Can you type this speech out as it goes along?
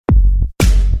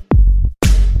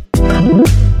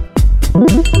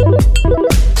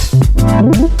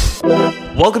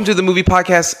Welcome to the movie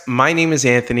podcast. My name is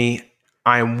Anthony.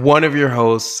 I am one of your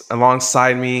hosts.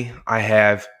 Alongside me, I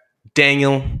have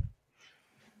Daniel.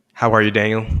 How are you,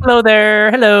 Daniel? Hello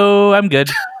there. Hello. I'm good.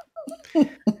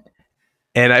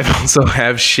 And I also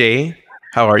have Shay.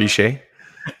 How are you, Shay?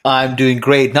 I'm doing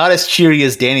great. Not as cheery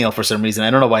as Daniel for some reason. I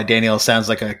don't know why Daniel sounds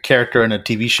like a character in a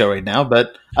TV show right now,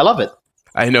 but I love it.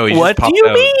 I know. What do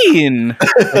you mean?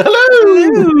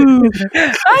 Hello.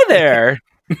 Hi there.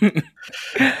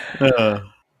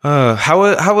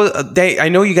 I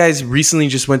know you guys recently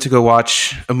just went to go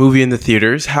watch a movie in the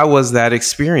theaters. How was that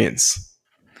experience?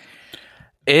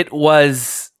 It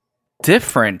was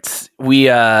different.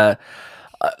 I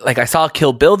saw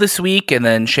Kill Bill this week, and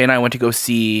then Shay and I went to go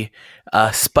see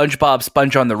SpongeBob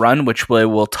Sponge on the Run, which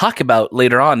we'll talk about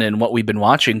later on in what we've been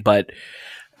watching. But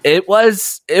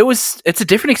it's a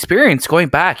different experience going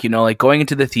back, like going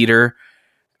into the theater,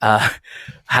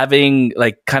 having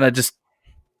like kind of just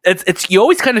it's you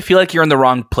always kind of feel like you're in the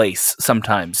wrong place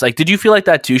sometimes. Like, did you feel like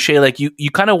that too, Shay? Like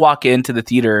you kind of walk into the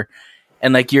theater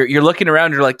and like you're looking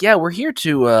around, you're like, yeah, we're here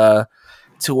to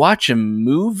watch a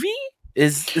movie.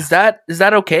 Is that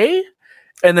okay?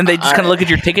 And then they just kind of look at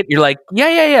your ticket. You're like,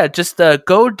 yeah. Just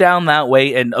go down that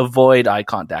way and avoid eye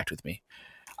contact with me.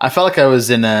 I felt like I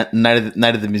was in a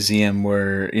night of the museum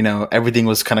where, everything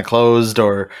was kind of closed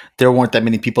or there weren't that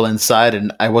many people inside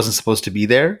and I wasn't supposed to be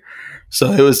there. So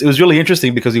it was really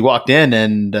interesting because we walked in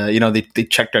and, they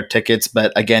checked our tickets.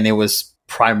 But again, it was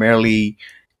primarily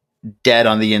dead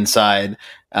on the inside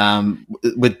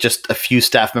with just a few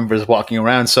staff members walking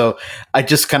around. So I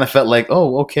just kind of felt like,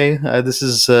 oh, okay, this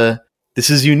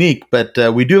is unique. But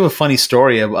we do have a funny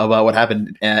story about what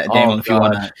happened, Daniel,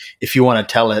 if you want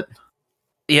to tell it.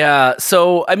 Yeah,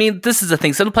 so, I mean, this is the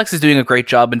thing. Cineplex is doing a great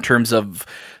job in terms of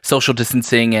social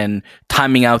distancing and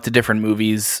timing out the different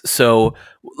movies. So,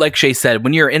 like Shay said,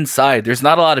 when you're inside, there's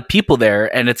not a lot of people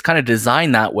there, and it's kind of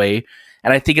designed that way.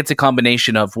 And I think it's a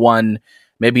combination of, one,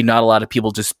 maybe not a lot of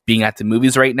people just being at the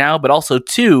movies right now, but also,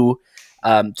 two,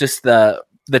 just the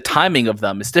timing of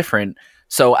them is different.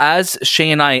 So, as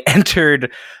Shay and I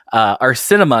entered our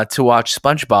cinema to watch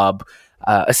SpongeBob,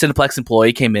 a Cineplex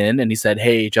employee came in and he said,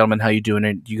 "Hey, gentlemen, how you doing?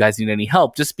 Do you guys need any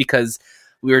help?" Just because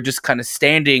we were just kind of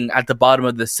standing at the bottom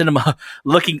of the cinema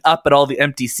looking up at all the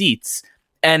empty seats.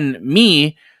 And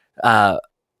me,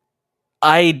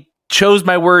 I chose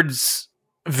my words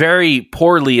very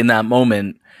poorly in that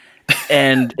moment.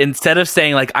 And instead of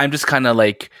saying, like, I'm just kind of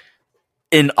like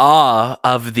in awe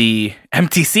of the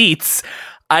empty seats,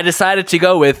 I decided to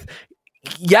go with,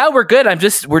 yeah, we're good.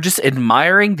 We're just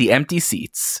admiring the empty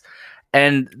seats.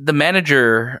 And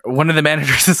one of the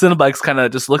managers of Cineplex kind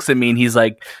of just looks at me and he's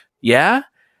like, "Yeah,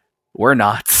 we're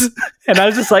not." And I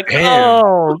was just like,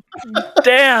 "Oh,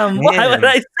 damn. Why would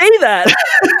I say that?"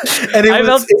 And I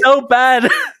felt so bad.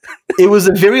 It was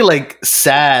a very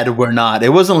sad "we're not." It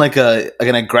wasn't like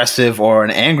an aggressive or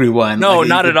an angry one. No,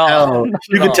 not at all.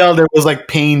 You could tell there was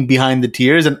pain behind the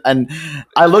tears. And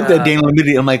I looked at Daniel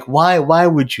immediately. I'm like, why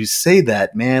would you say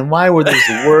that, man? Why were those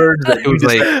words that it was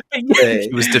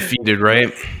he was defeated,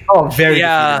 right? Oh, very defeated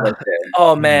right there.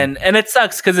 Oh, man. And it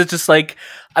sucks because it's just like,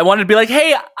 I wanted to be like,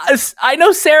 "Hey, I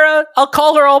know Sarah. I'll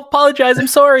call her. I'll apologize. I'm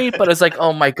sorry." But it's like,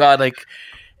 oh my God,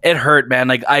 it hurt, man.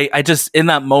 I just, in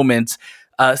that moment,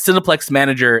 Cineplex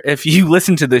manager, if you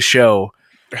listen to this show,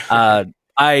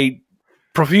 I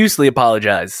profusely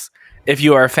apologize if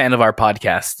you are a fan of our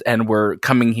podcast and we're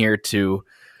coming here to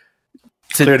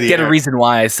get a reason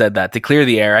why I said that, to clear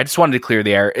the air. I just wanted to clear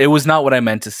the air. It was not what I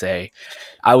meant to say.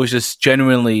 I was just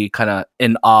genuinely kind of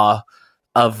in awe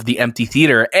of the empty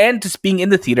theater and just being in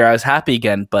the theater. I was happy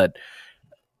again, but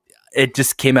it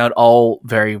just came out all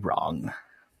very wrong.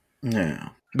 Yeah.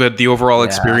 But the overall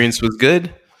experience was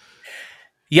good.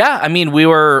 Yeah, I mean, we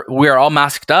were all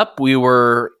masked up.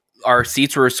 Our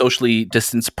seats were socially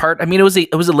distanced apart. I mean, it was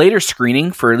a later screening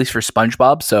at least for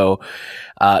SpongeBob, so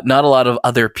not a lot of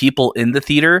other people in the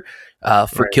theater.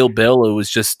 For Kill Bill, it was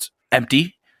just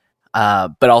empty.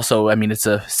 But also, I mean, it's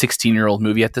a 16-year-old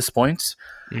movie at this point.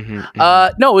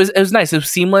 Mm-hmm. No, it was nice. It was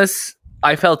seamless.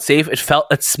 I felt safe.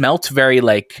 It smelt very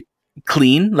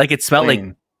clean. It smelled like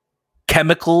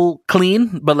chemical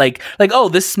clean, but oh,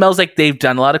 this smells like they've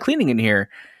done a lot of cleaning in here,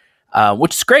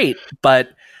 which is great. But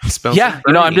yeah,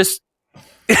 I'm just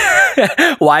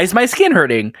why is my skin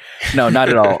hurting? No, not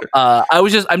at all. I'm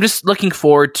just looking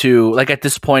forward to, at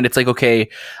this point, it's okay,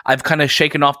 I've kind of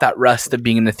shaken off that rust of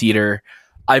being in the theater.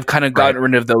 I've kind of gotten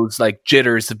rid of those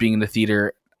jitters of being in the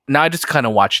theater. Now I just kind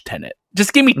of watch Tenet.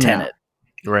 Just give me Tenet.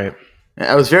 Right.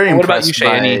 I was very impressed. What about you,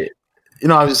 Shane?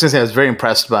 I was just gonna say I was very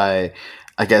impressed by,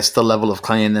 I guess, the level of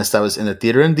cleanliness that was in the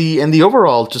theater and the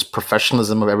overall just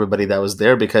professionalism of everybody that was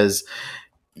there, because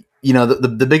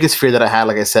the biggest fear that I had,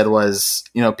 like I said, was,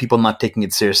 people not taking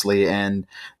it seriously. And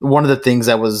one of the things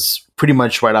that was pretty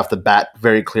much right off the bat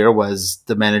very clear was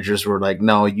the managers were like,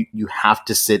 no, you have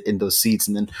to sit in those seats.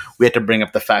 And then we had to bring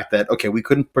up the fact that, okay, we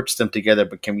couldn't purchase them together,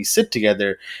 but can we sit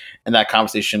together? And that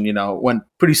conversation, went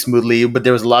pretty smoothly, but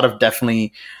there was a lot of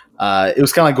definitely, it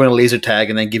was kind of like going to laser tag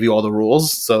and then give you all the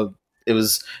rules. So it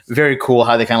was very cool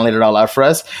how they kind of laid it all out for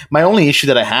us. My only issue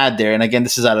that I had there, and again,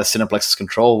 this is out of Cineplex's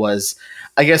control, was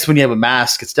I guess when you have a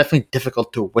mask, it's definitely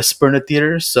difficult to whisper in a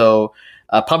theater. So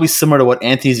probably similar to what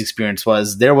Anthony's experience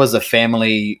was, there was a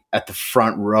family at the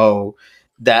front row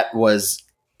that was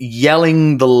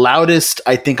yelling the loudest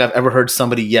I think I've ever heard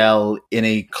somebody yell in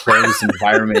a closed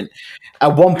environment.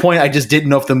 At one point, I just didn't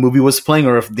know if the movie was playing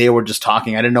or if they were just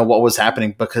talking. I didn't know what was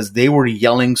happening because they were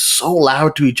yelling so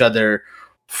loud to each other.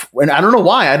 And I don't know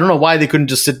why. I don't know why they couldn't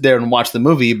just sit there and watch the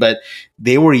movie, but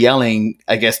they were yelling,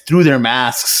 I guess, through their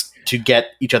masks to get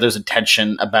each other's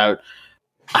attention about.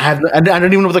 I don't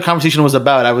even know what the conversation was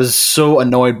about. I was so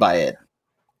annoyed by it.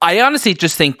 I honestly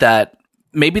just think that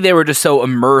maybe they were just so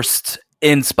immersed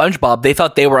in SpongeBob, they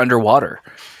thought they were underwater,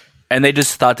 and they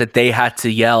just thought that they had to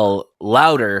yell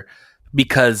louder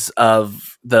because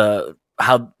of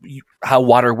how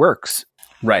water works.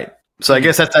 Right. So I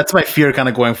guess that's my fear kind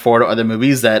of going forward to other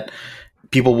movies, that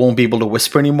people won't be able to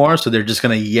whisper anymore. So they're just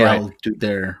going to yell through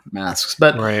their masks.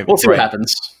 But we'll see what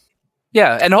happens.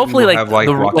 Yeah. And hopefully we'll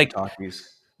have talkies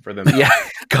for them. Yeah.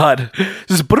 God.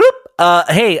 Just bloop.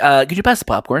 Hey, could you pass the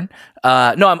popcorn?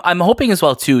 No, I'm hoping as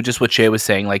well too, just what Shay was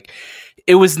saying. Like,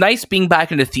 it was nice being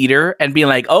back in the theater and being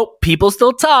like, oh, people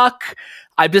still talk.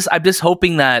 I'm just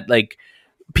hoping that like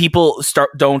people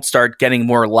don't start getting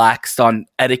more laxed on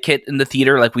etiquette in the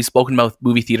theater. Like, we've spoken about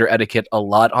movie theater etiquette a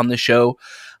lot on the show,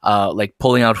 like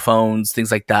pulling out phones,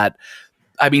 things like that.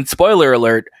 I mean, spoiler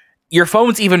alert, your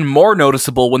phone's even more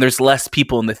noticeable when there's less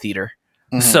people in the theater.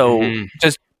 Mm-hmm. So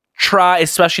just try,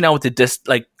 especially now with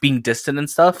the being distant and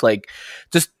stuff, like,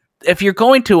 just if you're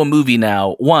going to a movie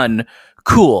now, one,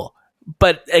 cool.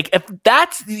 But like, if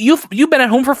that's you've been at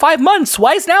home for 5 months,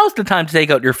 why is now the time to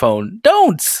take out your phone?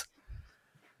 Don't.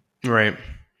 Right.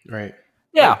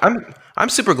 Yeah. I'm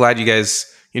super glad you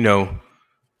guys,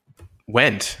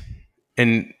 went,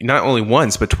 and not only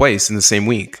once but twice in the same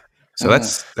week. So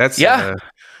that's yeah.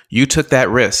 You took that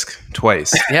risk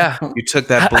twice. Yeah. You took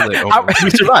that bullet. We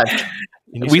survived.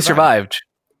 We survived.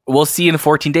 We'll see in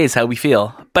 14 days how we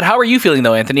feel. But how are you feeling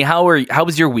though, Anthony? How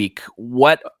was your week?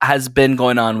 What has been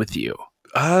going on with you?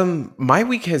 My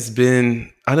week has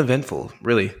been uneventful,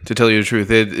 really, to tell you the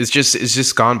truth. It's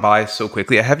just gone by so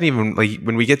quickly. I haven't even, like,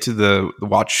 when we get to the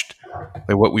watched,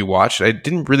 like what we watched, I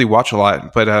didn't really watch a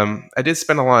lot, but I did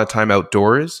spend a lot of time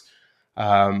outdoors.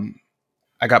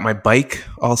 I got my bike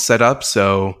all set up,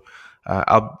 so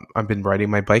I've been riding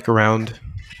my bike around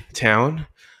town.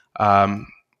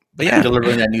 But yeah,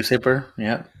 delivering that newspaper.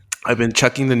 Yeah, I've been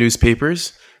chucking the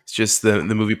newspapers. It's just the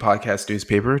movie podcast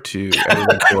newspaper to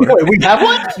everyone's door. Wait, we have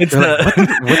one? You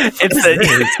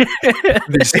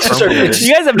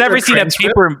guys have never seen a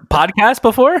paper podcast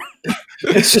before?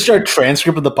 It's just our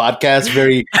transcript of the podcast,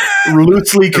 very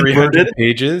loosely converted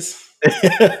pages.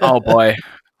 Oh boy.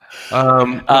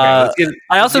 Okay,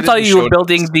 I also thought you were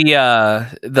building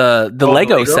the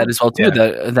Lego set as well too,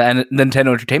 the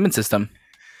Nintendo Entertainment System.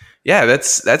 Yeah,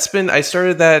 that's been. I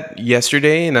started that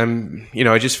yesterday, and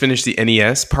I just finished the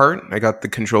NES part. I got the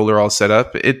controller all set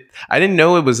up. I didn't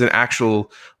know it was an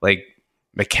actual like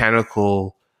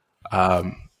mechanical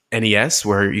NES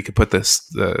where you could put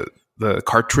the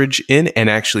cartridge in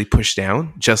and actually push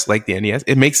down, just like the NES.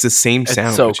 It makes the same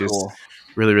sound, so which cool. is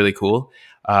really, really cool.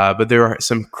 But there are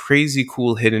some crazy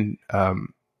cool hidden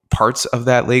parts of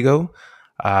that Lego.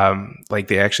 Like,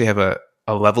 they actually have a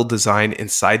level design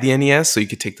inside the NES, so you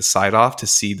could take the side off to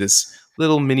see this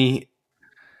little mini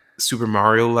Super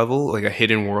Mario level, like a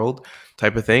hidden world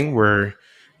type of thing, where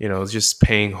it's just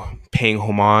paying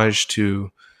homage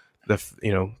to the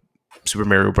Super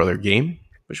Mario Brother game,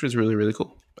 which was really, really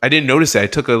cool. I didn't notice it. I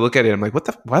took a look at it. I'm like,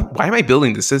 why am I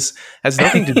building this? This has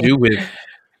nothing to do with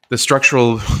the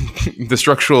structural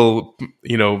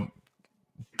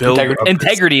build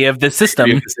integrity of the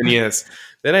system. NES.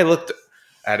 Then I looked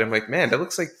at him like, man, that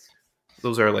looks like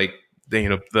those are like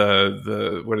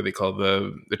the what are they called,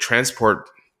 the transport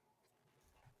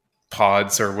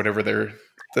pods or whatever they're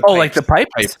like the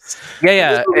pipes?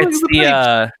 Yeah, it's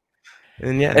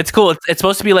and yeah, it's cool. It's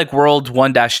supposed to be like World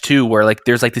 1-2, where like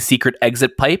there's like the secret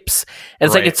exit pipes, and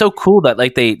it's like, it's so cool that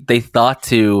like they thought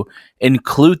to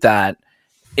include that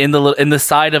in the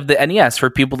side of the NES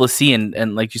for people to see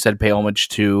and like you said, pay homage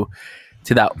to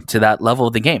that level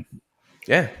of the game.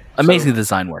 Yeah, amazing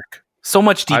design work. So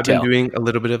much I've been detail. doing a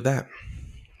little bit of that.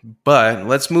 But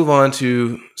let's move on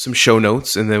to some show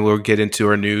notes, and then we'll get into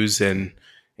our news and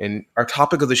our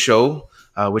topic of the show,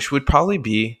 which would probably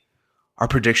be our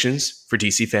predictions for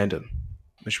DC fandom,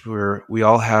 which we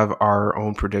all have our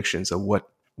own predictions of what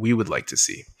we would like to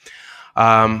see.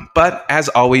 But as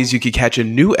always, you can catch a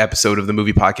new episode of the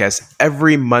Movie Podcast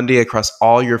every Monday across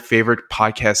all your favorite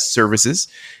podcast services.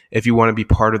 If you want to be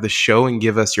part of the show and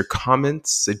give us your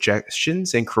comments,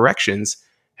 suggestions, and corrections,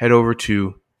 head over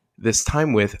to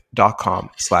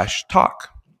thistimewith.com/talk.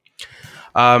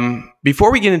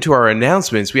 Before we get into our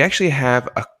announcements, we actually have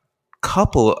a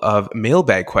couple of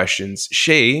mailbag questions.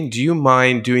 Shay, do you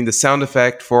mind doing the sound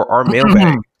effect for our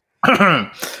mailbag?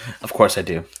 Of course I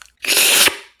do.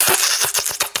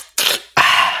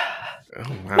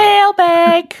 Oh, wow.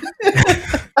 Mailbag.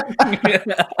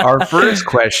 Our first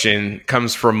question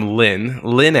comes from Lynn.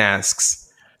 Lynn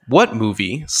asks, what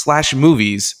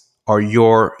movie/movies are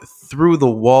your through the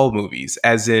wall movies?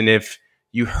 As in, if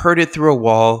you heard it through a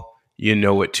wall, you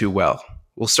know it too well.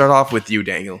 We'll start off with you,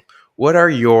 Daniel. What are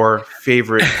your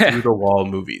favorite through the wall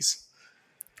movies?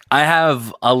 I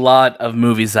have a lot of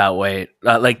movies that way,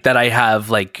 like that I have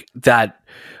like that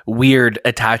weird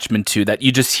attachment to that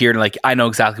you just hear like I know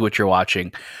exactly what you're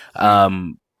watching.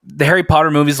 The Harry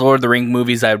Potter movies, Lord of the Ring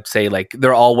movies, I would say like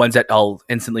they're all ones that I'll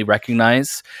instantly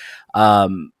recognize.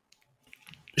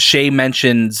 Shay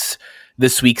mentions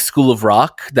this week's School of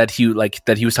Rock that he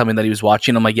was telling me that he was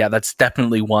watching. I'm like, yeah, that's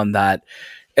definitely one that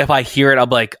if I hear it, I'll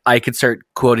be like, I could start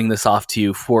quoting this off to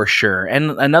you for sure.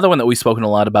 And another one that we've spoken a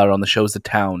lot about on the show is The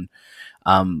Town.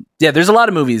 Yeah, there's a lot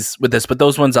of movies with this, but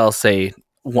those ones I'll say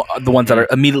the ones that are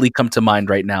immediately come to mind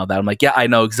right now that I'm like, yeah, I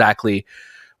know exactly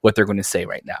what they're going to say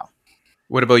right now.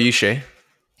 What about you, Shay?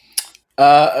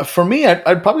 For me,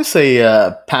 I'd probably say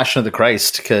Passion of the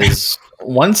Christ, because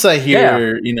once I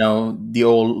hear the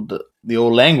old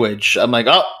language, I'm like,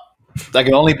 oh, that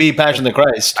can only be Passion of the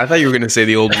Christ. I thought you were going to say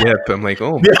the old whip. I'm like,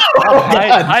 oh.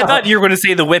 I thought you were going to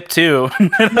say the whip too. No,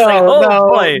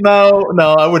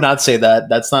 I would not say that.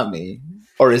 That's not me.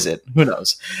 Or is it? Who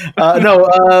knows?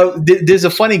 There's a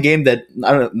funny game that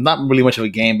not really much of a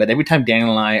game, but every time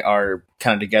Daniel and I are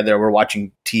kind of together, we're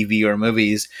watching TV or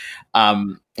movies.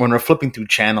 When we're flipping through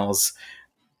channels,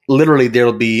 literally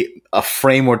there'll be a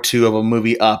frame or two of a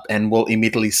movie up, and we'll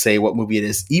immediately say what movie it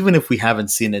is, even if we haven't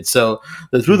seen it. So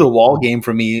the through the wall game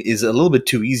for me is a little bit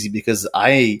too easy because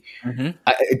I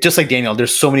just like Daniel,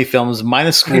 there's so many films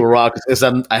minus School of Rock because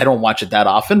I don't watch it that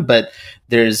often, but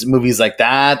there's movies like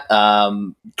that,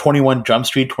 21 Jump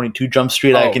Street, 22 Jump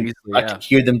Street. I can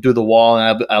hear them through the wall,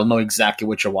 and I'll know exactly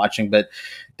what you're watching. But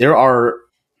there are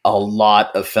a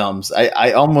lot of films.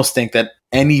 I almost think that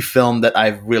any film that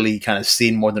I've really kind of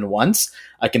seen more than once,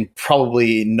 I can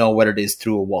probably know what it is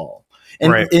through a wall.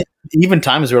 And even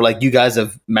times where like you guys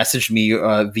have messaged me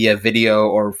via video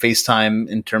or FaceTime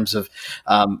in terms of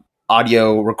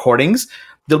audio recordings,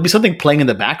 there'll be something playing in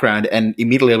the background, and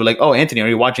immediately I'll be like, oh, Anthony, are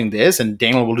you watching this? And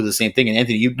Daniel will do the same thing. And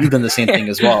Anthony, you've done the same thing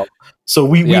as well. So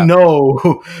we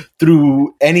know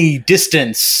through any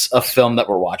distance of film that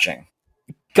we're watching.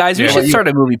 Guys, we should start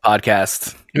a movie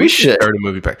podcast. We should start a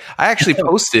movie podcast. I actually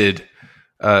posted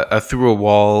a through a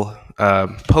wall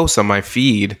post on my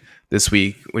feed this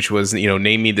week, which was,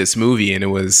 name me this movie. And it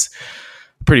was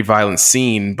a pretty violent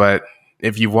scene. But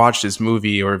if you watched this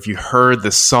movie or if you heard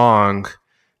the song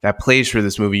that plays for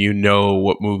this movie, you know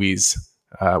what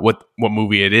what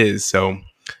movie it is. So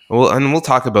we'll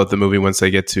talk about the movie once I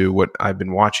get to what I've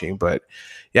been watching. But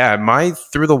yeah, my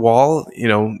through the wall,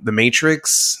 The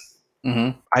Matrix,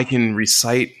 I can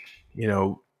recite,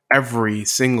 every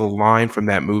single line from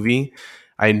that movie.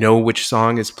 I know which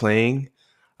song is playing.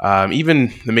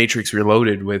 Even The Matrix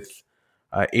Reloaded with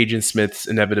Agent Smith's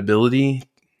inevitability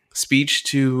speech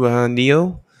to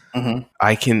Neo.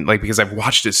 I can because I've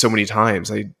watched it so many times.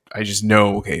 I just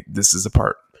know, okay, this is the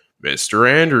part. Mr.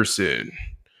 Anderson,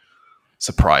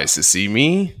 surprised to see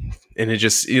me. And it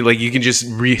just you can just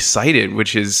recite it,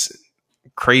 which is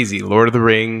crazy. Lord of the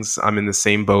Rings, I'm in the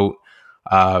same boat.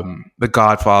 The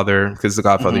Godfather, because The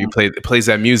Godfather it plays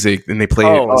that music and they play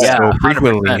it so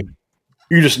frequently. 100%.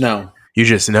 You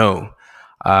just know.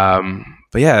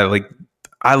 But yeah,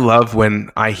 I love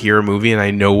when I hear a movie and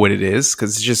I know what it is,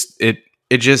 because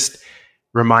it just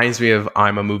reminds me of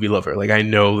I'm a movie lover. I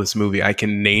know this movie. I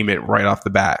can name it right off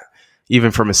the bat,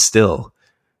 even from a still,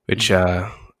 which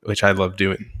I love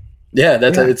doing. Yeah,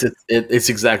 it's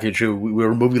exactly true.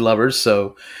 We're movie lovers,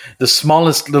 so the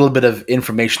smallest little bit of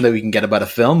information that we can get about a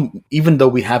film, even though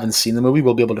we haven't seen the movie,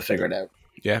 we'll be able to figure it out.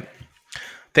 Yeah.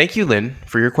 Thank you, Lynn,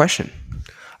 for your question.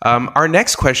 Our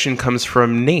next question comes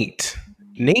from Nate.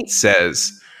 Nate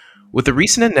says, With the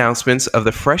recent announcements of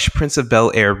the Fresh Prince of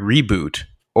Bel-Air reboot,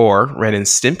 or Ren and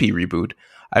Stimpy reboot,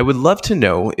 I would love to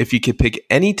know if you could pick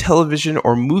any television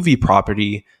or movie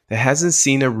property that hasn't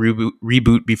seen a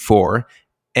reboot before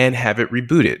and have it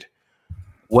rebooted.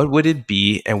 What would it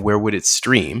be and where would it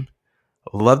stream?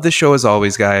 Love the show as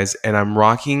always, guys, and I'm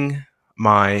rocking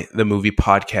my The Movie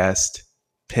Podcast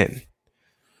pin.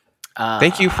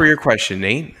 Thank you for your question,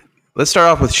 Nate. Let's start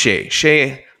off with Shay.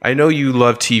 Shay, I know you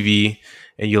love TV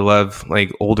and you love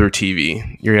like older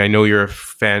TV. I know you're a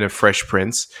fan of Fresh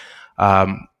Prince.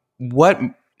 What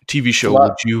TV show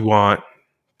would you want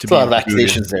to be? A lot of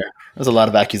accusations there. There's a lot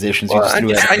of accusations. Well, I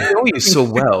know you so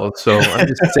well, so I'm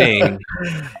just saying.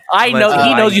 He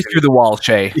knows you through the wall,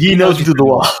 Shay. He knows you through the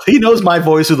wall. He knows my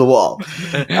voice through the wall.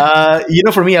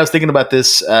 For me, I was thinking about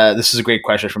this. This is a great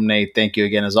question from Nate. Thank you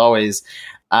again, as always.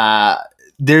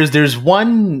 There's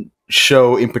one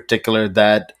show in particular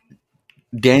that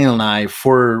Daniel and I,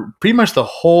 for pretty much the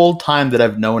whole time that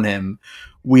I've known him,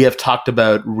 we have talked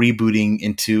about rebooting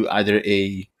into either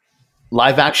a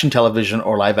live action television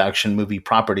or live action movie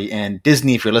property. And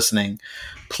Disney, if you're listening,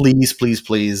 please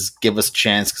give us a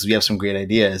chance because we have some great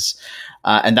ideas.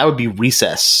 And that would be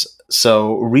Recess.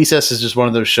 So Recess is just one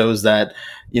of those shows that,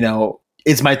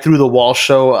 it's my through the wall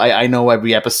show. I know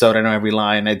every episode. I know every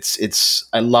line.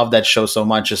 I love that show so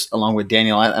much, just along with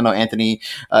Daniel. I know, Anthony,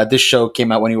 this show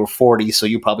came out when you were 40, so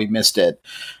you probably missed it.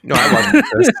 No, I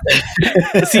wasn't.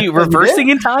 Is he reversing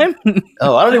in time?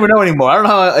 Oh, I don't even know anymore. I don't know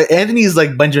how Anthony's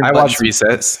like Benjamin. I watched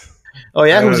Recess. Oh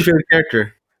yeah, who's your favorite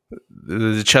character?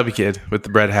 The chubby kid with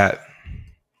the red hat.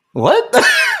 What?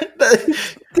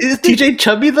 Is TJ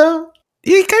chubby though?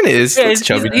 Yeah, he kind of is. Yeah, he's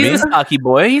a stocky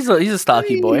boy. He's a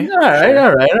stocky boy. All right.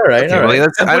 Okay,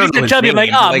 I don't know. Chubby,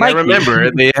 like, I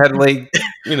remember they had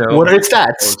What are its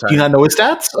stats? Do you not know its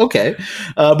stats? Okay,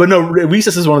 but no,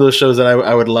 Recess is one of those shows that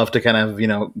I would love to kind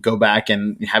of go back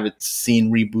and have it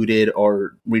seen rebooted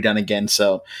or redone again.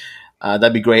 So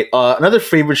that'd be great. Another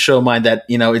favorite show of mine that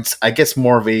it's I guess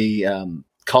more of a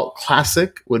cult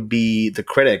classic would be The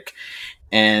Critic.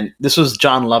 And this was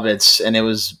John Lovitz, and it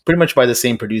was pretty much by the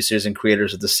same producers and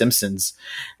creators of The Simpsons.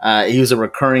 He was a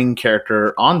recurring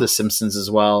character on The Simpsons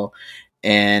as well.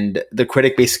 And The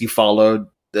Critic basically followed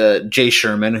Jay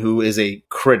Sherman, who is a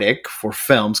critic for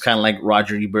films, kind of like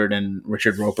Roger Ebert and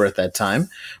Richard Roeper at that time.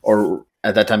 Or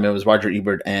at that time, it was Roger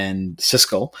Ebert and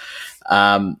Siskel.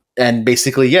 And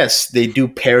basically, yes, they do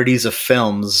parodies of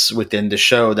films within the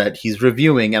show that he's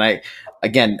reviewing. And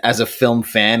again, as a film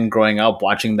fan growing up,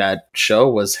 watching that show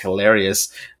was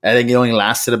hilarious. I think it only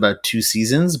lasted about 2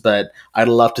 seasons, but I'd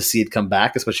love to see it come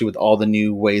back, especially with all the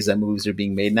new ways that movies are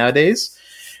being made nowadays.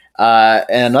 And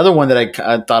another one that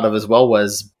I thought of as well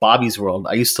was Bobby's World.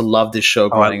 I used to love this show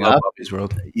growing up. Bobby's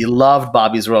World. You loved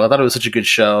Bobby's World. I thought it was such a good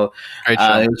show. Great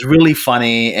show. It was really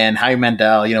funny, and Howie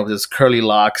Mandel, with his curly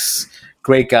locks,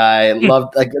 great guy.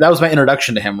 Loved that was my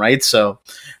introduction to him, right? So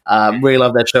really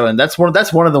love that show, and that's one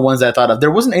of the ones that I thought of. There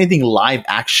wasn't anything live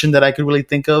action that I could really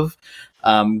think of.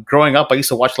 Growing up, I used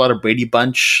to watch a lot of Brady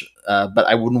Bunch, but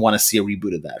I wouldn't want to see a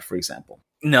reboot of that, for example.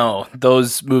 No,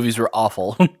 those movies were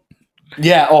awful.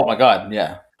 Yeah. Oh my God.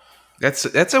 Yeah. That's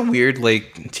a weird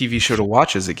TV show to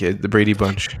watch as a kid, the Brady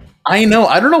Bunch. I know.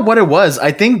 I don't know what it was.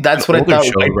 I think that's what I thought.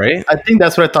 Show, right? I think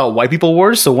that's what I thought white people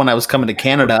were. So when I was coming to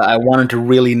Canada, I wanted to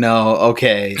really know,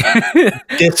 okay,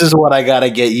 this is what I got to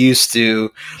get used to.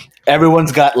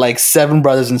 Everyone's got 7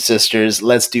 brothers and sisters.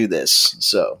 Let's do this.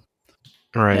 So,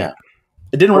 all right. Yeah.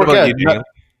 It didn't work out.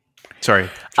 Sorry.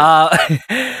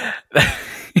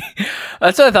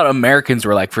 That's what I thought Americans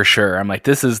were like for sure. I'm like,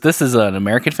 this is an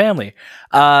American family.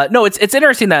 No, it's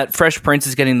interesting that Fresh Prince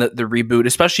is getting the reboot,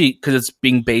 especially because it's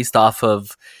being based off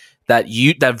of that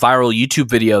viral YouTube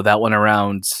video that went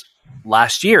around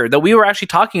last year that we were actually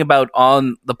talking about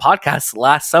on the podcast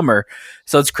last summer.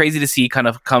 So it's crazy to see kind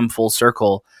of come full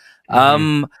circle.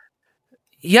 Mm-hmm.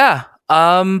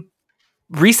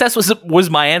 Recess was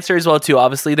my answer as well too.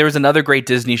 Obviously, there was another great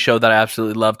Disney show that I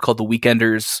absolutely loved called The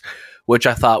Weekenders, which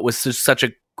I thought was just such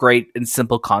a great and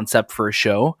simple concept for a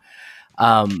show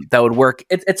that would work.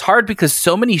 It's hard because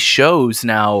so many shows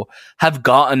now have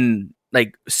gotten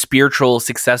spiritual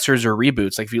successors or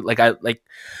reboots.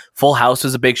 Full House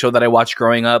was a big show that I watched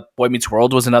growing up. Boy Meets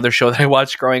World was another show that I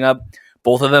watched growing up.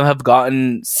 Both of them have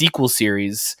gotten sequel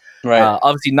series. Right.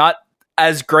 Obviously not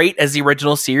as great as the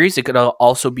original series. It could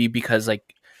also be because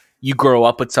you grow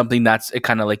up with something that's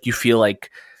you feel like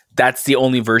that's the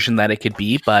only version that it could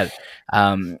be. But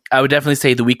I would definitely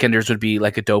say The Weekenders would be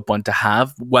a dope one to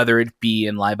have, whether it be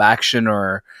in live action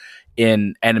or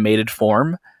in animated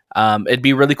form. It'd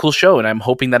be a really cool show, and I'm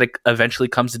hoping that it eventually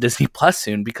comes to Disney Plus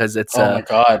soon because it's Oh my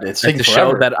god, it's taking a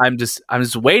forever. show that I'm just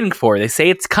waiting for. They say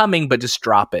it's coming, but just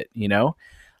drop it, you know.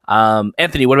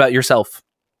 Anthony, what about yourself?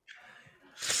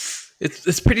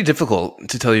 It's pretty difficult,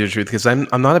 to tell you the truth, because I'm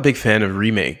not a big fan of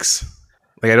remakes.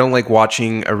 Like, I don't like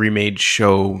watching a remade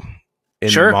show in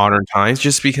Sure. modern times,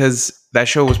 just because that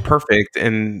show was perfect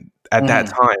and at that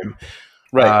time.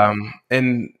 Right.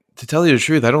 And to tell you the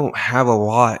truth, I don't have a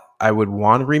lot I would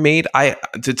want remade. I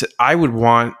would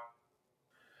want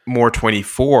more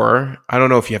 24. I don't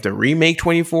know if you have to remake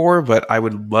 24, but I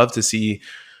would love to see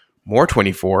more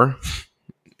 24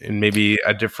 and maybe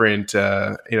a different,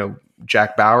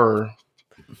 Jack Bauer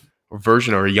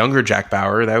version, or a younger Jack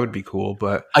Bauer. That would be cool.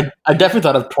 But I definitely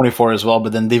thought of 24 as well,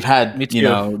 but then they've had, Me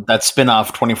too. that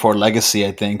spin-off 24 Legacy,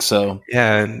 I think. So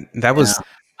yeah, that was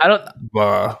I don't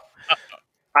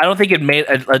think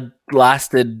it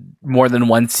lasted more than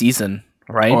one season,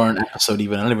 right? or an episode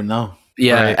even. I don't even know.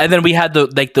 Yeah, Right. and then we had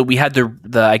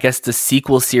the I guess the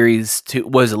sequel series to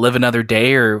was Live Another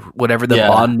Day or whatever the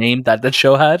Bond name that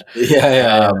show had.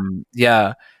 Yeah.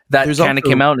 Yeah, that There's kind of also-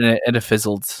 came out and it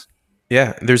fizzled.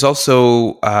 Yeah, there's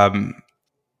also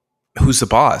Who's the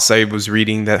Boss? I was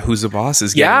reading that Who's the Boss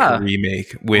is getting a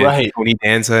remake with Right. Tony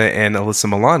Danza and Alyssa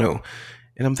Milano.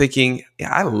 And I'm thinking, yeah,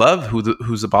 I love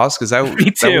Who's the Boss, because that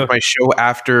was my show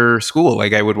after school.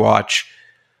 Like, I would watch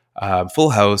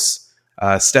Full House,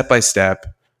 Step by Step,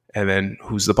 and then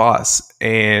Who's the Boss.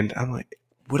 And I'm like,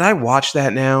 would I watch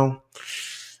that now?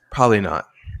 Probably not.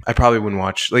 I probably wouldn't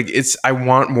watch. Like, I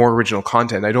want more original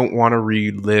content. I don't want to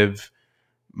relive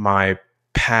my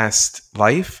past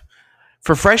life.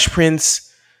 For Fresh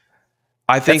Prince,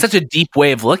 I think That's such a deep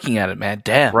way of looking at it, man.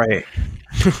 Damn. right.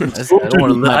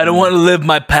 I don't want to live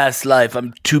my past life.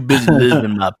 I'm too busy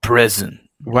living my present.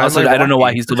 Why Also, am I I don't know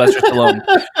why he's Sylvester Stallone.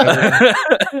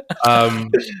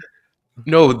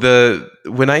 No,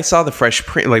 when I saw the Fresh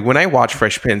Prince, like when I watched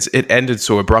Fresh Prince, it ended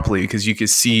so abruptly because you could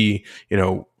see,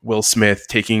 Will Smith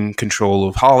taking control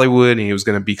of Hollywood, and he was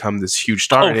going to become this huge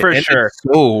star. Oh, and it for ended sure.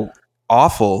 So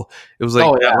awful. It was like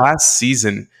Oh, yeah. that last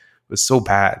season was so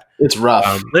bad. It's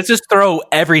rough. Let's just throw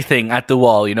everything at the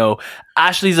wall.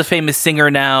 Ashley's a famous singer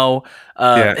now.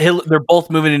 They're both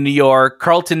moving to New York.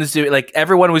 Carlton is doing, like,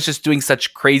 everyone was just doing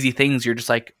such crazy things. You're just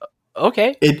like,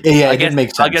 okay, It didn't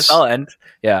make sense. I guess I'll end.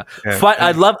 Yeah. Yeah.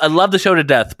 I love the show to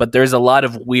death, but there's a lot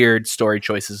of weird story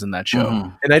choices in that show.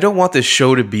 Mhm. And I don't want this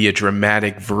show to be a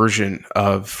dramatic version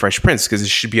of Fresh Prince, because it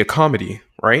should be a comedy,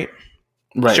 right?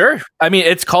 Right. Sure. I mean,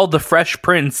 it's called The Fresh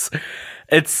Prince.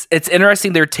 It's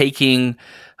interesting they're taking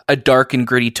a dark and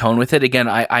gritty tone with it. Again,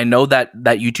 I know that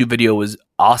YouTube video was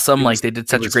awesome. Like, they did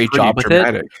such a great job with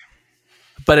it.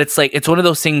 But it's like, it's one of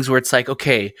those things where it's like,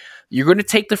 okay, you're going to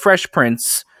take The Fresh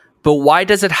Prince, but why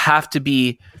does it have to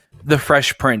be The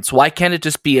Fresh Prince? Why can't it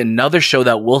just be another show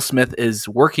that Will Smith is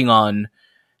working on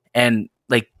and,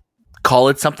 like, call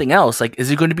it something else? Like,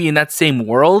 is it going to be in that same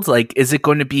world? Like, is it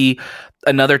going to be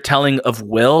another telling of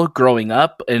Will growing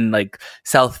up in, like,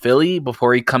 South Philly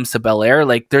before he comes to Bel Air?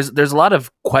 Like, there's a lot of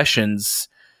questions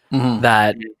Mhm.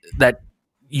 that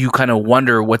you kind of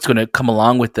wonder what's going to come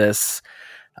along with this.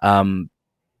 And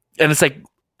it's like,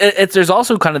 there's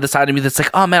also kind of the side of me that's like,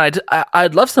 oh man,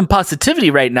 I'd love some positivity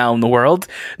right now in the world.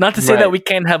 Not to say that we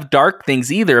can't have dark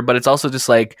things either, but it's also just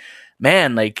like,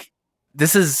 man, like,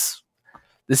 this is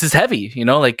heavy,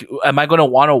 like, am I going to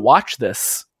want to watch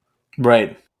this?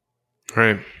 Right.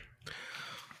 Right.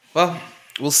 Well,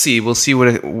 we'll see. We'll see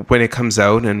when it comes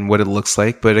out and what it looks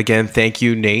like. But again, thank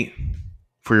you, Nate,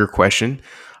 for your question.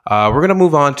 We're going to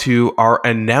move on to our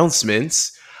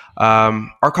announcements,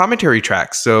 our commentary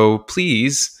tracks. So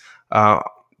please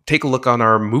take a look on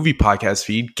our movie podcast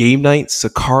feed. Game Night,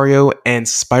 Sicario, and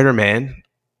Spider-Man,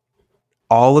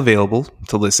 all available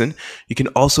to listen. You can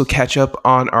also catch up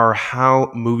on our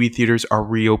How Movie Theaters Are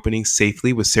Reopening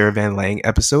Safely with Sarah Van Lang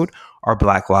episode, our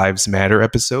Black Lives Matter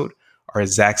episode, our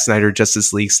Zack Snyder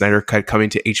Justice League Snyder Cut coming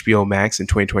to HBO Max in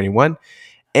 2021,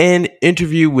 an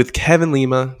interview with Kevin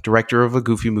Lima, director of a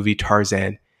Goofy movie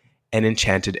Tarzan, and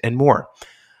Enchanted, and more.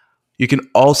 You can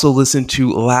also listen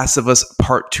to Last of Us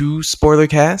Part 2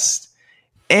 Spoilercast.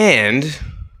 And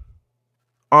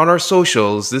on our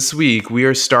socials this week, we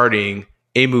are starting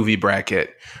a movie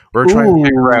bracket. We're trying to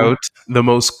figure out the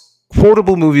most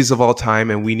quotable movies of all time,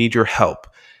 and we need your help.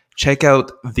 Check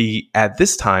out the At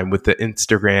This Time with the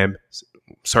Instagram.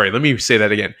 Sorry, let me say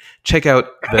that again. Check out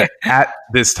the At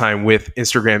This Time with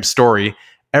Instagram story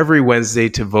every Wednesday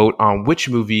to vote on which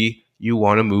movie you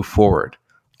want to move forward.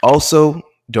 Also,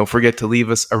 don't forget to leave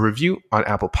us a review on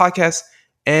Apple Podcasts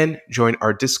and join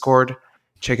our Discord.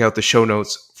 Check out the show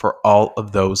notes for all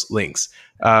of those links.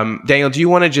 Daniel, do you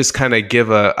want to just kind of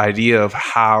give an idea of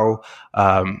how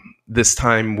this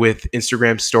time with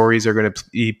Instagram stories are going to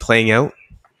be playing out?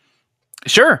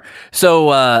 Sure.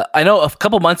 So I know a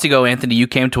couple months ago, Anthony, you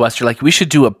came to us. You're like, we should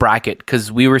do a bracket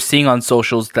because we were seeing on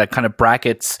socials that kind of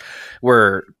brackets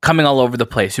were coming all over the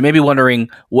place. You may be wondering,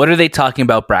 what are they talking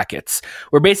about brackets?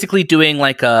 We're basically doing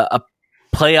like a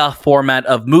playoff format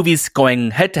of movies going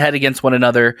head to head against one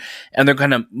another, and they're going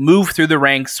to move through the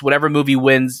ranks. Whatever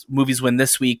movies win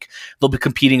this week, they'll be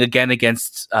competing again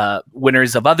against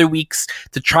winners of other weeks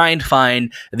to try and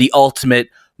find the ultimate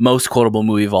most quotable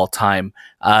movie of all time.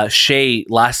 Shay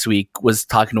last week was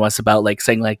talking to us about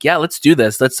saying yeah, let's do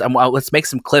this. Let's make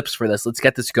some clips for this. Let's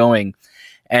get this going.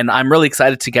 And I'm really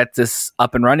excited to get this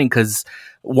up and running because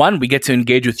one, we get to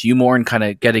engage with you more and kind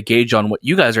of get a gauge on what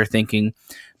you guys are thinking.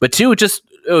 But two, it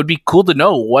would be cool to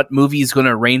know what movie is going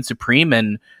to reign supreme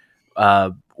and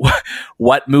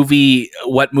what movie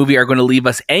are going to leave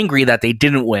us angry that they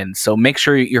didn't win. So make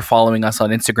sure you're following us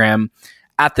on Instagram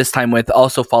at This Time With.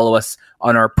 Also follow us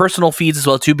on our personal feeds as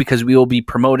well too, because we will be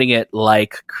promoting it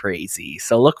like crazy.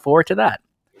 So look forward to that.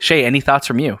 Shay, any thoughts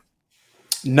from you?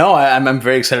 No, I'm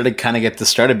very excited to kind of get this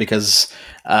started because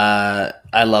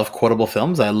I love quotable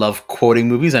films. I love quoting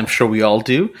movies. I'm sure we all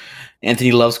do.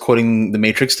 Anthony loves quoting The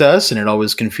Matrix to us, and it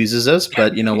always confuses us.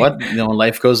 But you know what?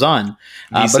 Life goes on.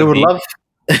 But I would love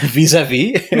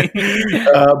vis-a-vis.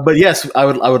 But yes, I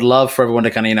would love for everyone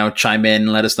to kind of chime in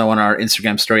and let us know on our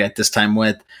Instagram story at This Time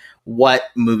With what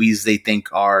movies they think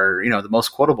are the most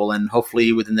quotable, and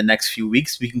hopefully within the next few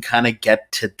weeks we can kind of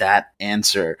get to that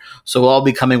answer. So we'll all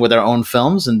be coming with our own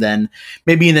films, and then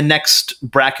maybe in the next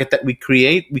bracket that we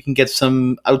create we can get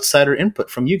some outsider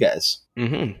input from you guys.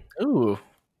 Mm-hmm. Ooh,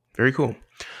 very cool.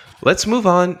 Let's move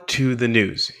on to the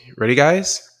news. Ready,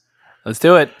 guys? Let's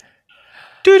do it.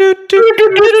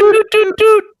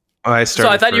 I started. So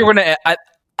I thought you were gonna.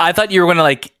 I thought you were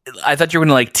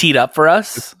gonna tee it up for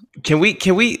us. Can we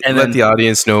let the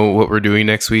audience know what we're doing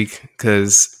next week?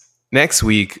 Because next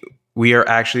week we are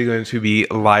actually going to be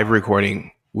live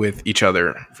recording with each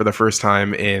other for the first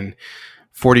time in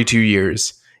 42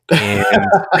 years, and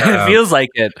it feels like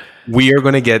it. We are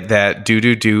going to get that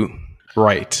do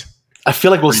right. I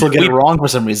feel like we'll still get it wrong for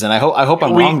some reason. I hope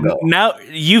I'm wrong though. Now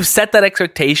you've set that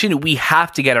expectation. We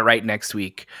have to get it right next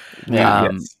week.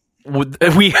 Yes.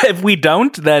 If we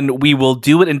don't, then we will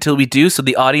do it until we do, so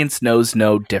the audience knows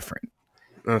no different.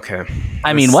 Okay.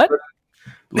 I mean, what?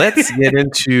 Let's get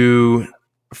into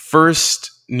first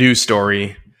news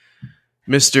story.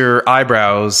 Mr.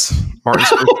 Eyebrows, Martin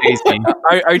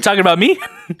Scorsese. Are you talking about me?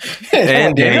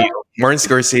 And Daniel. Martin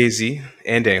Scorsese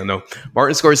and Daniel. No.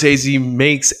 Martin Scorsese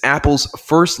makes Apple's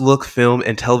first look film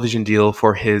and television deal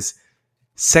for his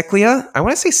Seclia. I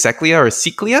want to say Seclia or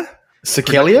Ciclia?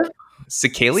 Cicalia?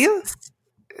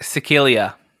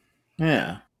 Cicalia.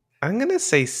 Yeah. I'm going to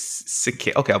say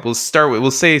Cicalia. Okay, we'll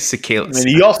say Cicalia. I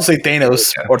mean, you also say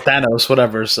Thanos or Thanos,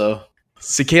 whatever, so.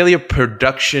 Cicalia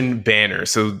production banner.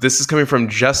 So this is coming from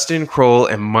Justin Kroll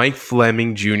and Mike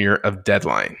Fleming Jr. of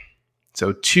Deadline.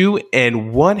 So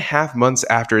 2.5 months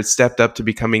after it stepped up to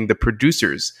becoming the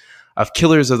producers of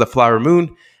Killers of the Flower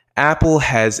Moon, Apple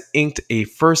has inked a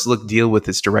first look deal with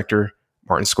its director,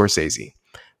 Martin Scorsese.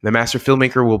 The master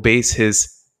filmmaker will base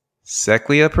his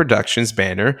Seclia Productions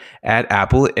banner at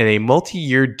Apple in a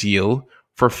multi-year deal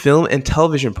for film and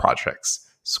television projects.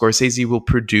 Scorsese will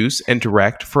produce and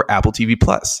direct for Apple TV+.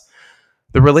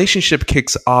 The relationship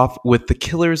kicks off with The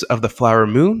Killers of the Flower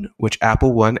Moon, which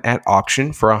Apple won at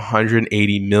auction for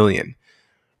 $180 million.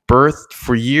 Birthed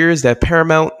for years at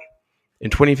Paramount,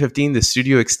 in 2015, the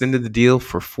studio extended the deal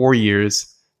for 4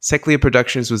 years. Seclia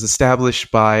Productions was established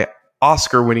by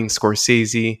Oscar-winning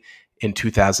Scorsese in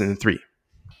 2003.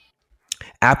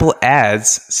 Apple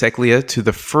adds Seclia to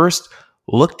the first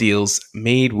look deals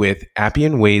made with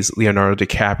Appian Way's Leonardo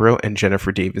DiCaprio and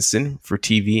Jennifer Davidson for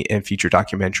TV and feature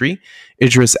documentary,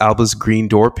 Idris Elba's Green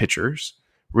Door Pictures,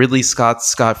 Ridley Scott's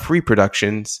Scott Free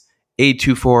Productions,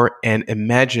 A24 and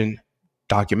Imagine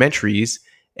documentaries,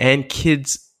 and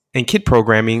kid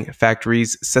programming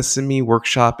factories Sesame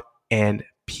Workshop and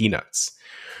Peanuts.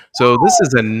 So this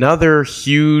is another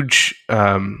huge,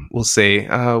 we'll say,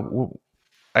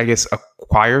 I guess,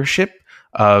 acquireship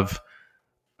of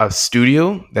a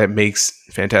studio that makes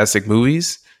fantastic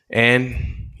movies, and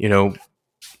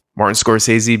Martin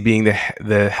Scorsese being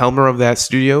the helmer of that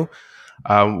studio.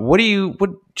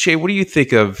 Shay? What do you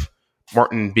think of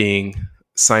Martin being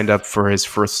signed up for his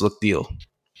first look deal?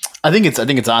 I think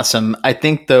it's awesome. I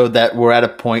think though that we're at a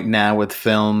point now with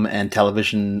film and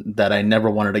television that I never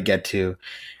wanted to get to.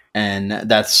 And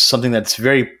that's something that's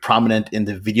very prominent in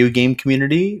the video game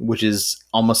community, which is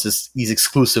almost these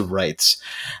exclusive rights.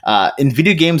 In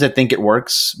video games, I think it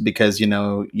works because you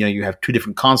have two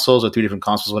different consoles or three different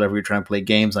consoles, whatever you're trying to play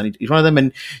games on each one of them,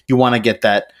 and you want to get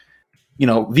that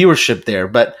viewership there.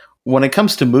 But when it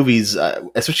comes to movies,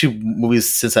 especially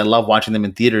movies, since I love watching them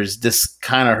in theaters, this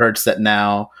kind of hurts that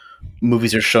now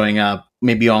movies are showing up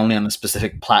maybe only on a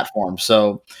specific platform.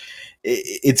 So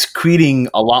it's creating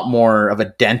a lot more of a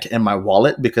dent in my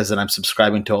wallet because then I'm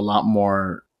subscribing to a lot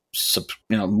more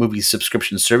movie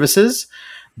subscription services.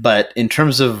 But in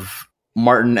terms of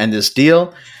Martin and this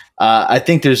deal, I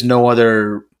think there's no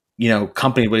other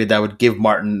company really that would give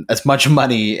Martin as much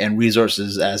money and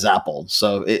resources as Apple.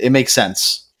 So it makes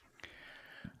sense.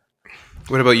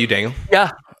 What about you, Daniel?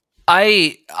 Yeah,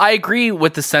 I agree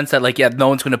with the sense that no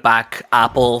one's going to back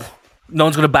Apple. No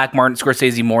one's going to back Martin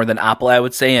Scorsese more than Apple, I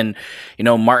would say. And,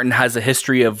 Martin has a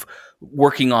history of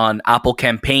working on Apple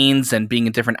campaigns and being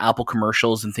in different Apple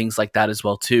commercials and things like that as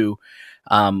well, too,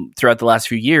 throughout the last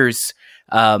few years.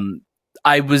 I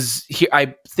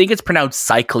think it's pronounced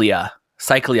Cyclia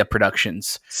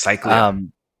Productions.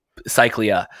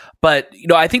 Cyclia. But,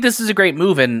 I think this is a great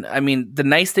move. And, I mean, the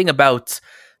nice thing about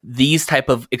these type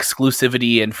of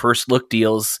exclusivity and first look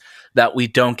deals that we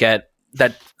don't get,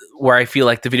 that where I feel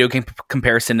like the video game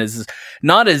comparison is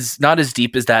not as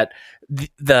deep, is that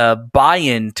the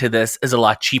buy-in to this is a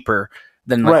lot cheaper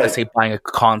than let's say buying a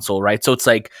console, right? So it's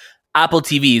like Apple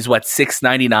TV is what,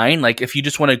 $6.99? Like if you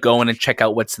just want to go in and check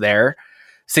out what's there,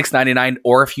 $6.99,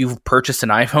 or if you've purchased an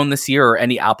iPhone this year or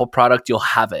any Apple product, you'll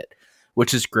have it,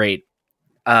 which is great.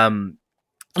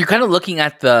 You're kind of looking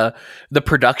at the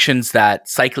productions that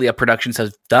Cyclia Productions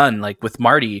has done, like with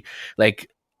Marty, like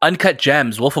Uncut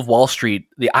Gems, Wolf of Wall Street,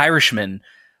 The Irishman,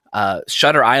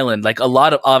 Shutter Island, like a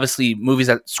lot of obviously movies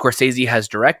that Scorsese has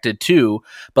directed too.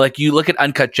 But like you look at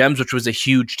Uncut Gems, which was a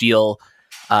huge deal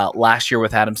last year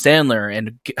with Adam Sandler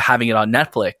and having it on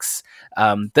Netflix.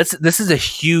 This is a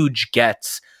huge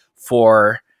get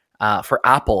for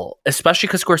Apple, especially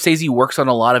because Scorsese works on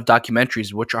a lot of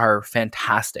documentaries, which are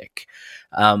fantastic.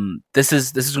 This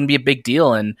is going to be a big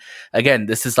deal, and again,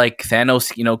 this is like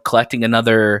Thanos, collecting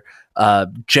another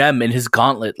gem in his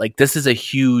gauntlet. Like this is a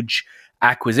huge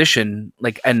acquisition.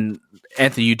 Like, and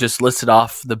Anthony, you just listed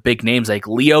off the big names. Like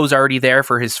Leo's already there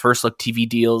for his first look TV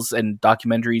deals and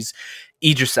documentaries.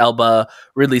 Idris Elba,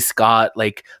 Ridley Scott.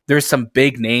 Like there's some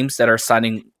big names that are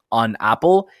signing on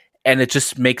Apple. And it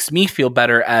just makes me feel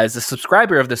better as a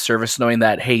subscriber of the service, knowing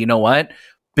that, hey, you know what?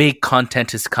 Big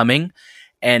content is coming.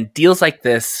 And deals like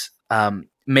this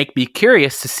make me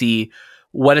curious to see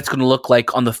what it's going to look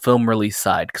like on the film release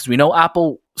side. Because we know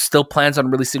Apple still plans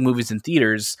on releasing movies in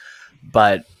theaters,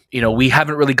 but we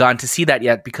haven't really gotten to see that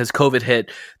yet because COVID hit.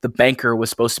 The Banker was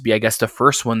supposed to be, I guess, the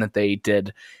first one that they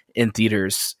did in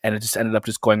theaters, and it just ended up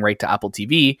just going right to Apple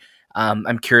TV.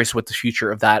 I'm curious what the future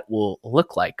of that will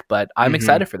look like, but I'm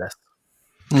excited for this.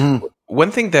 Mm-hmm.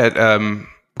 One thing that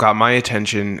got my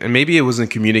attention, and maybe it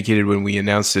wasn't communicated when we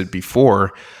announced it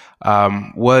before,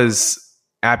 was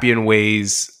Appian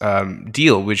Way's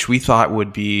deal, which we thought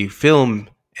would be film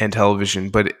and television,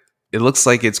 but it looks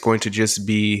like it's going to just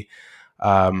be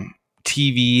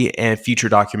TV and feature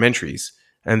documentaries.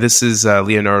 And this is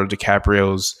Leonardo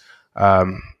DiCaprio's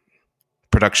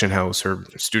production house or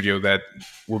studio that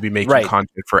will be making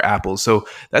content for Apple. So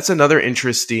that's another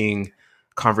interesting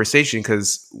conversation,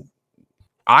 because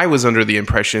I was under the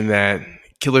impression that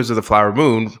Killers of the Flower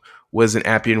Moon was an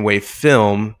Appian Way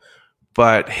film,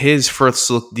 but his first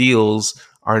look deals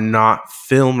are not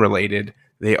film related.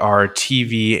 They are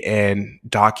TV and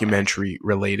documentary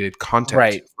related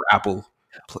content for Apple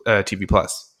TV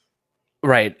Plus.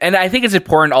 Right. And I think it's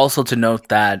important also to note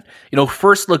that,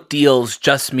 first look deals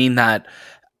just mean that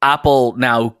Apple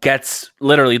now gets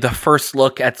literally the first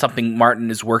look at something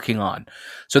Martin is working on.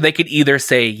 So they could either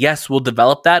say, yes, we'll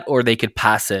develop that, or they could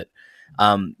pass it.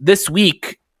 This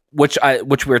week, which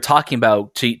we were talking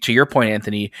about, to your point,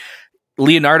 Anthony,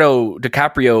 Leonardo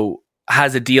DiCaprio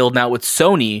has a deal now with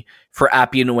Sony for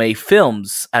Appian Way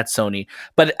films at Sony.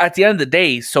 But at the end of the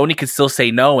day, Sony could still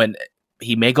say no, and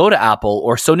he may go to Apple,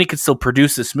 or Sony could still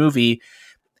produce this movie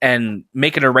and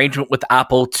make an arrangement with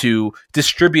Apple to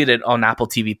distribute it on Apple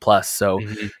TV Plus. So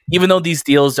even though these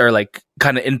deals are like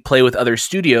kind of in play with other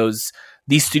studios,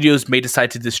 these studios may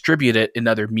decide to distribute it in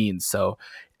other means. So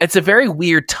it's a very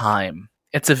weird time.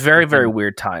 It's a very, very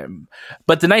weird time.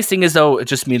 But the nice thing is, though, it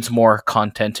just means more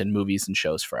content and movies and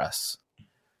shows for us.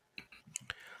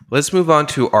 Let's move on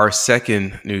to our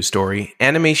second news story.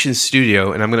 Animation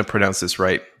studio, and I'm going to pronounce this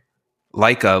right,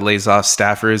 Leica lays off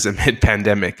staffers amid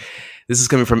pandemic. This is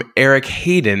coming from Eric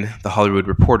Hayden, the Hollywood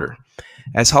Reporter.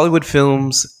 As Hollywood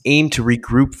films aim to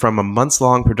regroup from a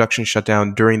months-long production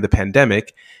shutdown during the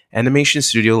pandemic, animation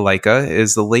studio Laika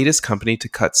is the latest company to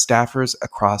cut staffers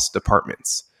across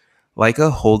departments.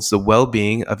 Laika holds the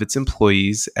well-being of its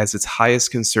employees as its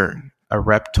highest concern, a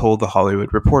rep told The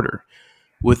Hollywood Reporter.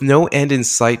 With no end in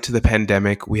sight to the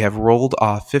pandemic, we have rolled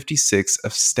off 56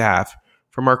 of staff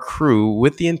from our crew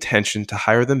with the intention to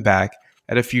hire them back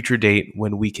at a future date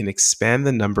when we can expand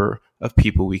the number of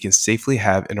people we can safely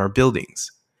have in our buildings.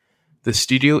 The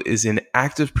studio is in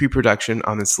active pre-production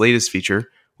on its latest feature,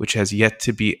 which has yet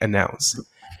to be announced.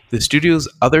 The studio's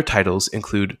other titles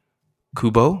include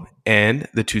Kubo and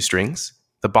the Two Strings,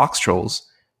 The Box Trolls,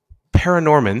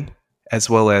 Paranorman, as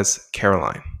well as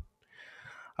Caroline.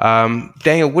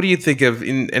 Daniel, what do you think of?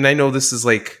 And I know this is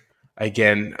like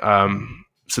again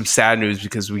some sad news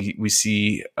because we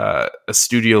see a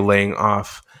studio laying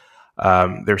off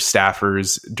their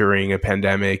staffers during a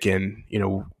pandemic, and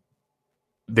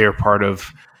they're part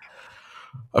of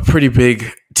a pretty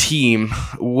big team.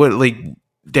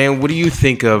 Dan, what do you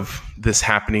think of this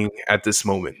happening at this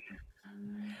moment?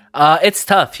 It's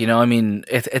tough, I mean,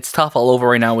 it's tough all over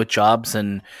right now with jobs.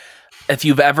 And if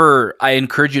you've ever, I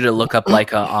encourage you to look up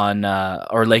Laika on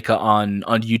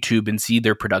YouTube and see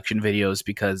their production videos,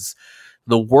 because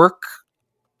the work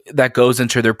that goes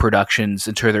into their productions,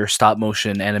 into their stop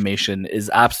motion animation, is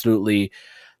absolutely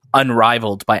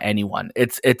unrivaled by anyone.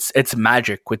 It's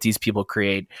magic what these people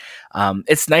create.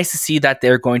 It's nice to see that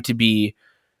they're going to be,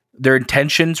 their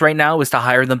intentions right now is to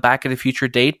hire them back at a future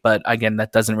date, but again,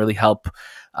 that doesn't really help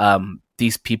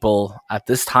these people at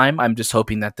this time. I'm just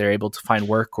hoping that they're able to find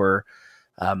work or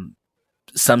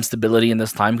some stability in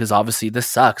this time, because obviously this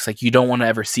sucks. Like, you don't want to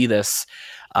ever see this,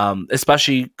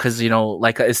 especially because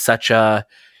Laika is such a,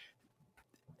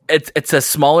 it's a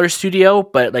smaller studio,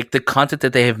 but like the content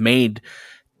that they have made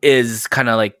is kind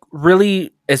of like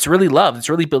really, it's really loved. It's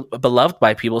really beloved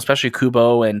by people, especially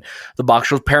Kubo and the Box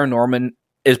Trolls. Paranorman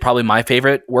is probably my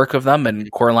favorite work of them,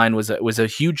 and Coraline was a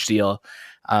huge deal.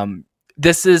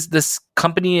 This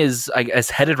company is, I guess,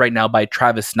 headed right now by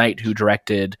Travis Knight, who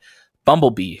directed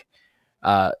Bumblebee.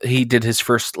 He did his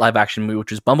first live action movie,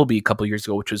 which was Bumblebee, a couple years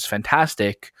ago, which was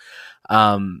fantastic.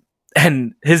 And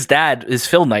his dad is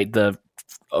Phil Knight, the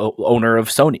owner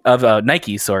of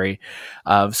Nike. Sorry.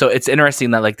 So it's interesting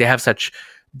that like they have such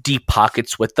deep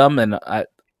pockets with them, and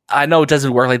I know it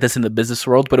doesn't work like this in the business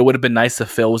world, but it would have been nice if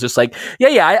Phil was just like,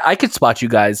 I could spot you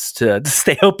guys to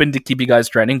stay open to keep you guys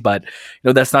trending, but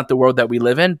that's not the world that we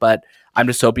live in. But I'm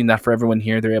just hoping that for everyone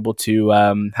here, they're able to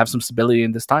have some stability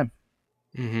in this time.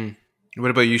 Mm-hmm. What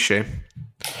about you, Shay?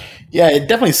 Yeah, it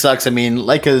definitely sucks. I mean,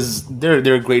 Laika's,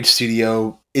 they're a great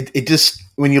studio. It just,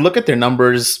 when you look at their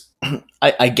numbers,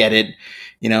 I get it.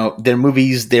 Their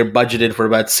movies, they're budgeted for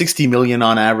about 60 million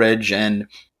on average, and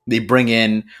they bring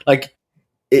in like,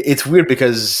 it's weird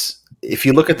because if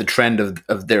you look at the trend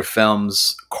of their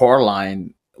films,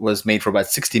 Coraline was made for about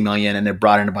 60 million and it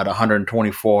brought in about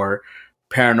 124.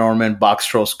 Paranorman, Box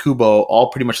Trolls, Kubo, all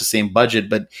pretty much the same budget,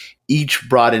 but each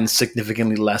brought in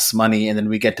significantly less money. And then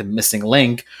we get to Missing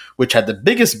Link, which had the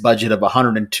biggest budget of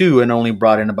 102 and only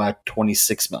brought in about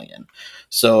 26 million.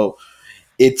 So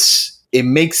it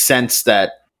makes sense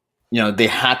that they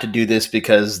had to do this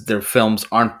because their films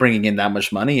aren't bringing in that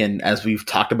much money. And as we've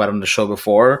talked about on the show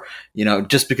before,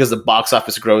 just because the box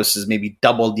office gross is maybe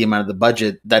double the amount of the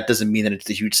budget, that doesn't mean that it's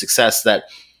a huge success. That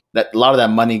a lot of that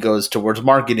money goes towards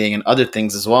marketing and other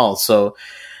things as well. So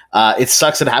it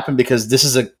sucks that it happened, because this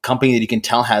is a company that you can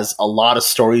tell has a lot of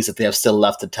stories that they have still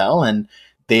left to tell. And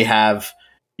they have,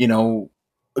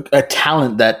 a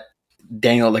talent that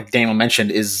Daniel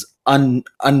mentioned, is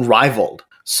unrivaled.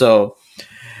 So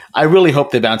I really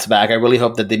hope they bounce back. I really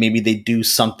hope that they do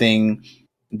something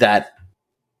that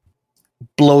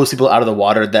blows people out of the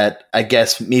water, that I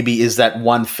guess maybe is that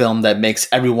one film that makes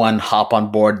everyone hop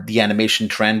on board the animation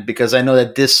trend, because I know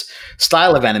that this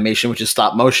style of animation, which is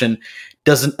stop motion,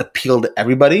 doesn't appeal to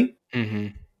everybody. Mm-hmm.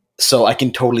 So I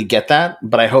can totally get that,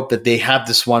 but I hope that they have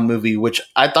this one movie, which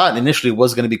I thought initially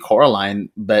was going to be Coraline,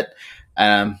 but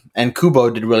and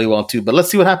Kubo did really well too. But let's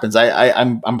see what happens.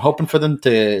 I'm hoping for them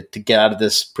to get out of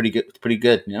this pretty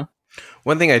good.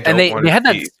 One thing I don't want they had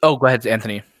to that. Oh, go ahead,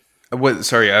 Anthony.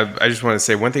 Sorry, I just want to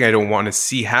say one thing I don't want to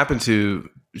see happen to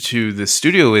the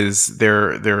studio is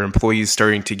their employees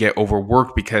starting to get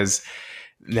overworked, because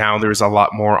now there's a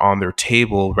lot more on their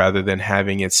table rather than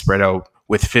having it spread out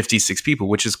with 56 people,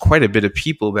 which is quite a bit of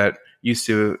people that used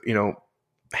to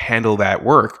handle that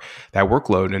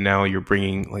workload, and now you're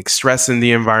bringing like stress in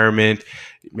the environment.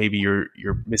 Maybe you're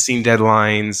missing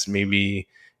deadlines. Maybe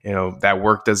that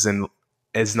work doesn't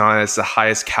is not as the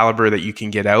highest caliber that you can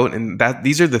get out, and that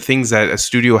these are the things that a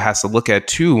studio has to look at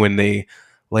too when they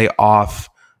lay off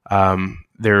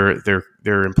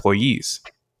their employees.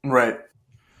 Right.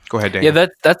 Go ahead, Yeah, Daniel.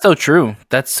 that's so true.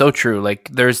 That's so true. Like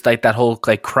there's like that whole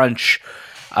like crunch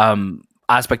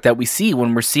aspect that we see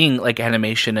when we're seeing like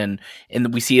animation, and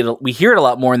we hear it a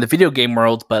lot more in the video game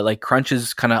world, but like crunch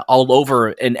is kind of all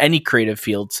over in any creative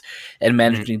fields and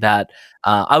managing that.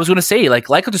 I was going to say like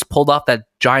Leica just pulled off that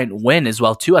giant win as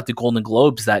well too at the Golden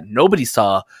Globes that nobody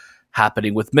saw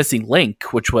happening with Missing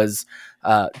Link, which was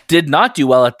did not do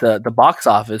well at the box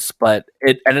office, but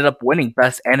it ended up winning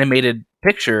best animated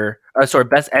picture.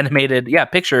 Best animated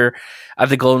picture at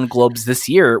the Golden Globes this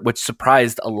year, which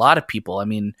surprised a lot of people. I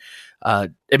mean,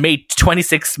 it made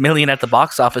 $26 million at the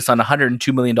box office on a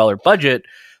 $102 million budget,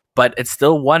 but it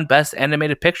still won best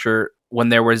animated picture when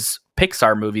there was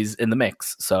Pixar movies in the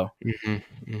mix. So,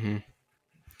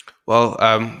 Well,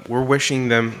 we're wishing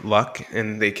them luck,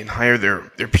 and they can hire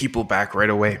their people back right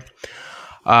away.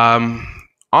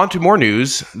 On to more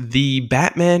news. The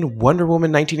Batman Wonder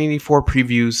Woman 1984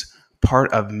 previews,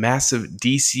 part of massive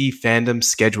DC fandom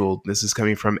schedule. This is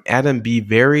coming from Adam B.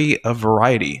 Very of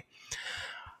Variety.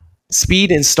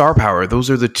 Speed and star power, those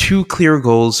are the two clear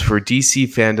goals for DC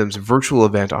fandom's virtual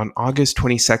event on August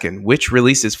 22nd, which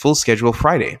releases full schedule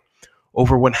Friday.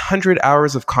 Over 100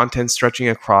 hours of content stretching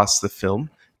across the film,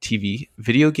 TV,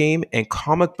 video game, and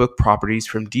comic book properties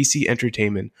from DC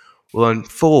Entertainment will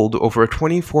unfold over a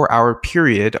 24-hour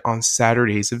period on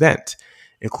Saturday's event,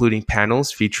 including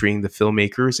panels featuring the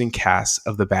filmmakers and cast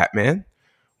of The Batman,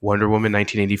 Wonder Woman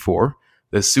 1984,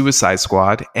 The Suicide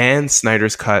Squad, and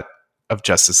Snyder's Cut of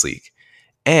Justice League,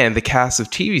 and the cast of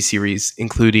TV series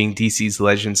including DC's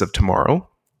Legends of Tomorrow,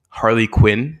 Harley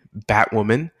Quinn,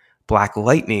 Batwoman, Black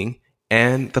Lightning,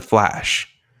 and The Flash.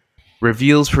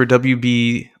 Reveals for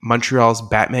WB Montreal's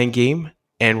Batman game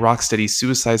and Rocksteady's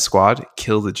Suicide Squad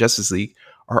Kill the Justice League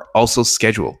are also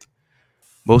scheduled.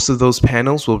 Most of those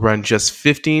panels will run just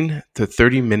 15 to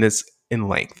 30 minutes in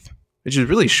length, which is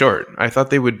really short. I thought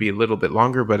they would be a little bit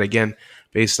longer, but again,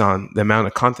 based on the amount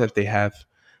of content they have,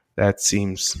 that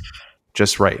seems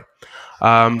just right.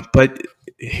 But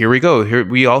here we go. Here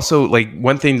we also, like,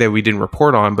 one thing that we didn't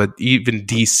report on, but even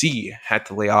DC had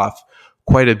to lay off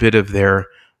quite a bit of their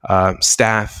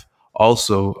staff.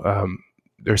 Also,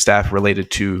 their staff related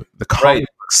to the comic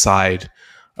book side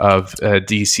of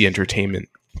DC Entertainment.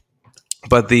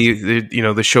 But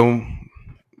the show,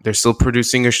 they're still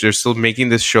producing they're still making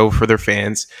this show for their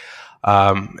fans,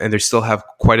 and they still have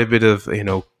quite a bit of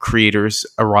creators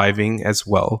arriving as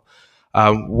well.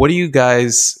 What do you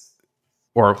guys,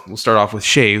 or we'll start off with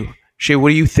Shay. Shay, what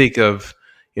do you think of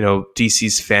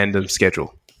DC's fandom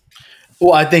schedule?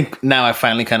 Well, I think now I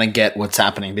finally kind of get what's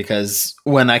happening, because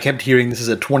when I kept hearing this is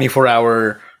a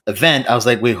 24-hour event, I was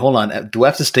like, wait, hold on. Do I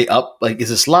have to stay up? Like, is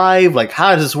this live? Like,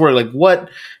 how does this work? Like, what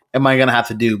am I going to have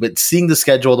to do? But seeing the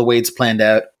schedule, the way it's planned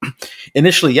out,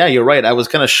 initially, yeah, you're right. I was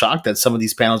kind of shocked that some of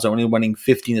these panels are only running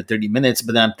 15 to 30 minutes.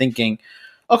 But then I'm thinking,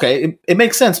 okay, it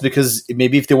makes sense, because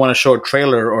maybe if they want to show a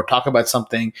trailer or talk about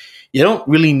something, you don't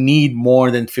really need more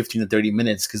than 15 to 30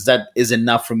 minutes, because that is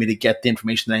enough for me to get the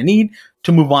information that I need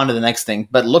to move on to the next thing.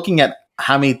 But looking at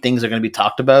how many things are going to be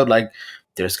talked about, like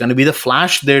there's going to be the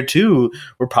Flash there too.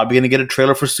 We're probably going to get a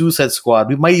trailer for Suicide Squad.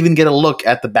 We might even get a look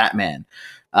at the Batman.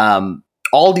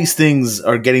 All these things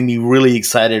are getting me really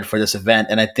excited for this event.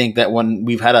 And I think that when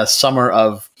we've had a summer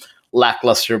of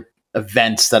lackluster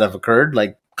events that have occurred,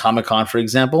 like Comic-Con, for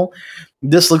example,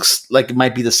 this looks like it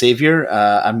might be the savior.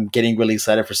 I'm getting really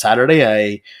excited for Saturday.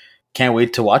 I can't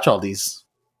wait to watch all these.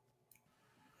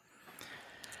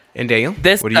 And Daniel,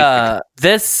 This what do you think?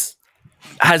 this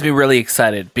has me really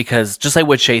excited, because just like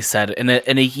what Shay said, in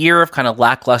a year of kind of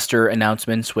lackluster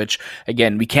announcements, which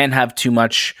again we can't have too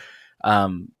much.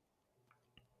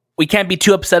 We can't be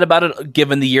too upset about it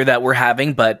given the year that we're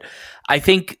having, but I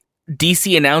think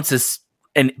DC announces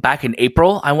back in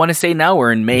April, I want to say now,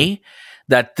 or in May,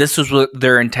 that this was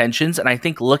their intentions. And I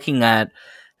think looking at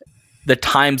the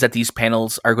times that these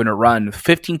panels are going to run,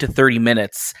 15 to 30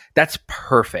 minutes, that's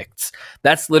perfect.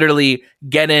 That's literally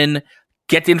get in,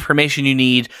 get the information you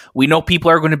need. We know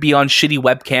people are going to be on shitty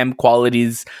webcam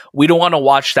qualities. We don't want to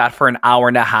watch that for an hour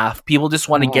and a half. People just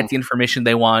want to get the information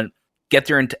they want, get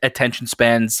their attention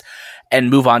spans, and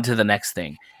move on to the next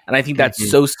thing. And I think that's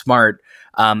so smart.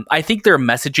 I think their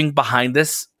messaging behind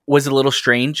this was a little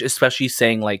strange, especially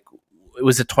saying like it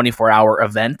was a 24-hour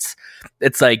event.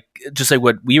 It's like just like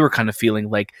what we were kind of feeling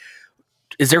like.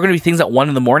 Is there going to be things at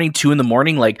 1 a.m, 2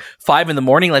 a.m, like 5 a.m?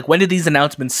 Like, when did these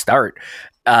announcements start?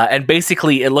 And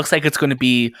basically, it looks like it's going to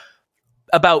be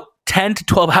about 10 to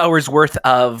 12 hours worth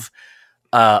of,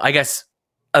 I guess,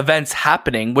 events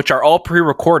happening, which are all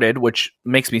pre-recorded, which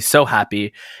makes me so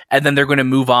happy. And then they're going to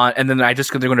move on, and then they're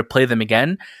going to play them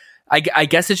again. I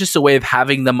guess it's just a way of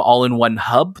having them all in one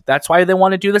hub. That's why they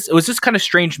want to do this. It was just kind of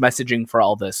strange messaging for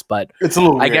all this, but it's a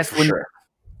little weird,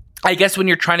 I guess when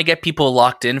you're trying to get people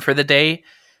locked in for the day,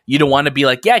 you don't want to be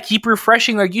like, yeah, keep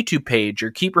refreshing our YouTube page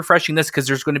or keep refreshing this, because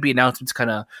there's going to be announcements kind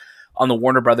of on the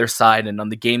Warner Brothers side and on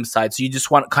the game side. So you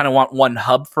just want one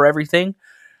hub for everything.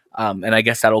 And I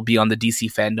guess that'll be on the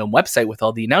DC FanDome website with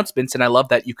all the announcements. And I love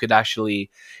that you could actually,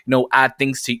 add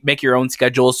things to make your own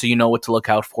schedule so you know what to look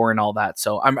out for and all that.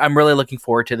 So I'm really looking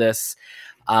forward to this.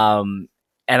 And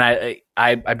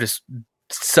I'm just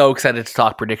so excited to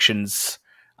talk predictions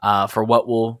for what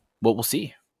we'll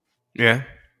see. Yeah.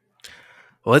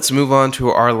 Let's move on to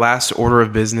our last order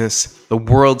of business. The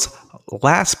world's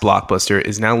last blockbuster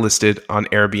is now listed on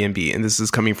Airbnb, and this is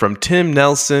coming from Tim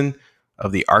Nelson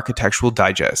of the Architectural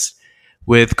Digest.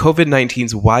 With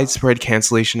COVID-19's widespread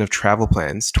cancellation of travel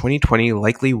plans, 2020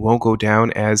 likely won't go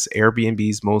down as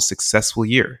Airbnb's most successful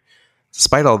year.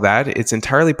 Despite all that, it's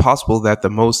entirely possible that the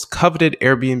most coveted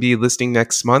Airbnb listing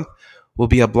next month will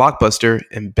be a blockbuster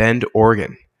in Bend,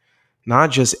 Oregon.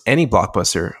 Not just any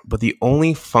blockbuster, but the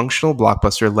only functional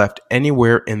blockbuster left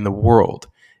anywhere in the world.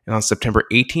 And on September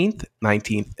 18th,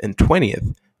 19th, and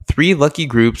 20th, 3 lucky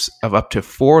groups of up to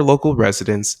 4 local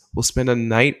residents will spend a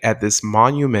night at this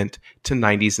monument to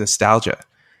 90s nostalgia,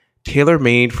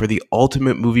 tailor-made for the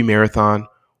ultimate movie marathon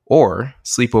or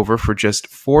sleepover for just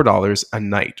 $4 a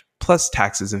night, plus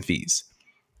taxes and fees.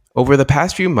 Over the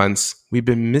past few months, we've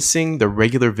been missing the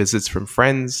regular visits from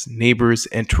friends, neighbors,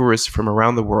 and tourists from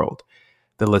around the world,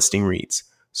 the listing reads.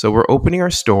 So we're opening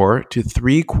our store to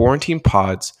 3 quarantine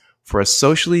pods for a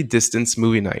socially distanced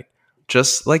movie night,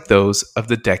 just like those of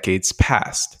the decades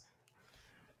past.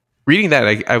 Reading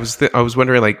that, I was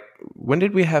wondering, like, when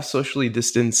did we have socially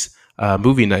distanced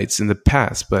movie nights in the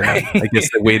past? But I guess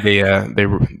the way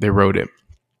they wrote it.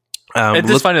 It's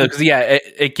just funny because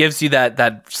it gives you that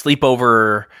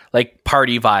sleepover like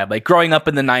party vibe, like growing up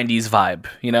in the 90s vibe,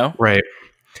 Right.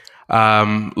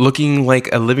 Looking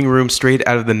like a living room straight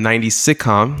out of the 90s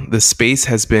sitcom, the space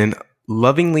has been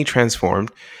lovingly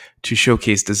transformed to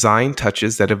showcase design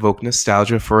touches that evoke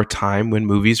nostalgia for a time when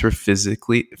movies were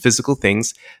physical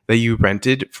things that you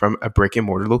rented from a brick and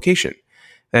mortar location.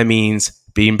 That means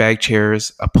beanbag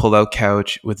chairs, a pull-out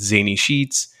couch with zany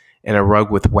sheets, and a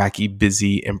rug with wacky,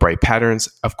 busy, and bright patterns.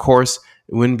 Of course,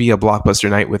 it wouldn't be a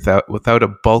blockbuster night without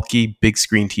a bulky big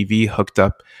screen TV hooked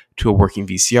up to a working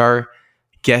VCR.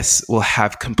 Guests will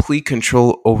have complete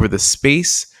control over the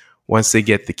space once they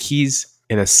get the keys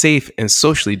in a safe and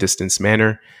socially distanced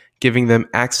manner, giving them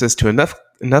access to enough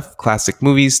classic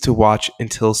movies to watch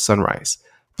until sunrise,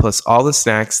 plus all the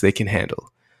snacks they can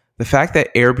handle. The fact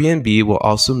that Airbnb will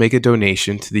also make a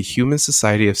donation to the Human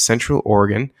Society of Central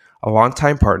Oregon, a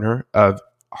longtime partner of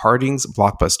Harding's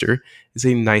Blockbuster, is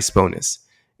a nice bonus.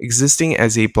 Existing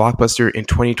as a blockbuster in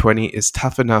 2020 is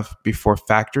tough enough before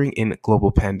factoring in a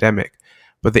global pandemic,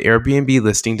 but the Airbnb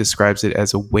listing describes it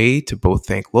as a way to both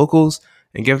thank locals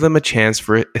and give them a chance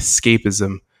for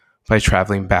escapism by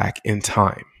traveling back in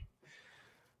time.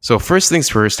 So first things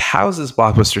first, how is this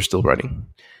blockbuster still running?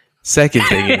 Second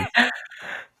thing,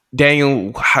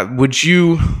 Daniel, would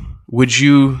you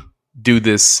do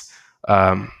this?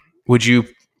 Would you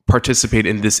participate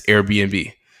in this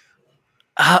Airbnb?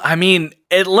 I mean,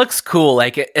 it looks cool.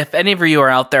 Like, if any of you are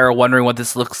out there wondering what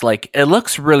this looks like, it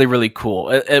looks really, really cool.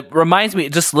 It reminds me,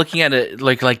 just looking at it,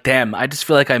 like, damn, I just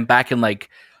feel like I'm back in like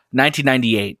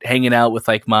 1998, hanging out with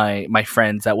like my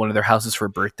friends at one of their houses for a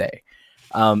birthday.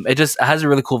 It just has a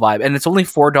really cool vibe, and it's only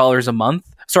 $4 a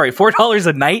month. Sorry, $4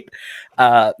 a night,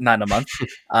 not a month.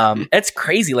 It's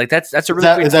crazy. Like that's a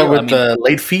really great is that deal. with the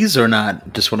late fees or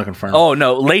not? Just want to confirm. Oh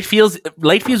no, late fees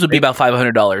would be about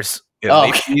 $500. Yeah,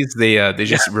 late fees, they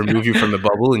just remove you from the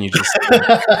bubble, and you just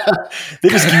they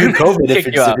just give you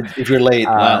COVID if you're late.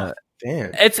 Wow.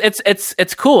 Damn.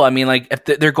 It's cool. I mean, like, if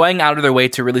they're going out of their way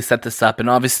to really set this up, and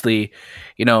obviously,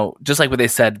 just like what they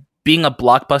said, being a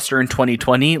blockbuster in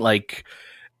 2020, like,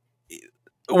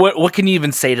 what can you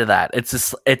even say to that? It's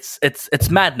just it's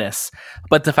madness.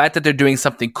 But the fact that they're doing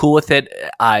something cool with it,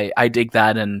 I dig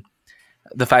that, and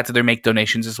the fact that they make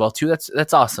donations as well too,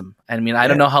 that's awesome. I mean, I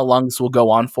don't know how long this will go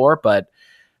on for, but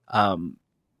I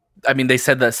mean, they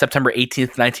said that September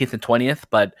 18th, 19th, and 20th,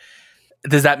 but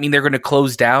does that mean they're going to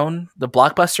close down the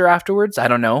Blockbuster afterwards? I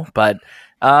don't know, but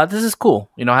this is cool.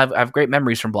 I have great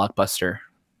memories from Blockbuster.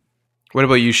 What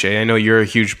about you, Shay? I know you're a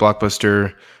huge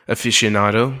Blockbuster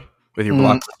aficionado with your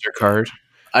Blockbuster card.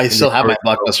 I still have my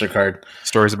Blockbuster card.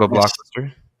 Stories about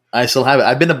Blockbuster? I still have it.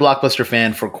 I've been a Blockbuster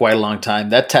fan for quite a long time.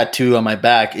 That tattoo on my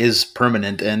back is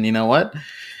permanent, and you know what?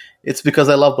 It's because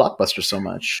I love Blockbuster so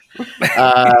much.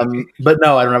 But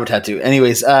no, I don't have a tattoo.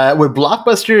 Anyways, with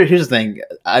Blockbuster, here's the thing.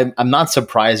 I'm not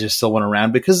surprised there's still one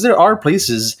around because there are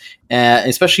places,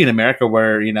 especially in America,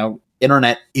 where,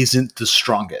 internet isn't the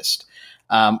strongest,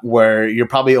 where you're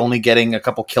probably only getting a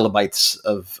couple kilobytes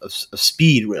of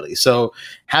speed, really. So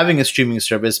having a streaming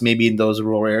service, maybe in those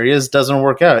rural areas, doesn't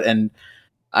work out. And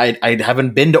I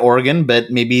haven't been to Oregon, but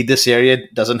maybe this area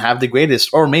doesn't have the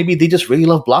greatest, or maybe they just really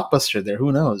love Blockbuster there.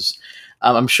 Who knows?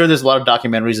 I'm sure there's a lot of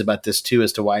documentaries about this too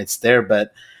as to why it's there,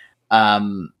 but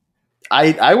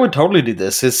I would totally do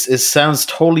this. It sounds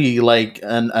totally like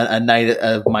a night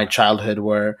of my childhood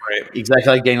where,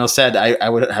 exactly like Daniel said, I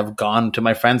would have gone to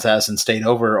my friend's house and stayed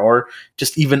over, or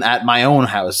just even at my own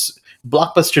house.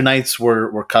 Blockbuster nights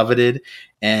were coveted,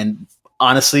 and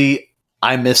honestly,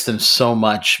 I miss them so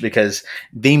much because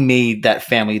they made that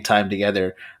family time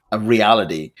together a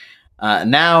reality.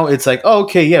 Now it's like, oh,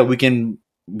 okay, yeah, we don't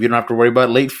have to worry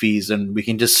about late fees, and we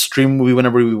can just stream a movie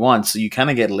whenever we want. So you kind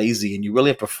of get lazy, and you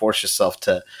really have to force yourself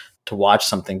to watch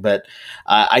something. But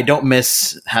I don't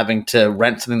miss having to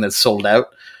rent something that's sold out.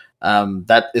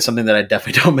 That is something that I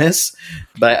definitely don't miss.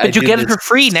 But you get it for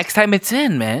free next time it's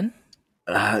in, man.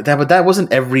 That wasn't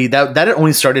that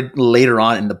only started later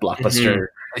on in the Blockbuster. Mm-hmm.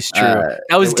 It's true.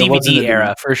 That was DVD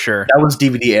era for sure. That was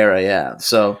DVD era, yeah.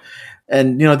 So,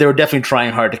 and they were definitely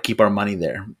trying hard to keep our money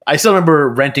there. I still remember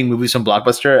renting movies from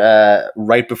Blockbuster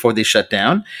right before they shut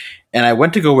down, and I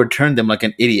went to go return them like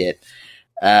an idiot.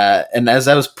 And as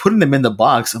I was putting them in the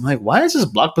box, I'm like, why is this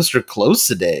Blockbuster closed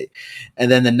today?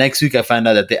 And then the next week I found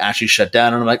out that they actually shut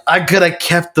down, and I'm like, I could have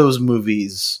kept those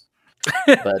movies.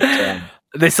 But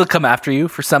they still come after you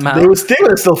for somehow. They would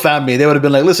have still found me. They would have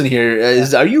been like, "Listen here,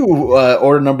 are you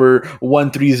order number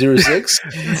 1306,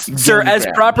 sir? As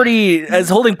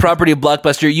holding property of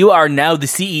Blockbuster, you are now the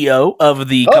CEO of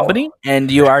the company, and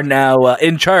you are now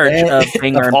in charge of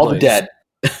paying our all the debt."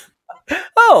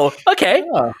 Oh, okay.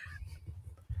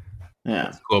 Yeah,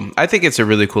 that's cool. I think it's a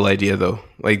really cool idea, though.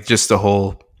 Like, just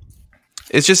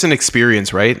it's just an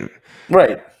experience, right?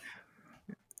 Right.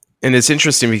 And it's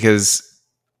interesting because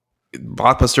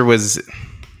Blockbuster was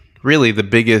really the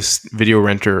biggest video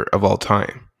renter of all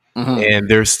time. Mm-hmm. And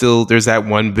there's that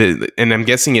one bit, and I'm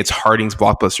guessing it's Harding's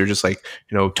Blockbuster, just like,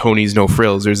 Tony's No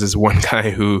Frills. There's this one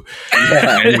guy who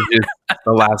the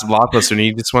last Blockbuster, and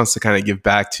he just wants to kind of give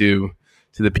back to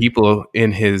the people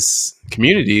in his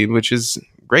community, which is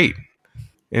great.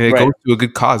 And it goes to a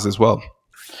good cause as well.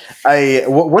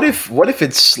 What if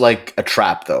it's like a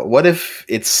trap though? What if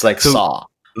it's like Saw?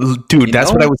 Dude,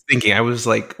 that's what I was thinking. I was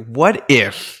like, what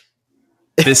if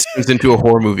this turns into a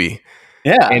horror movie?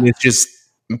 Yeah. And it's just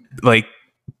like,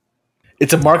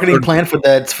 it's a marketing plan for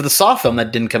the Saw film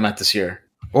that didn't come out this year.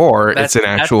 Or it's an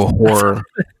actual horror,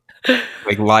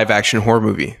 like live action horror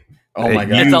movie. Oh my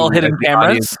God. It's all hidden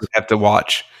cameras. Have to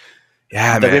watch.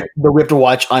 Yeah, man. But we have to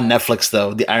watch on Netflix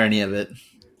though, the irony of it.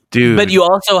 Dude. But you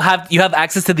also have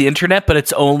access to the internet, but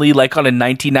it's only like on a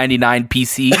 1999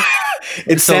 PC.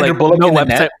 It's so Sandra Bullock no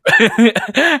website.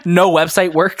 No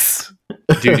website works.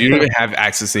 Dude, you don't even have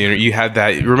access to the internet. You had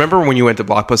that. Remember when you went to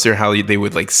Blockbuster, how they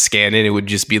would like scan it? It would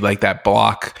just be like that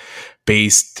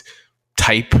block-based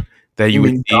type that you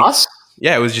would see. DOS?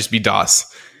 Yeah, it would just be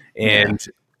DOS. And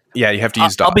you have to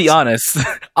use DOS.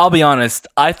 I'll be honest.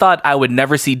 I thought I would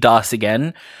never see DOS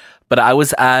again, but I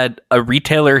was at a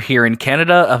retailer here in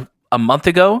Canada a month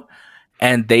ago,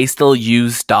 and they still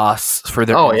use DOS for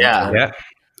their. Oh yeah.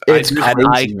 It's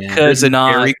crazy, man. There's a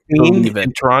Dairy Queen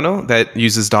in Toronto that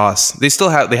uses DOS. They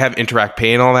have Interact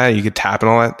Pay and all that. You could tap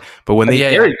and all that. But when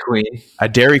Dairy Queen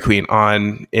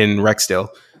in Rexdale.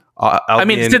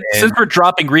 Since we're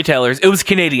dropping retailers, it was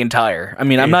Canadian Tire. I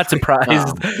mean, I'm not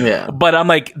surprised. But I'm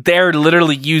like, they're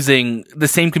literally using the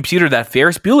same computer that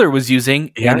Ferris Bueller was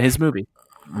using in his movie.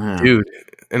 Dude.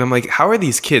 And I'm like, how are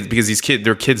these kids? Because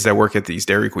they're kids that work at these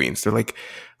Dairy Queens. They're like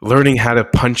learning how to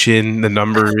punch in the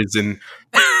numbers and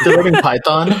they're learning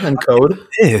Python and code.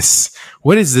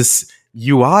 What is this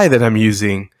UI that I'm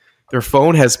using? Their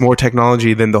phone has more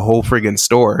technology than the whole friggin'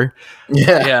 store.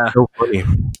 Yeah. So funny.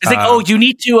 It's like, you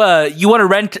need to, you want to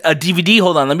rent a DVD?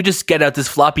 Hold on, let me just get out this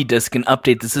floppy disk and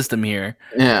update the system here.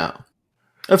 Yeah.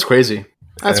 That's crazy.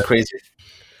 Crazy.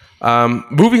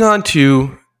 Moving on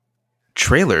to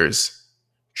trailers.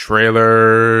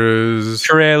 Trailers.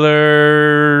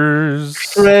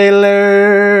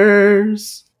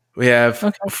 We have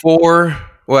 3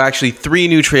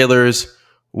 new trailers,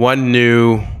 1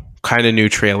 kind of new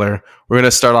trailer. We're going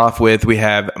to start off with, we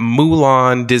have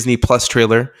Mulan Disney Plus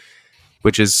trailer,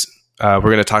 which is we're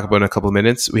going to talk about in a couple of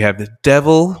minutes. We have The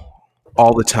Devil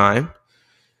All the Time,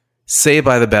 Saved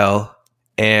by the Bell,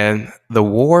 and The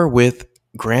War with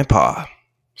Grandpa.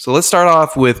 So let's start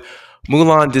off with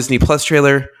Mulan Disney Plus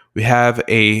trailer. We have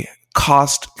a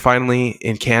cost finally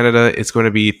in Canada. It's going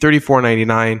to be $34.99.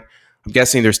 I'm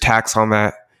guessing there's tax on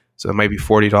that, so it might be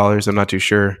 $40. I'm not too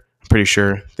sure. I'm pretty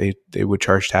sure they would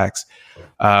charge tax.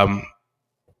 Daniel,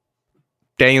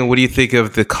 what do you think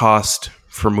of the cost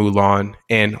for Mulan,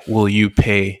 and will you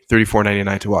pay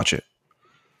 $34.99 to watch it?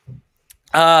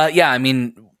 Yeah, I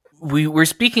mean, we were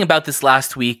speaking about this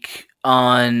last week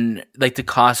on like the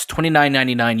cost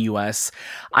 $29.99 US.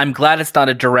 I'm glad it's not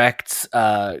a direct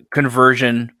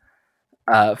conversion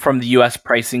from the US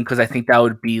pricing, because I think that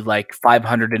would be like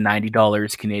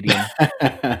 $590 Canadian.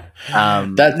 That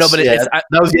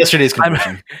was yesterday's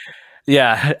conversion.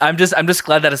 I'm just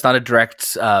glad that it's not a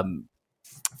direct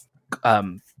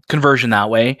conversion that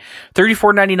way.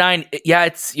 $34.99. Yeah,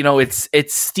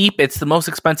 it's steep. It's the most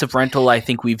expensive rental I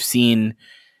think we've seen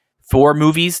for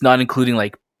movies, not including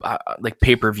like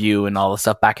pay-per-view and all the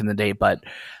stuff back in the day. But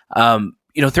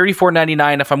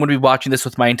 $34.99. If I'm going to be watching this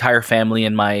with my entire family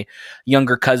and my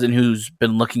younger cousin who's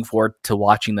been looking forward to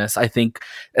watching this, I think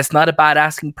it's not a bad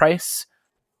asking price.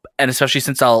 And especially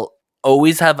since I'll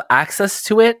always have access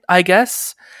to it, I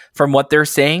guess. From what they're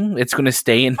saying, it's going to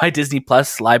stay in my Disney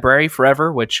Plus library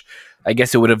forever, which I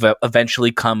guess it would have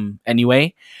eventually come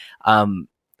anyway.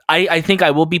 I think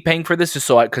I will be paying for this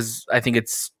because I think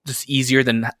it's just easier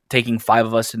than taking 5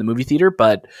 of us to the movie theater.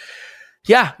 But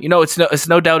yeah, it's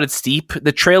no doubt it's steep.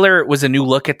 The trailer was a new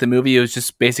look at the movie. It was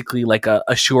just basically like a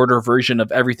shorter version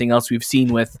of everything else we've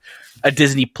seen with a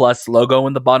Disney Plus logo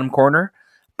in the bottom corner.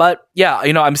 But yeah,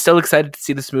 I'm still excited to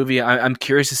see this movie. I'm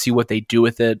curious to see what they do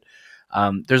with it.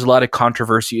 There's a lot of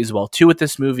controversy as well too with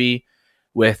this movie,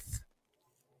 with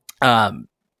them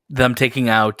taking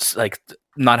out like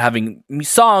not having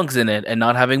songs in it and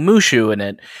not having Mushu in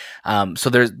it. So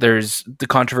there's the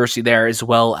controversy there, as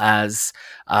well as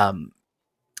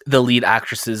the lead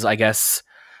actresses, I guess,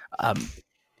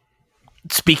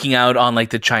 speaking out on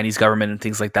like the Chinese government and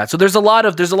things like that. So there's a lot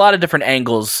of different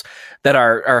angles that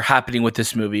are happening with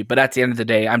this movie. But at the end of the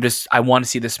day, I want to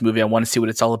see this movie. I want to see what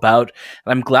it's all about.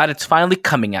 And I'm glad it's finally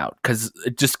coming out, because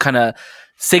it just kind of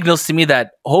signals to me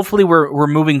that hopefully we're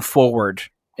moving forward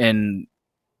in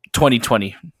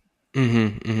 2020.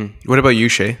 What about you,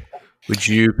 Shay? Would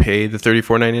you pay the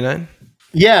 $34.99?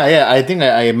 Yeah. I think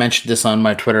I mentioned this on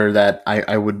my Twitter that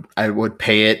I would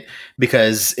pay it,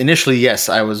 because initially, yes,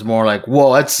 I was more like,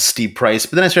 whoa, that's a steep price.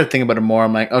 But then I started thinking about it more.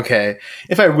 I'm like, okay,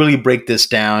 if I really break this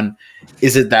down,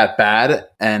 is it that bad?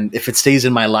 And if it stays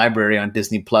in my library on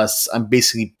Disney Plus, I'm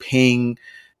basically paying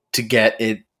to get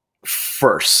it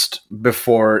first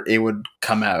before it would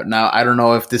come out. Now, I don't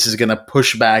know if this is going to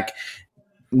push back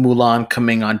Mulan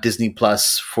coming on Disney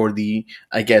Plus for the,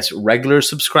 I guess, regular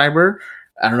subscriber.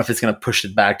 I don't know if it's going to push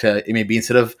it back to, it may be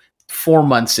instead of 4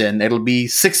 months in, it'll be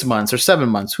 6 months or 7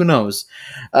 months. Who knows?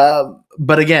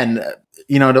 But again,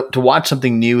 to watch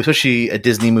something new, especially a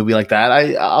Disney movie like that,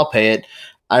 I'll pay it.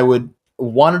 I would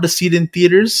wanted to see it in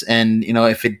theaters. And,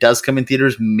 if it does come in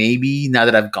theaters, maybe now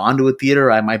that I've gone to a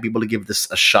theater, I might be able to give this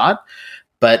a shot.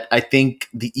 But I think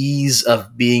the ease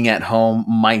of being at home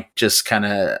might just kind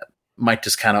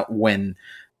of win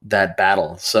that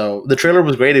battle. So the trailer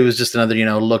was great. It was just another,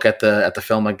 look at the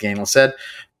film, like Daniel said.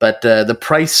 But the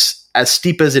price, as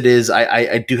steep as it is,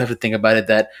 I do have to think about it,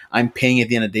 that I'm paying at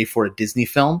the end of the day for a Disney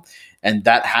film, and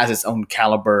that has its own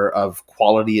caliber of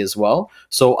quality as well.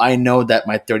 So I know that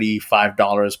my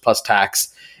 $35 plus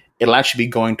tax, it'll actually be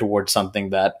going towards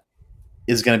something that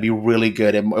is going to be really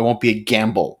good. It won't be a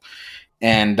gamble.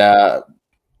 And I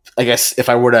guess if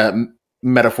I were to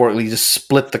metaphorically just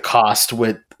split the cost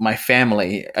with my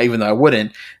family, even though I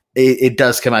wouldn't, it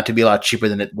does come out to be a lot cheaper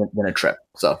than a trip.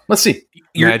 So let's see.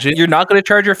 You're not going to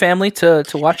charge your family to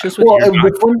watch this with you?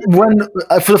 When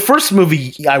for the first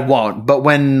movie, I won't. But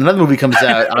when another movie comes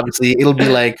out, obviously it'll be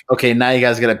like, okay, now you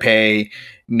guys got to pay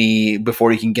me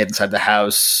before you can get inside the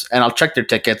house, and I'll check their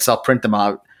tickets, I'll print them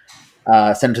out,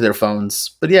 send them to their phones.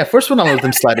 But yeah, first one I'll let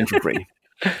them slide in for free.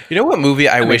 You know what movie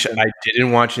I wish I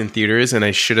didn't watch in theaters and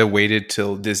I should have waited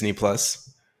till Disney Plus?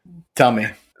 Tell me.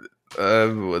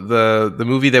 The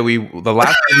movie that the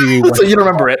last movie we watched. So you don't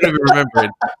remember it? I don't even remember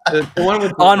it. The one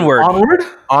with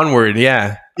Onward,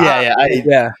 yeah.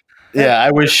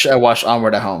 I wish I watched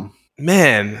Onward at home.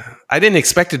 Man, I didn't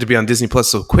expect it to be on Disney Plus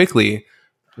so quickly.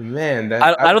 Man,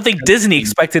 I don't think Disney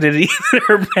expected it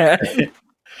either, man.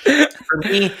 For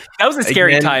me, that was a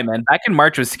scary time, man. Back in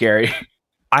March was scary.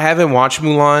 I haven't watched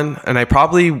Mulan, and I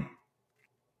probably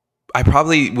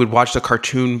would watch the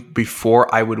cartoon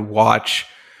before I would watch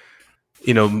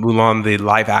Mulan, the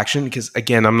live action, because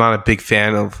again, I'm not a big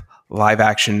fan of live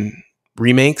action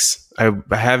remakes. I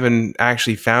haven't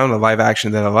actually found a live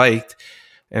action that I liked,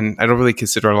 and I don't really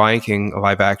consider Lion King a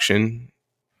live action,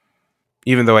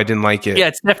 even though I didn't like it. Yeah,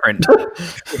 it's different.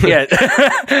 Yeah,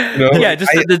 yeah.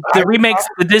 Just the remakes,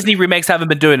 the Disney remakes haven't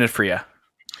been doing it for you.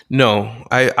 No,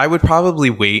 I would probably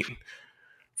wait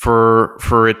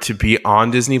for it to be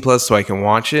on Disney Plus so I can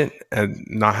watch it and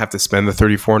not have to spend the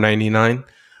 $34.99.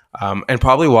 And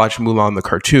probably watch Mulan the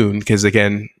cartoon, because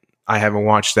again, I haven't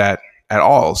watched that at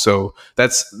all. So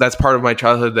that's part of my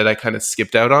childhood that I kind of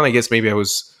skipped out on. I guess maybe I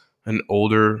was an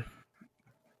older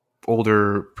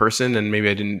person, and maybe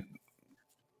I didn't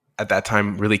at that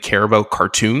time really care about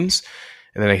cartoons,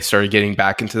 and then I started getting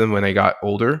back into them when I got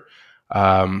older.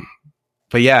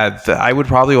 But yeah, I would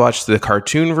probably watch the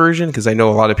cartoon version, because I know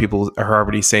a lot of people are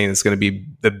already saying it's going to be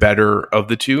the better of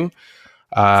the two.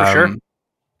 For sure.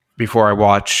 Before I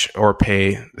watch or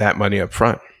pay that money up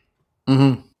front.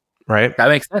 Mm-hmm. Right? That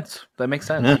makes sense.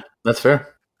 Yeah, that's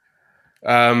fair.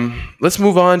 Let's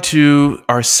move on to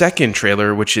our second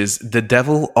trailer, which is The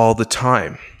Devil All the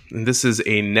Time. And this is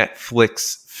a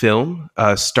Netflix film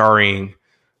starring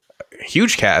a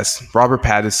huge cast: Robert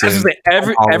Pattinson,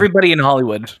 everybody in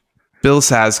Hollywood, Bill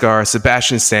Skarsgård,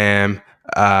 Sebastian Stan,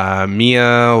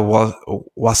 Mia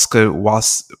Waska.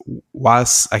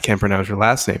 I can't pronounce her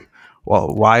last name. Well,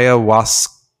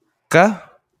 Waska.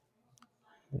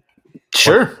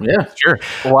 Sure. Yeah. Sure.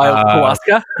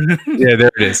 Waska. Yeah, there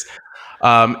it is.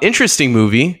 Interesting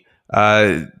movie.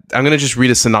 I'm going to just read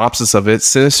a synopsis of it.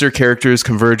 Sinister characters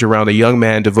converge around a young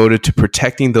man devoted to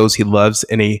protecting those he loves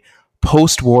in a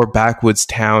post-war backwoods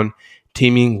town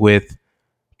teeming with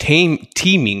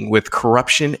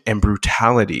corruption and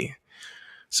brutality.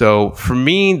 So for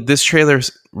me, this trailer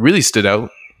really stood out.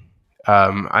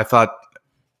 I thought,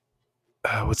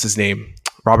 what's his name?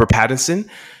 Robert Pattinson,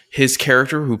 his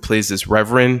character who plays this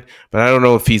reverend, but I don't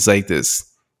know if he's like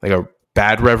a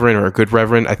bad reverend or a good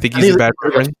reverend. I think he's a bad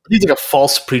reverend. He's like a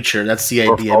false preacher. That's the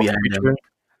idea behind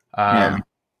him.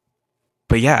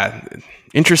 But yeah,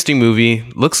 interesting movie.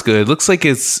 Looks good. Looks like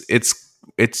it's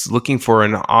looking for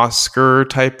an Oscar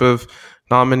type of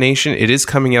nomination. It is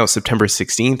coming out September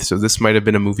 16th, so this might have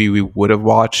been a movie we would have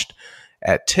watched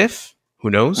at TIFF.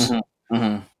 Who knows? Mm-hmm.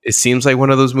 Mm-hmm. It seems like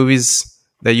one of those movies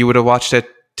that you would have watched at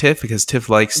TIFF, because TIFF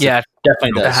likes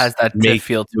definitely it has that TIFF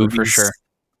feel to it for sure.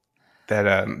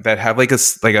 That have like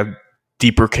a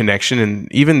deeper connection,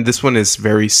 and even this one is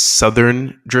very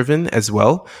Southern driven as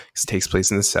well. It takes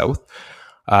place in the South.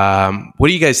 What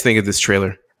do you guys think of this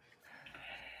trailer?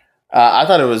 I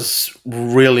thought it was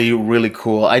really, really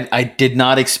cool. I did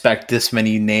not expect this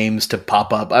many names to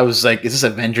pop up. I was like, is this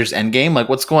Avengers Endgame? Like,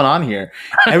 what's going on here?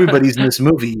 Everybody's in this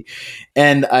movie.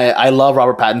 And I love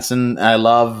Robert Pattinson. I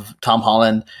love Tom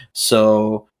Holland.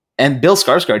 And Bill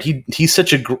Skarsgård, he's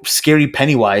such a scary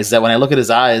Pennywise that when I look at his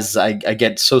eyes, I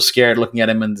get so scared looking at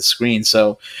him on the screen.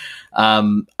 So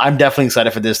I'm definitely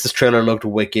excited for this. This trailer looked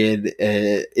wicked.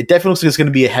 It definitely looks like it's going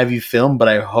to be a heavy film, but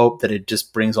I hope that it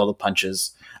just brings all the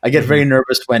punches. I get very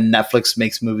nervous when Netflix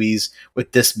makes movies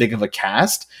with this big of a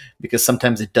cast, because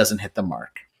sometimes it doesn't hit the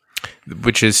mark.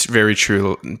 Which is very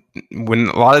true. When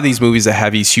a lot of these movies that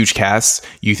have these huge casts,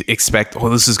 you expect,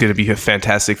 this is going to be a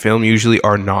fantastic film, usually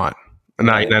are not.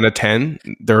 9 out of 10,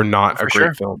 they're not a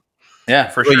great film. Yeah,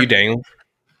 for sure. You, Daniel?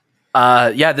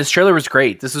 Yeah, this trailer was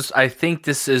great. I think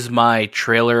this is my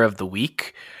trailer of the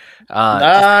week.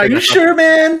 You sure,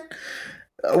 man?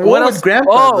 War with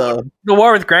Grandpa, though. The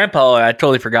War with Grandpa. I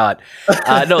totally forgot.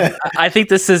 No, I think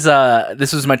this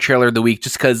was my trailer of the week,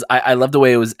 just because I love the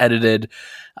way it was edited.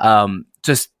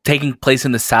 Just taking place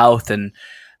in the South, and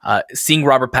seeing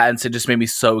Robert Pattinson just made me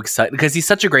so excited, because he's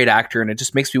such a great actor, and it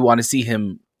just makes me want to see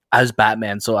him as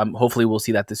Batman. So hopefully we'll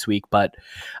see that this week. But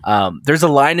there's a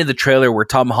line in the trailer where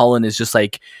Tom Holland is just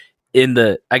like in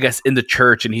the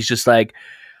church, and he's just like,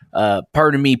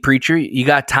 pardon me, preacher, you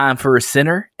got time for a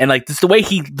sinner? And like this, the way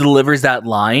he delivers that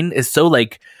line is so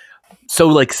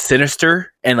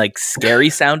sinister and like scary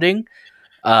sounding.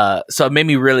 So it made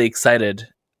me really excited.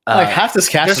 Like half this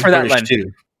cast is British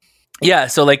too. Yeah,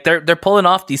 so like they're pulling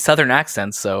off these Southern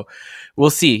accents. So we'll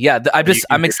see. Yeah,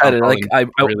 I'm excited. Like I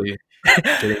really.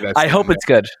 I hope it's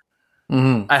good.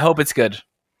 Mm-hmm. I hope it's good.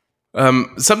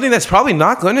 Something that's probably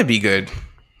not going to be good.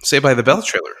 Saved by the Bell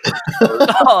trailer.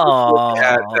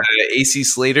 AC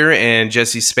Slater and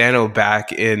Jesse Spano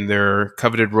back in their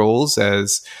coveted roles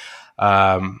as,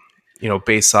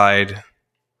 Bayside.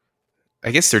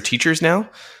 I guess they're teachers now.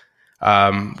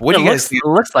 What do you guys think? It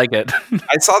looks like it.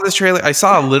 I saw this trailer. I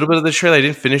saw a little bit of the trailer. I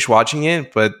didn't finish watching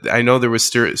it, but I know there was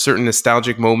certain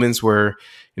nostalgic moments where,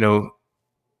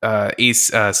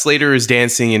 Ace Slater is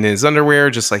dancing in his underwear,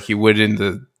 just like he would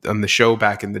on the show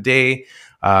back in the day.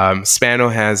 Spano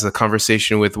has a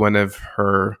conversation with one of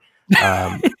her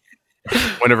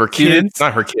kids,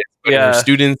 not her kids, but her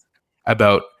students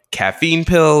about caffeine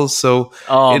pills. So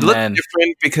it looks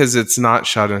different because it's not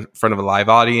shot in front of a live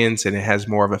audience, and it has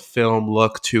more of a film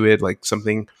look to it, like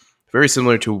something very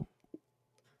similar to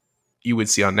you would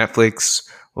see on Netflix,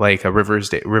 like a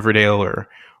Riverdale or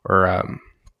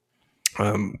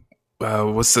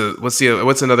what's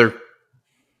another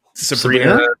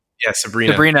Sabrina? Yeah,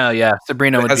 Sabrina.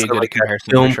 Sabrina would be a good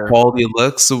comparison. Film quality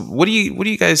look. So what do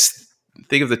you guys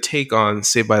think of the take on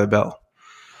Saved by the Bell?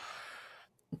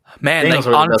 Man, like,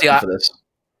 honestly,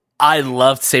 I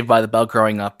loved Saved by the Bell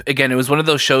growing up. Again, it was one of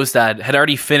those shows that had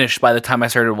already finished by the time I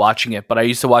started watching it, but I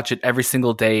used to watch it every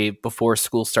single day before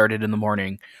school started in the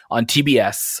morning on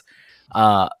TBS.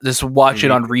 Just watch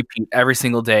it on repeat every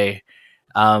single day.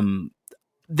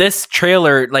 This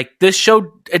trailer, like this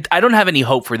show, I don't have any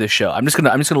hope for this show. I'm just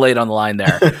gonna lay it on the line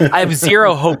there. I have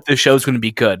zero hope this show's going to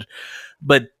be good.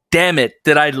 But damn it,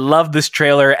 did I love this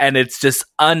trailer, and it's just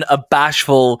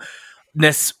unabashfulness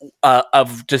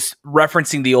of just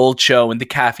referencing the old show and the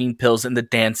caffeine pills and the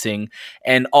dancing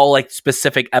and all like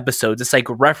specific episodes. It's like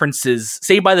references,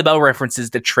 Saved by the Bell references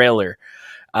the trailer.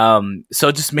 So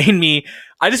it just made me,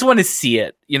 I just want to see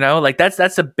it, you know, like that's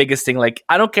the biggest thing. Like,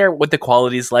 I don't care what the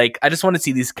quality is like. I just want to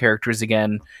see these characters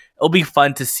again. It'll be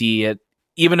fun to see it.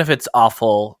 Even if it's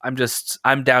awful, I'm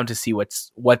down to see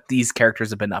what these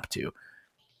characters have been up to.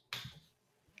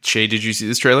 Shay, did you see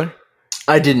this trailer?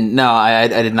 I didn't. No, I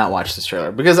did not watch this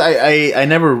trailer because I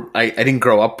didn't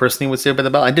grow up personally with Saved by the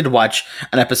Bell. I did watch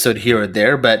an episode here or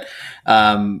there, but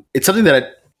it's something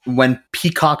that when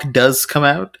Peacock does come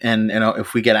out, and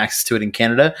if we get access to it in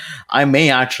Canada, I may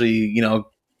actually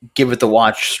give it the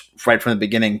watch right from the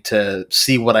beginning to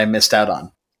see what I missed out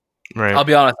on. Right. I'll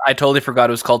be honest, I totally forgot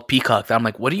it was called Peacock. I'm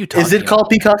like, what are you talking about? Is it called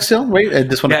Peacock still? Wait, I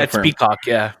just want to confirm. It's Peacock,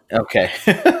 yeah. Okay.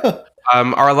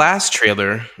 Our last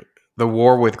trailer, The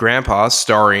War with Grandpa,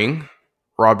 starring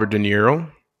Robert De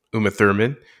Niro, Uma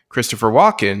Thurman, Christopher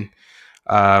Walken.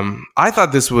 I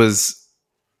thought this was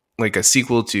like a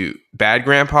sequel to Bad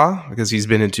Grandpa because he's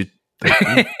been into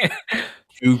like,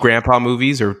 two Grandpa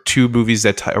movies or two movies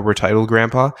that were titled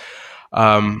Grandpa.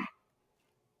 Man,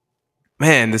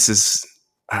 this is,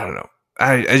 I don't know.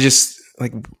 I just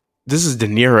like, this is De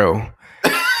Niro.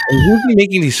 Who's he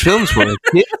making these films for? Like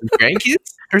kids and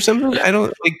grandkids or something? I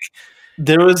don't like.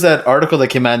 There was that article that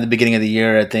came out in the beginning of the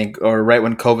year, I think, or right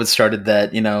when COVID started,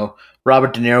 that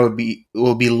Robert De Niro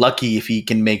will be lucky if he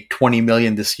can make 20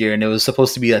 million this year, and it was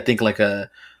supposed to be, I think, I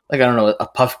don't know, a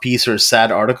puff piece or a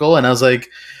sad article, and I was like,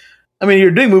 I mean,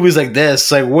 you're doing movies like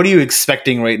this, like, what are you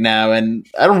expecting right now? And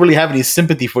I don't really have any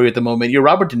sympathy for you at the moment. You're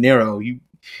Robert De Niro.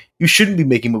 You shouldn't be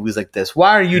making movies like this.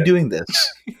 Why are you doing this?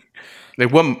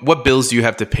 Like, what bills do you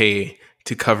have to pay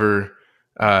to cover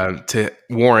to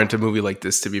warrant a movie like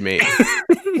this to be made?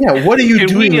 Yeah, what are you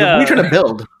doing? What are you trying to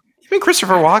build? Even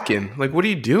Christopher Walken, like, what are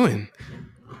you doing?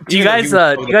 Do you guys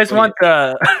want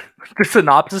the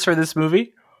synopsis for this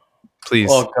movie? Please.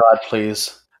 Oh God,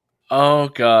 please. Oh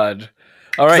God.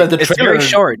 All right, the it's very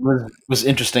short. Was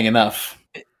interesting enough.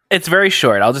 It's very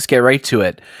short. I'll just get right to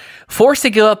it. Forced to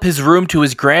give up his room to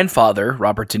his grandfather,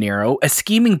 Robert De Niro, a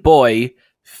scheming boy,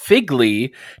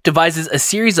 Figley, devises a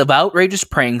series of outrageous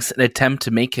pranks in an attempt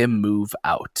to make him move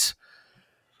out.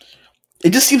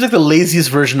 It just seems like the laziest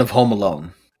version of Home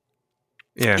Alone.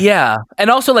 Yeah. And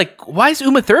also, like, why is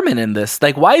Uma Thurman in this?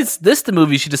 Like, why is this the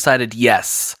movie she decided,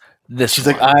 yes, this She's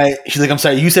one? like, I'm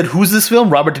sorry, you said who's this film?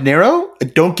 Robert De Niro?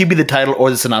 Don't give me the title or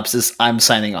the synopsis. I'm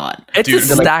signing on. It's a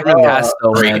stacked cast,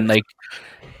 though, man. Like,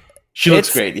 she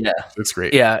looks great, yeah. Looks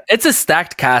great. Yeah, it's a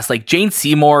stacked cast. Like, Jane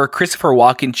Seymour, Christopher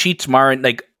Walken, Cheech Marin,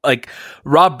 like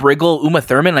Rob Riggle, Uma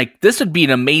Thurman. Like, this would be an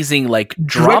amazing, like,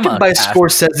 drama directed by cast.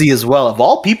 Scorsese as well, of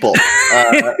all people.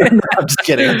 I'm just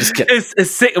kidding.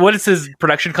 What is his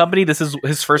production company? This is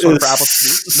his first one for Apple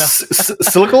TV?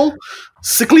 No.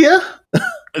 Ciclia?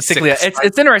 Ciclia.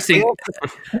 It's interesting.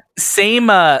 Same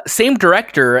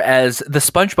director as the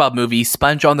SpongeBob movie,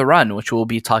 Sponge on the Run, which we'll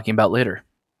be talking about later.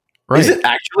 Right. Is it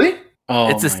actually? Oh,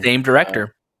 it's the same director.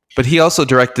 God. But he also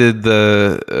directed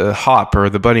the Hop, or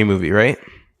the Bunny movie, right?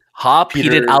 Hop. He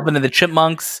did Alvin and the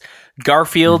Chipmunks,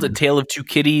 Garfield, A Tale of Two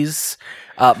Kitties,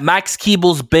 Max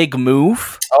Keeble's Big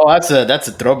Move. Oh, that's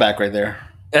a throwback right there.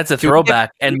 That's a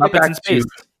throwback. And Muppets in Space.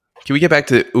 Can we get back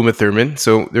to Uma Thurman?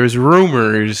 So there's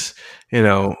rumors,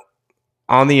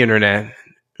 on the internet,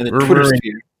 in the Twitter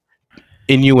sphere.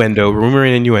 Rumor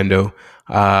and innuendo.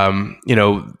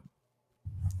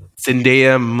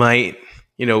 Zendaya might,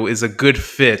 is a good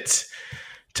fit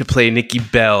to play Nikki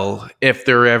Bell if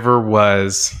there ever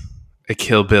was a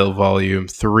Kill Bill Volume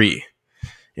 3,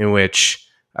 in which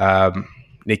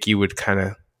Nikki would kind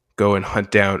of go and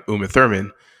hunt down Uma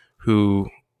Thurman, who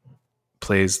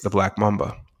plays the Black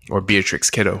Mamba, or Beatrix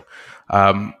Kiddo.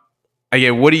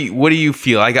 Again, what do you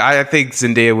feel? I think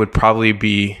Zendaya would probably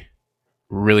be a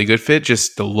really good fit.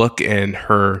 Just the look and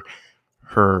her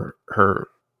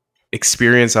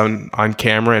experience on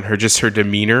camera and her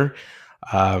demeanor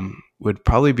would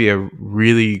probably be a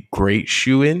really great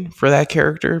shoe-in for that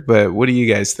character. But what do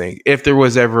you guys think? If there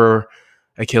was ever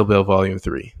a Kill Bill Volume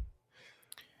 3?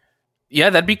 Yeah,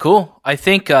 that'd be cool. I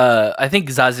think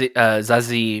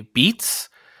Zazie Beetz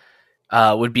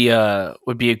would be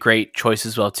a great choice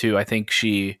as well too. I think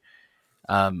she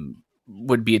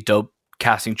would be a dope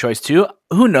casting choice too.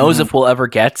 Who knows if we'll ever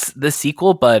get the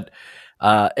sequel, but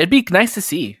it'd be nice to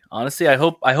see. Honestly, I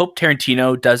hope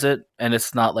Tarantino does it, and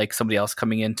it's not like somebody else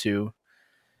coming in to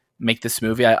make this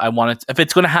movie. I want it. If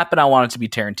it's going to happen, I want it to be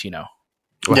Tarantino.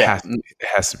 Well, yeah, it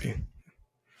has to be.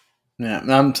 Yeah,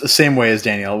 I'm the same way as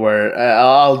Daniel, where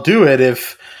I'll do it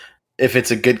if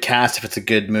it's a good cast, if it's a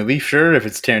good movie, sure. If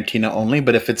it's Tarantino only,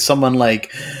 but if it's someone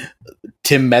like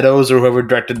Tim Meadows or whoever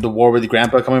directed The War with the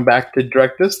Grandpa coming back to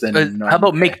direct this, then how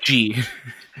about Mick G?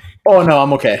 Oh no,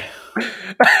 I'm okay.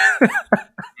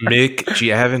 Mick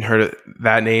G, I haven't heard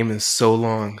that name in so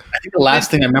long. I think the last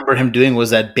thing I remember him doing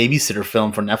was that Babysitter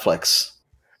film for Netflix.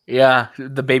 Yeah,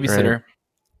 The Babysitter.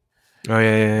 Right. Oh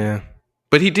yeah.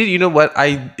 But he did. You know what?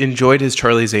 I enjoyed his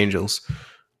Charlie's Angels,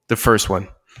 the first one.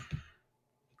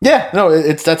 Yeah, no,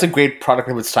 that's a great product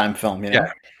of its time film. You know?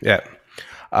 Yeah.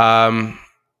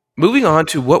 Moving on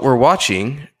to what we're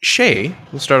watching, Shay.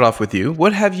 We'll start off with you.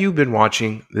 What have you been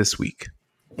watching this week?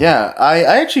 Yeah,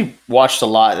 I actually watched a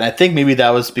lot, and I think maybe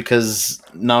that was because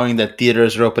knowing that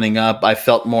theaters are opening up, I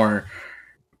felt more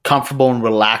comfortable and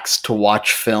relaxed to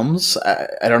watch films.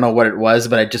 I don't know what it was,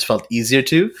 but I just felt easier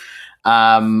to.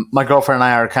 My girlfriend and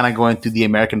I are kind of going through the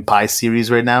American Pie series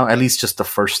right now, at least just the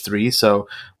first 3. So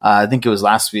I think it was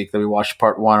last week that we watched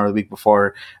part 1, or the week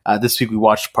before. This week we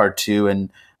watched part 2,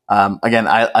 and again,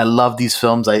 I love these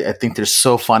films. I think they're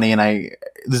so funny, and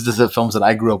this is the films that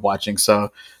I grew up watching.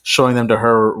 So showing them to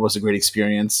her was a great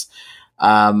experience.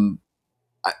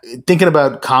 Thinking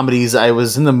about comedies, I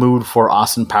was in the mood for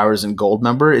Austin Powers and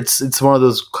Goldmember. It's one of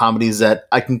those comedies that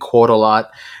I can quote a lot.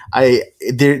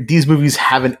 These movies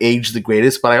haven't aged the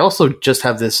greatest, but I also just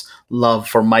have this love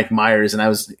for Mike Myers, and I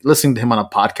was listening to him on a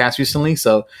podcast recently,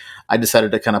 so I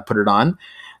decided to kind of put it on.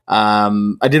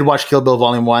 I did watch Kill Bill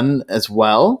Volume 1 as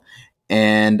well,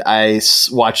 and I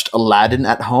watched Aladdin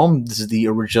at home. This is the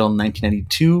original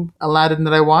 1992 Aladdin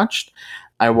that I watched.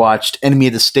 I watched Enemy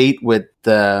of the State with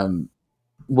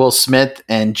Will Smith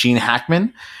and Gene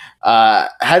Hackman. I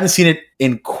hadn't seen it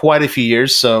in quite a few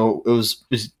years, so it was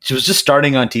just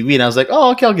starting on TV, and I was like,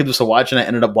 "Oh, okay, I'll give this a watch." And I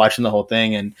ended up watching the whole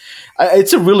thing, and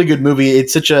it's a really good movie.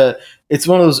 It's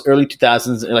one of those early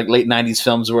 2000s, like late 90s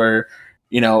films where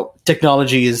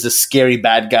technology is the scary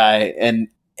bad guy, and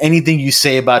anything you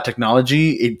say about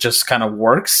technology, it just kind of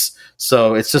works.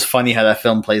 So it's just funny how that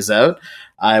film plays out.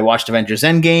 I watched Avengers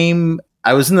Endgame.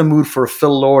 I was in the mood for a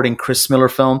Phil Lord and Chris Miller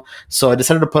film, so I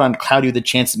decided to put on Cloudy with a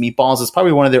Chance of Meatballs. It's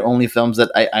probably one of their only films that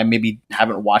I maybe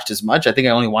haven't watched as much. I think I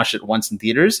only watched it once in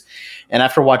theaters, and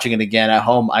after watching it again at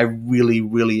home, I really,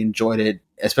 really enjoyed it,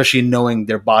 especially knowing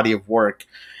their body of work.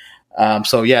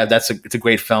 So yeah, it's a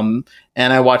great film.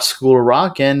 And I watched School of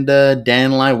Rock, and Dan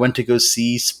and I went to go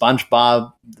see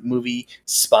SpongeBob, the movie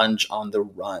Sponge on the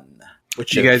Run.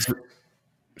 Which you guys,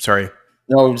 sorry.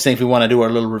 No, I'm saying if we want to do our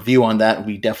little review on that,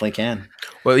 we definitely can.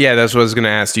 Well, yeah, that's what I was going to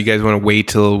ask. Do you guys want to wait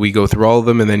till we go through all of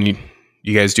them and then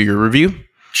you guys do your review?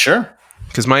 Sure.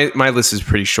 Because my list is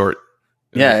pretty short.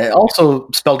 Yeah, also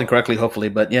spelled incorrectly, hopefully,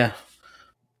 but yeah.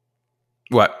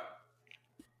 What?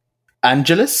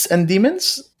 Angelus and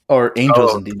Demons? Or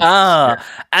Angels and Demons? Yeah.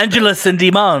 Angelus and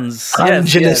Demons.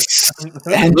 Angelus. Yes.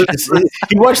 Angelus.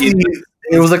 You watched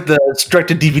it was like the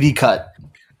direct-to-DVD cut.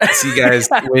 See, guys,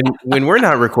 when we're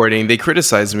not recording, they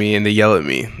criticize me and they yell at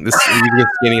me. This is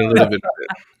getting a little bit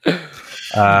of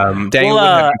it. Daniel,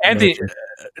 Anthony,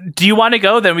 do you want to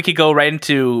go? Then we could go right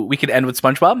into. We could end with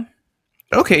SpongeBob.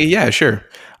 Okay, yeah, sure.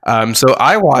 So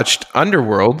I watched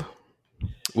Underworld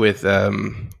with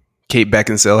Kate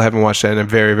Beckinsale. I haven't watched that in a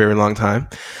very, very long time.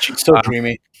 She's so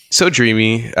dreamy. So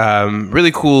dreamy.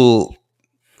 Really cool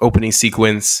opening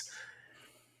sequence.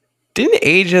 Didn't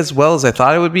age as well as I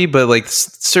thought it would be, but like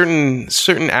certain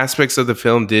aspects of the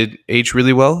film did age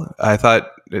really well. I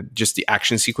thought just the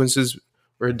action sequences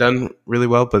were done really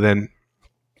well, but then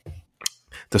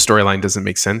the storyline doesn't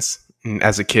make sense And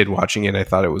as a kid watching it, I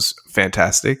thought it was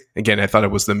fantastic. Again, I thought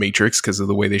it was The Matrix because of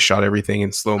the way they shot everything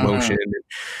in slow motion. And,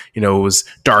 it was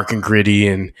dark and gritty,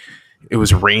 and it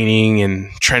was raining,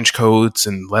 and trench coats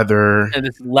and leather. And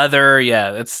it's leather,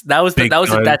 yeah. That was that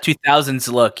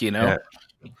 2000s look, Yeah.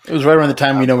 It was right around the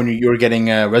time when you were getting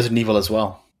Resident Evil as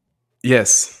well.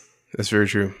 Yes, that's very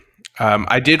true.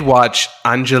 I did watch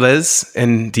Angeles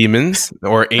and Demons,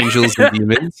 or Angels and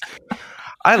Demons.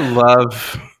 I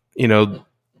love,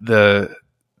 the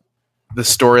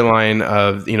storyline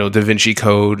of Da Vinci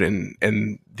Code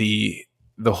and the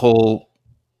whole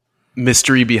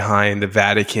mystery behind the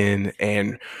Vatican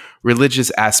and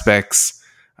religious aspects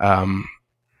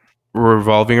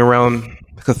revolving around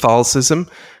Catholicism.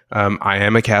 I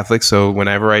am a Catholic, so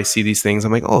whenever I see these things,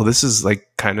 I'm like, oh, this is like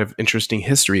kind of interesting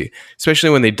history, especially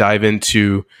when they dive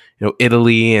into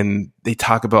Italy and they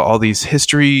talk about all these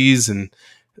histories, and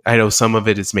I know some of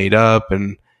it is made up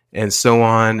and so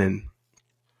on, and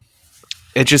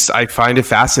I find it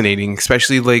fascinating,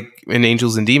 especially like in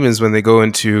Angels and Demons when they go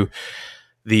into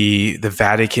the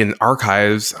Vatican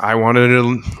archives. I wanted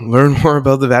to learn more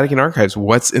about the Vatican archives.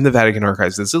 What's in the Vatican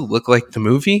archives? Does it look like the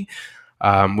movie?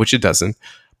 Which it doesn't.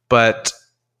 But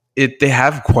they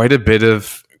have quite a bit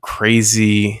of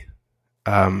crazy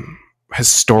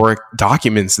historic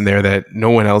documents in there that no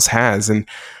one else has. And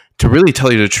to really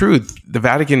tell you the truth, the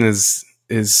Vatican is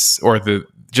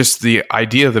the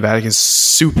idea of the Vatican is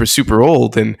super, super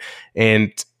old,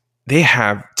 and they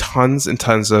have tons and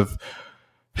tons of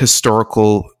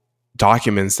historical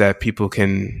documents that people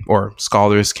can, or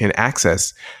scholars can,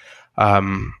 access.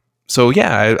 So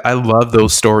yeah, I love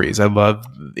those stories. I love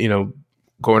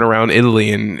going around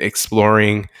Italy and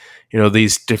exploring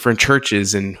these different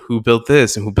churches and who built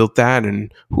this and who built that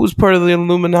and who was part of the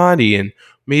Illuminati and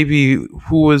maybe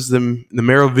who was the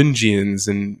Merovingians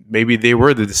and maybe they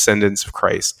were the descendants of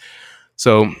Christ.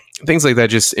 So things like that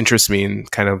just interest me and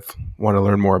kind of want to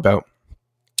learn more about.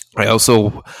 I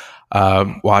also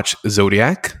watch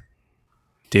Zodiac,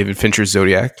 David Fincher's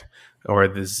Zodiac, or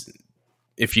this.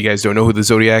 If you guys don't know who the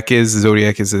Zodiac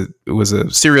was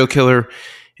a serial killer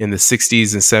in the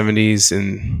 60s and 70s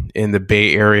in the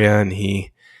Bay Area, and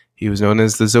he was known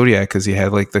as the Zodiac because he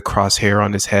had like the crosshair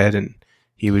on his head, and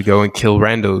he would go and kill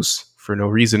randos for no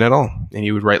reason at all, and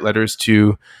he would write letters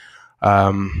to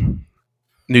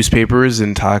newspapers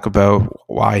and talk about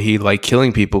why he liked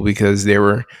killing people because they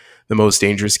were the most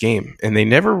dangerous game, and they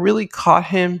never really caught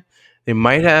him. They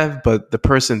might have, but the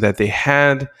person that they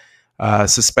had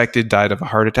suspected died of a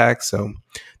heart attack. So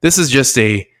this is just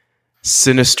a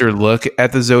sinister look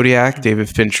at the Zodiac. David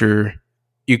Fincher,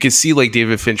 you can see like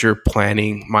David Fincher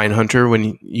planning Mindhunter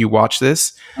when you watch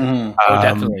this. Oh,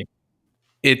 definitely.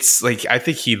 It's like, I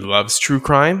think he loves true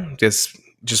crime.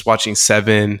 Just watching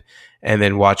Seven and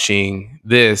then watching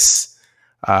this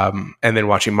and then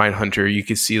watching Mindhunter, you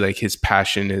can see like his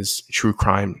passion is true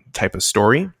crime type of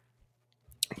story.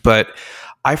 But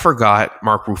I forgot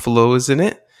Mark Ruffalo is in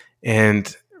it,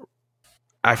 and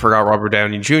I forgot Robert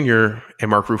Downey Jr. and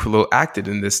Mark Ruffalo acted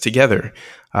in this together.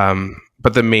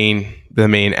 But the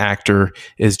main actor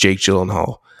is Jake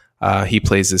Gyllenhaal. He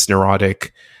plays this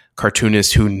neurotic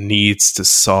cartoonist who needs to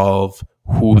solve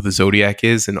who the Zodiac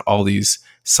is, and all these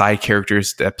side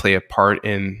characters that play a part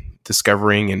in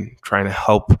discovering and trying to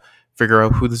help figure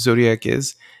out who the Zodiac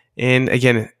is. And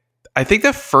again, I think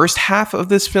the first half of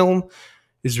this film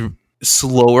is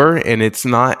slower and it's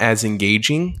not as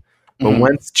engaging. But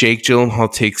once Jake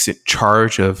Gyllenhaal takes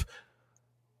charge of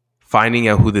finding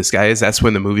out who this guy is, that's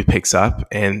when the movie picks up.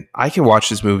 And I can watch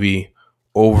this movie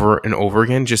over and over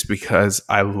again just because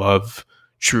I love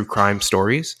true crime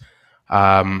stories.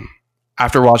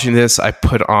 After watching this, I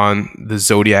put on the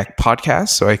Zodiac podcast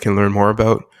so I can learn more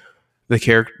about the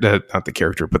character, not the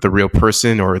character, but the real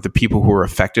person or the people who were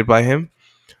affected by him.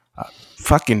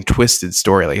 Fucking twisted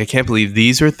story. Like, I can't believe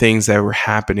these are things that were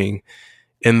happening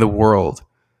in the world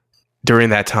during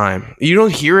that time. You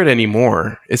don't hear it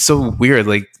anymore. It's so weird.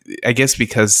 Like, I guess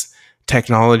because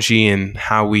technology and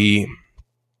how we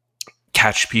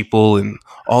catch people and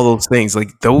all those things,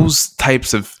 like those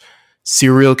types of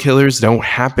serial killers don't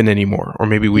happen anymore, or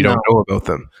maybe we don't know about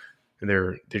them, and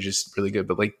they're just really good.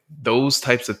 But like those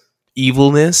types of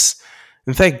evilness,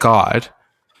 and thank God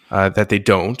that they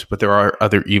don't, but there are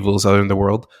other evils out in the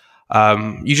world,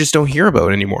 you just don't hear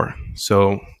about anymore.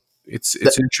 So it's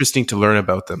interesting to learn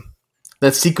about them.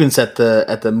 That sequence at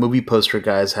the movie poster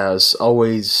guy's house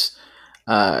always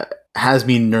has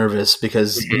me nervous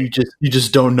because you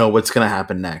just don't know what's going to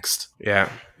happen next. Yeah,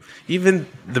 even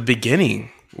the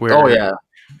beginning where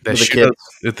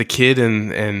with the kid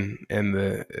and in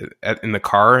the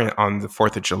car on the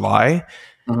 4th of July,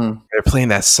 they're playing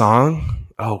that song.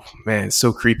 oh man, it's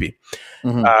so creepy.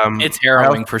 Mhm. It's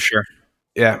harrowing for sure.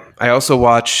 Yeah, I also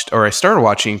I started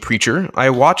watching Preacher. I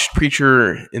watched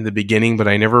Preacher in the beginning, but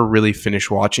I never really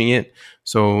finished watching it.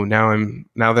 So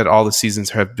now that all the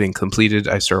seasons have been completed,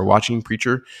 I started watching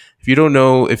Preacher. If you don't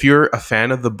know, if you're a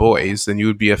fan of The Boys, then you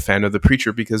would be a fan of The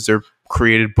Preacher because they're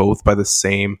created both by the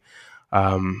same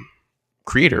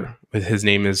creator. His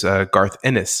name is Garth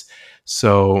Ennis.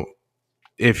 So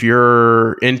if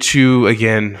you're into,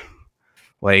 again,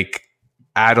 like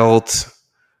adult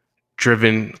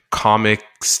driven comic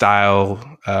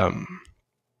style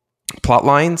plot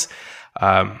lines,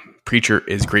 Preacher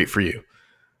is great for you.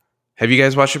 Have you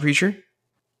guys watched The Preacher?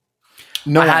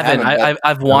 No, I haven't. but-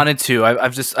 I've wanted to.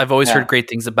 I've always Yeah. heard great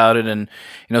things about it, and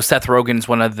Seth Rogen's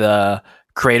one of the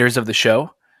creators of the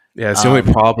show. Yeah, it's the only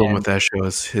problem and- with that show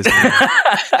is his.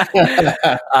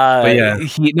 But yeah.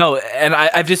 and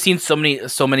I've just seen so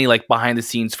many like behind the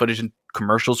scenes footage and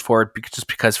commercials for it just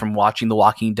because from watching The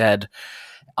Walking Dead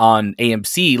on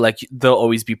AMC, like they'll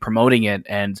always be promoting it,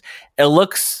 and it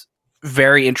looks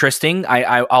very interesting.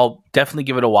 I'll definitely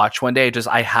give it a watch one day.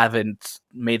 I haven't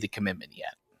made the commitment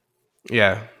yet.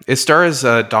 Yeah, it stars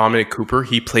Dominic Cooper.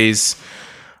 He plays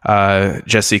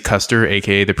Jesse Custer,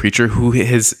 aka the Preacher, who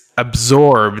has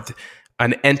absorbed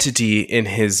an entity in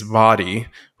his body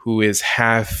who is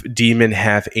half demon,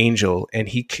 half angel, and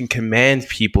he can command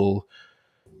people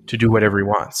to do whatever he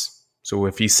wants. So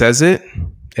if he says it,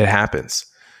 it happens.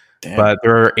 Damn. But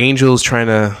there are angels trying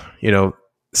to,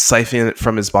 siphon it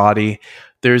from his body.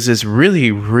 There's this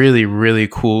really, really, really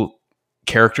cool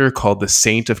character called the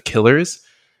Saint of Killers.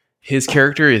 His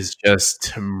character is just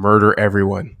to murder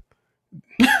everyone.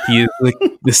 He is like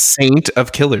the Saint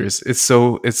of Killers. It's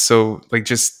so like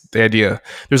just the idea.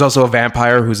 There's also a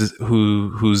vampire who's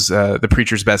the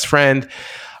Preacher's best friend.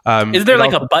 Is there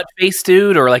like a butt face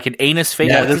dude or like an anus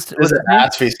face? Yeah, there's an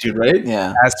ass face dude, right?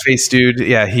 Yeah, ass face dude.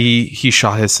 Yeah, he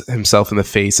shot himself in the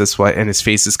face. That's why, and his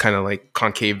face is kind of like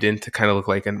concaved in to kind of look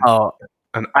like an. I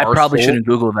probably arsehole. shouldn't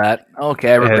Google that.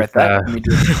 Okay, I regret that. Let me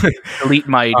just delete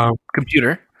my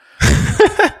computer.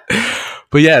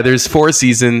 But yeah, there's 4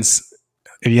 seasons.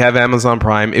 If you have Amazon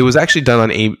Prime, it was actually done on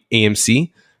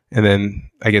AMC, and then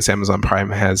I guess Amazon Prime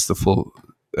has the full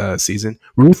season.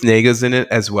 Ruth Nega's in it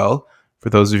as well. For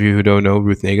those of you who don't know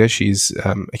Ruth Nega, she's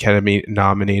Academy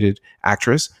nominated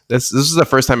actress. This is the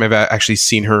first time I've actually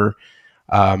seen her.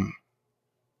 When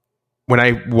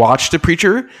I watched The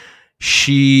Preacher,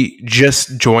 she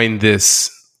just joined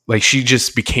this. Like, she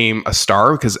just became a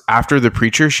star because after The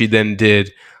Preacher, she then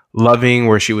did Loving,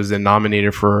 where she was then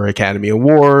nominated for Academy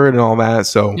Award and all that.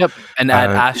 So yep, and Ad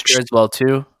Astra as well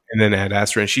too. And then Ad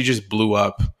Astra, and she just blew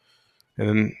up. And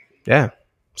then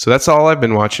so that's all I've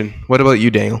been watching. What about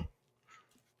you, Daniel?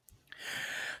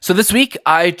 So this week,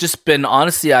 I've been on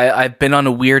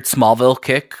a weird Smallville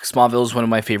kick. Smallville is one of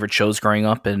my favorite shows growing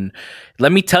up, and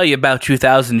let me tell you about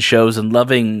 2000 shows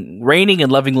and raining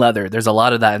and loving leather. There's a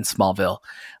lot of that in Smallville.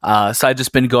 So I've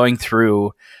just been going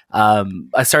through.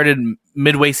 I started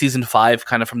midway season 5,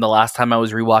 kind of from the last time I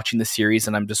was rewatching the series,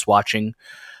 and I'm just watching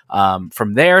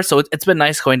from there. So it's been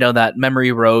nice going down that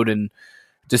memory road and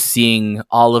just seeing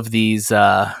all of these,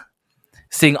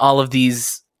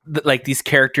 like these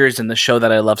characters in the show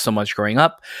that I love so much growing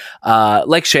up.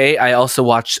 Like Shay, I also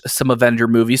watched some Avenger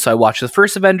movies. So I watched the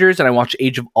first Avengers and I watched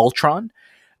Age of Ultron.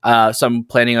 So I'm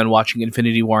planning on watching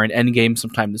Infinity War and Endgame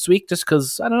sometime this week, just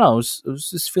because, I don't know, it was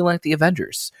just feeling like the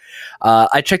Avengers.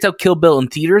 I checked out Kill Bill in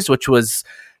theaters, which was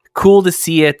cool to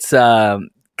see it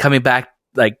coming back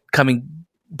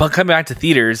to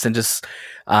theaters and just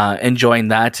enjoying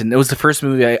that. And it was the first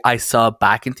movie I saw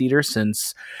back in theaters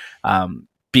since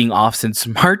being off since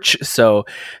March. So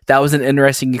that was an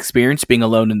interesting experience being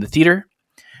alone in the theater.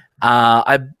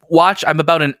 I'm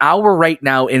about an hour right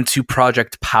now into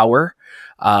Project Power,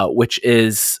 which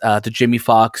is the Jamie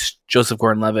Foxx, Joseph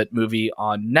Gordon-Levitt movie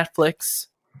on Netflix.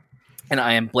 And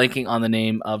I am blanking on the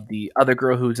name of the other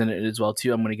girl who's in it as well,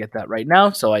 too. I'm going to get that right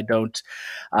now so I don't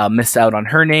miss out on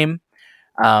her name.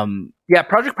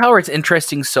 Project Power is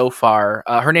interesting so far.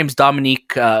 Her name's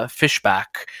Dominique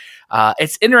Fishback.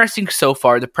 It's interesting so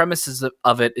far. The premises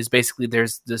of it is basically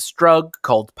there's this drug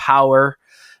called Power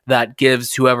that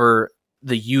gives whoever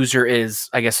the user is,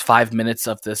 I guess, 5 minutes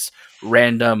of this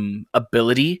random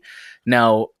ability.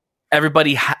 Now,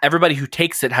 everybody who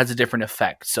takes it has a different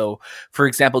effect. So, for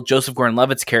example, Joseph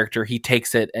Gordon-Levitt's character, he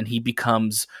takes it and he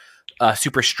becomes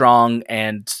super strong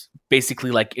and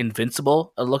basically like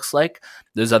invincible, it looks like.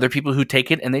 There's other people who take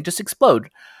it and they just explode.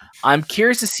 I'm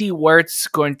curious to see where it's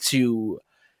going to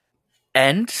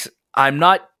end. I'm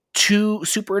not too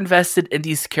super invested in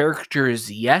these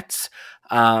characters yet.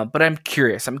 But I'm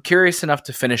curious. I'm curious enough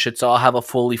to finish it, so I'll have a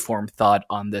fully formed thought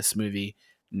on this movie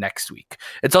next week.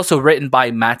 It's also written by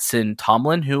Mattson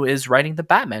Tomlin, who is writing the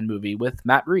Batman movie with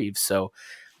Matt Reeves. So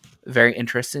very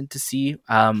interested to see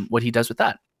what he does with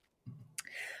that.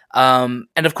 And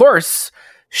of course,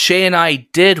 Shay and I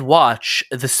did watch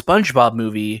the SpongeBob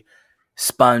movie,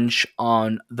 Sponge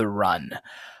on the Run,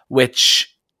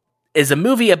 which is a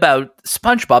movie about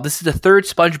SpongeBob. This is the third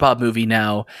SpongeBob movie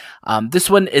now. This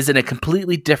one is in a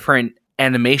completely different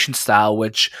animation style,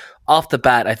 which off the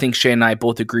bat, I think Shay and I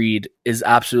both agreed is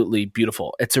absolutely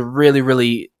beautiful. It's a really,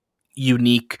 really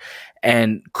unique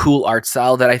and cool art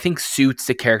style that I think suits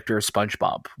the character of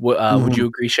SpongeBob. Would you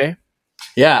agree, Shay?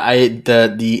 Yeah,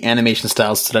 the animation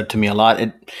style stood out to me a lot.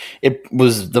 It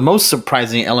was the most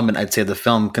surprising element, I'd say, of the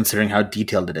film, considering how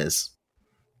detailed it is.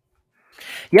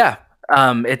 Yeah,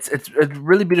 it's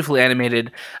really beautifully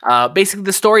animated. Basically,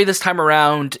 the story this time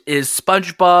around is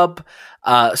pet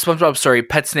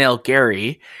snail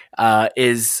Gary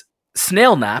is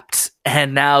snail napped,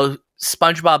 and now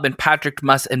SpongeBob and Patrick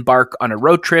must embark on a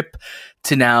road trip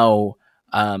to now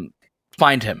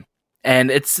find him.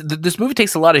 And this movie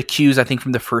takes a lot of cues, I think,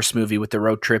 from the first movie with the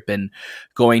road trip and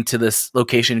going to this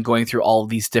location, going through all of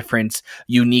these different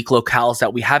unique locales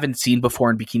that we haven't seen before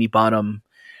in Bikini Bottom.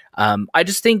 I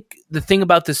just think the thing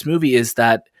about this movie is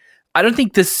that I don't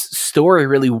think this story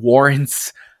really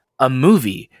warrants a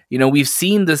movie. You know, we've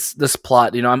seen this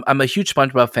plot. You know, I'm a huge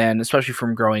SpongeBob fan, especially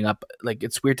from growing up. Like,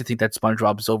 it's weird to think that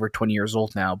SpongeBob is over 20 years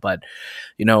old now, but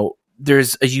you know,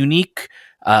 there's a unique,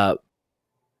 I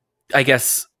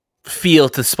guess, feel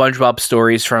to SpongeBob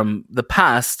stories from the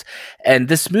past, and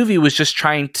this movie was just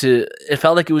it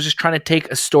felt like it was just trying to take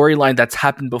a storyline that's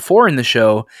happened before in the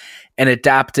show and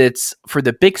adapt it for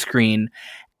the big screen.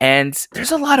 And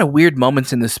there's a lot of weird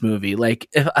moments in this movie. Like,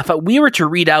 if we were to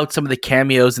read out some of the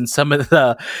cameos and some of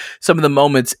the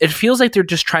moments, it feels like they're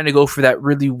just trying to go for that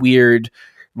really weird,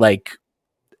 like,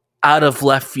 out of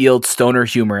left field stoner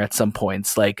humor at some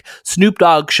points. Like, Snoop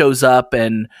Dogg shows up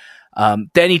and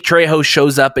Danny Trejo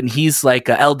shows up, and he's like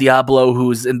El Diablo,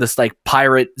 who's in this like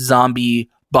pirate zombie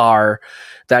bar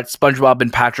that SpongeBob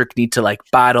and Patrick need to like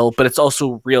battle, but it's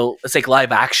also real. It's like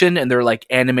live action, and they're like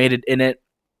animated in it.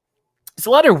 It's a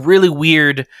lot of really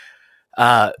weird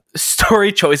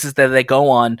story choices that they go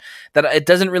on that it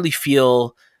doesn't really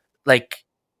feel like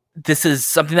this is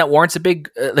something that warrants a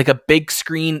big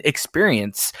screen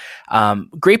experience.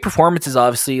 Great performances,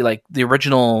 obviously, like the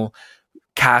original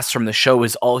cast from the show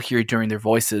is all here during their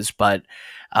voices, but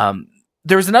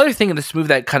there was another thing in this movie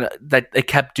that they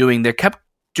kept doing. They kept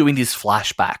doing these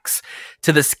flashbacks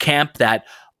to this camp that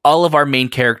all of our main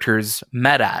characters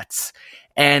met at,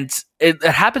 and it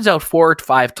happens out 4 to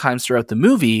 5 times throughout the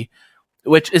movie,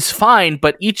 which is fine,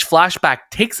 but each flashback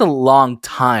takes a long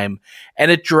time and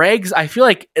it drags. I feel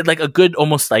like a good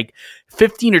almost like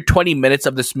 15 or 20 minutes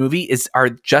of this movie are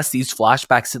just these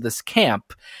flashbacks to this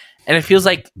camp. And it feels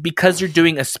like because they're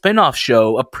doing a spin-off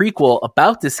show, a prequel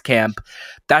about this camp,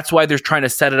 that's why they're trying to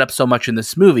set it up so much in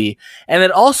this movie. And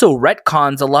it also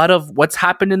retcons a lot of what's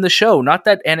happened in the show. Not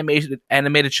that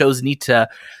animated shows need to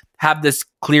have this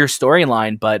clear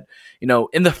storyline, but you know,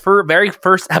 in the very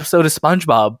first episode of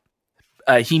SpongeBob,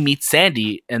 he meets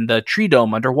Sandy in the tree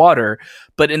dome underwater.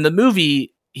 But in the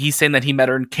movie, he's saying that he met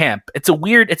her in camp. It's a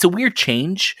weird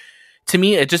change. To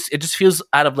me, it just feels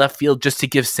out of left field just to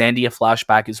give Sandy a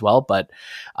flashback as well. But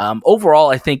overall,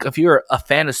 I think if you're a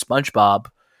fan of SpongeBob,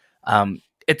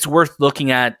 it's worth looking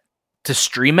at to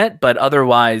stream it. But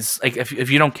otherwise, like if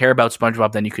you don't care about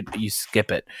SpongeBob, then you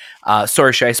skip it.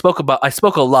 Sorry, Shay, I spoke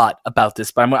a lot about this,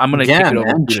 but I'm going to kick it over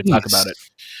to you to talk about it.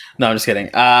 No, I'm just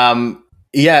kidding.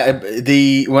 Yeah,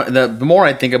 the more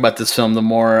I think about this film, the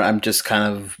more I'm just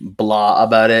kind of blah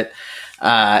about it.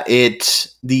 Keanu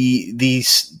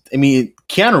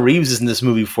Reeves is in this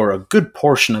movie for a good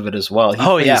portion of it as well.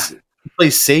 He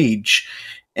plays Sage,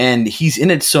 and he's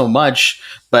in it so much.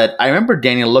 But I remember,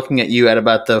 Daniel, looking at you at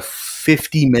about the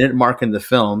 50-minute mark in the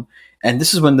film, and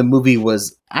this is when the movie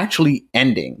was actually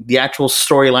ending. The actual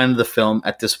storyline of the film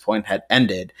at this point had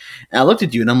ended. And I looked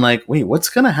at you and I'm like, wait, what's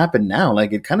going to happen now?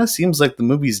 Like, it kind of seems like the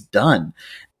movie's done.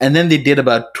 And then they did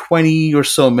about 20 or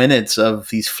so minutes of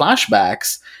these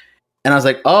flashbacks. And I was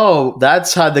like, oh,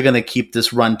 that's how they're going to keep this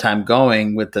runtime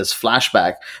going with this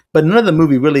flashback. But none of the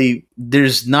movie really,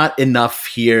 there's not enough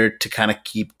here to kind of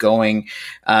keep going.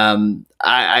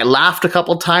 I laughed a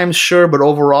couple times, sure, but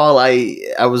overall,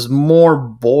 I was more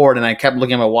bored, and I kept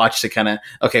looking at my watch to kind of,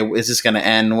 okay, is this going to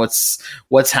end?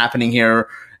 What's happening here?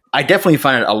 I definitely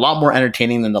find it a lot more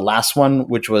entertaining than the last one,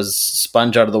 which was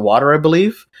Sponge Out of the Water, I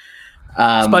believe.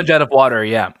 Sponge out of water,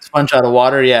 yeah. Sponge out of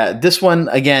water, yeah. This one,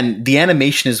 again, the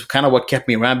animation is kind of what kept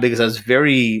me around because I was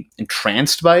very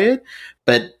entranced by it,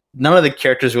 but none of the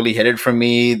characters really hit it for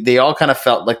me. They all kind of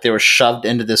felt like they were shoved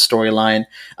into this storyline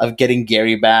of getting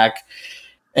Gary back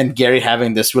and Gary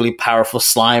having this really powerful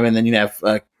slime, and then you have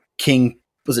King,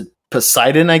 was it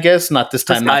Poseidon, I guess? Not this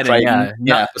time, not Triton.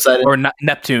 Yeah, Poseidon. Or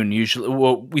Neptune, usually.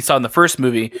 Well, we saw in the first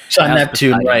movie. Saw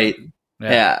Neptune, right.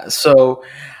 Yeah. So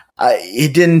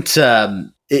it didn't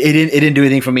it didn't do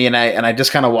anything for me, and I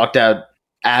just kind of walked out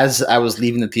as I was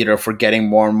leaving the theater, forgetting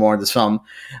more and more of this film.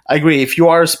 I agree. If you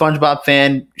are a SpongeBob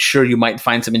fan, sure, you might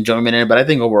find some enjoyment in it, but I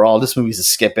think overall this movie's a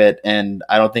skip it, and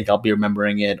I don't think I'll be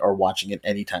remembering it or watching it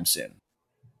anytime soon.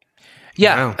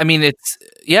 Yeah, Wow. I mean, it's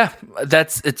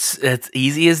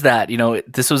easy as that. You know,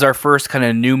 this was our first kind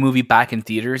of new movie back in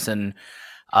theaters, and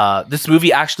this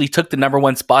movie actually took the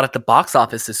 #1 spot at the box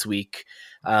office this week.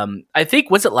 I think,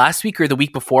 was it last week or the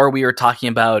week before, we were talking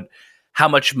about how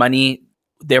much money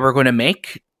they were going to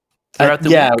make throughout the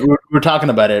week? We were talking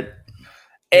about it.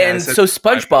 And so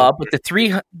SpongeBob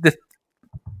with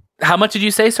how much did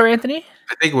you say? Sorry, Anthony?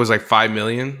 I think it was like 5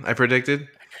 million. I predicted.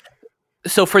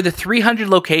 So for the 300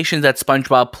 locations that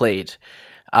SpongeBob played,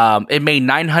 it made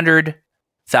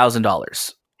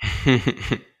 $900,000.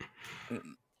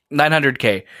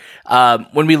 $900K.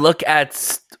 When we look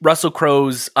at Russell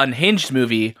Crowe's Unhinged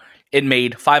movie, it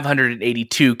made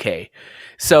 $582K.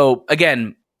 So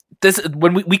again, this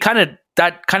when we kind of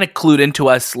clued into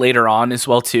us later on as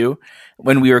well too,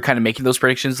 when we were kind of making those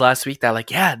predictions last week. That like,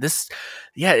 it's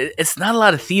not a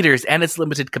lot of theaters and it's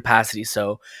limited capacity,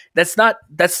 so that's not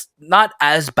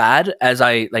as bad as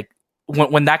I like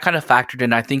when that kind of factored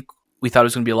in. I think we thought it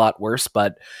was going to be a lot worse,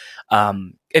 but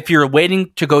if you're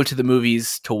waiting to go to the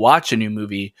movies to watch a new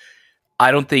movie, I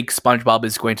don't think SpongeBob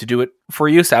is going to do it for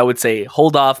you. So I would say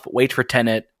hold off, wait for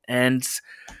Tenet, and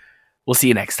we'll see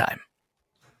you next time.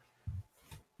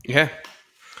 Yeah.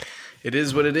 It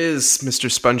is what it is, Mr.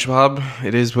 SpongeBob.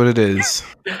 It is what it is.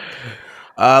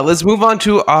 Let's move on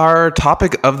to our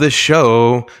topic of the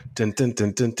show. Dun, dun,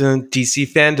 dun, dun, dun.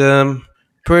 DC fandom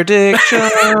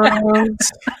predictions.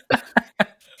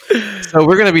 So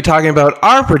we're going to be talking about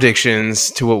our predictions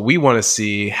to what we want to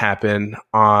see happen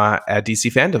at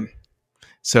DC fandom.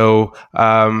 So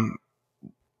I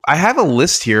have a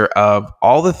list here of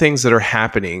all the things that are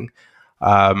happening.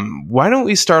 Why don't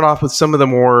we start off with some of the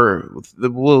more?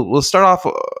 We'll start off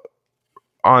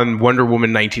on Wonder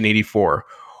Woman 1984.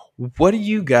 What do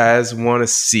you guys want to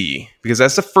see? Because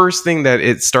that's the first thing that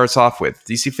it starts off with.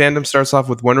 DC fandom starts off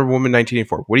with Wonder Woman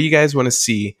 1984. What do you guys want to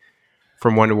see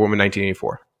from Wonder Woman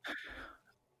 1984?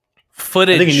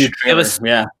 Footage. I think a new trailer.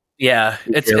 Yeah.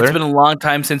 It's been a long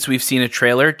time since we've seen a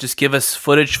trailer. Just give us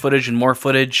footage, and more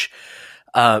footage.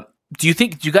 Do you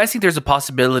guys think there's a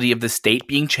possibility of the state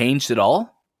being changed at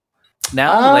all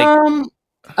now?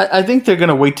 I think they're going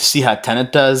to wait to see how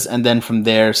Tenet does, and then from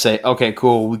there say, okay,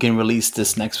 cool, we can release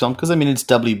this next film. Because, I mean, it's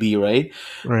WB, right?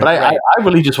 But I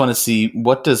really just want to see,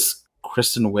 what does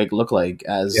Kristen Wiig look like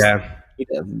as... Yeah.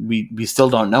 We still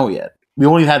don't know yet. We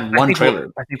only had one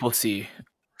trailer. I think we'll see.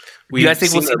 You guys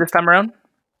think we'll see this time around?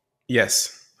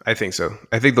 Yes, I think so.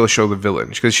 I think they'll show the villain.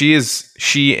 Because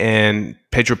she and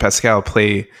Pedro Pascal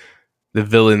play the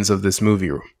villains of this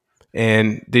movie.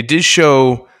 And they did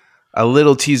show a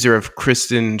little teaser of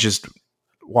Kristen just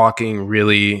walking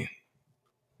really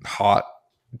hot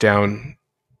down,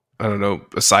 I don't know,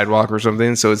 a sidewalk or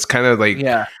something. So it's kind of like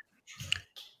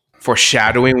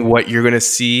foreshadowing what you're going to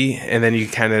see. And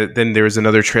then then there's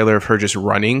another trailer of her just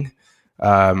running,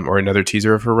 or another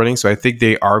teaser of her running. So I think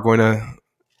they are going to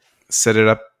set it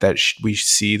up that we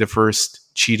see the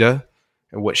first cheetah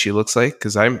and what she looks like.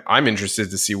 Because I'm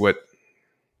interested to see what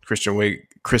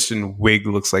Kristen Wiig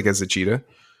looks like as a cheetah.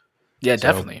 Yeah,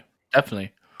 definitely.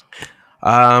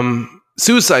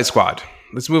 Suicide Squad.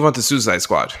 Let's move on to Suicide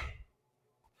Squad.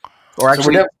 Or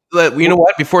actually, you know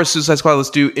what? Before Suicide Squad, let's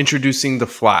do Introducing the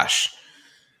Flash.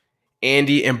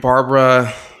 Andy and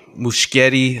Barbara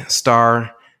Muschietti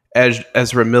star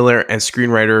Ezra Miller and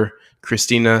screenwriter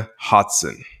Christina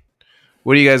Hodson.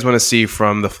 What do you guys want to see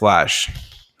from the Flash?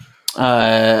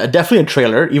 Definitely a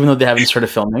trailer, even though they haven't started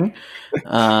filming.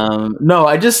 No,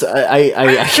 I guess I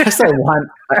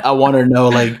want to know,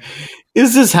 like,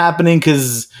 is this happening?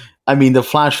 Because I mean, the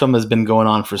Flash film has been going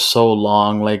on for so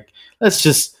long. Like,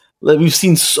 we've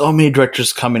seen so many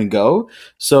directors come and go.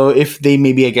 So if they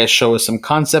maybe, I guess, show us some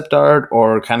concept art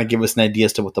or kind of give us an idea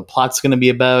as to what the plot's going to be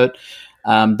about,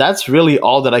 that's really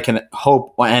all that I can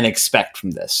hope and expect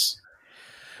from this.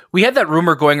 We had that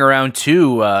rumor going around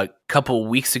too, couple of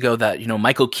weeks ago that,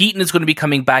 Michael Keaton is going to be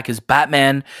coming back as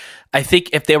Batman. I think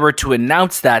if they were to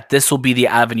announce that, this will be the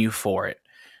avenue for it.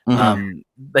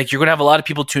 Like, you're going to have a lot of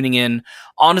people tuning in.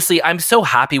 Honestly, I'm so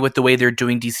happy with the way they're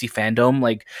doing DC FanDome.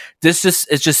 Like, this is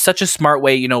just such a smart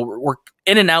way. We're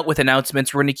in and out with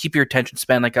announcements. We're going to keep your attention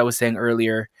span, like I was saying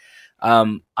earlier.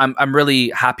 I'm really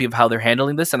happy of how they're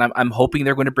handling this, and I'm hoping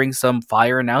they're going to bring some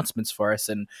fire announcements for us.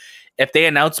 And if they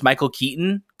announce Michael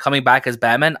Keaton coming back as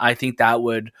Batman, I think that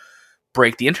would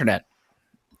break the internet.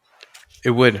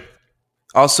 It would.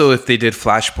 Also, if they did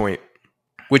Flashpoint,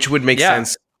 which would make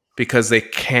sense because they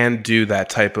can do that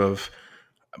type of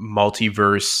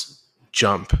multiverse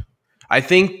jump. I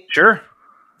think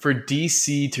for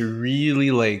DC to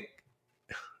really like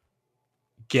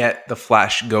get the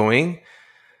Flash going,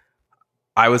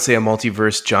 I would say a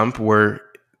multiverse jump where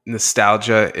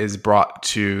nostalgia is brought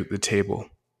to the table.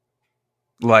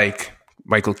 Like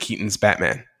Michael Keaton's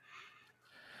Batman.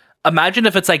 Imagine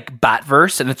if it's like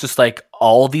Batverse and it's just like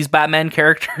all these Batman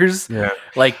characters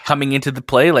like coming into the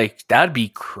play. Like, that'd be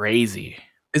crazy.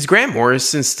 Is Grant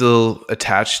Morrison still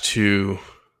attached to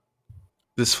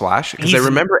this Flash? Because I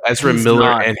remember Ezra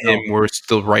Miller and him were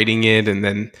still writing it, and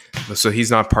then so he's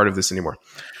not part of this anymore.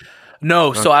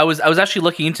 No, so I was actually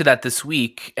looking into that this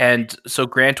week, and so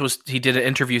Grant he did an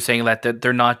interview saying that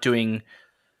they're not doing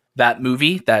that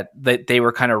movie that they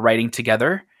were kind of writing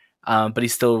together. But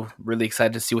he's still really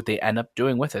excited to see what they end up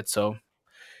doing with it. So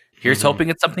here's hoping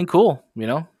it's something cool,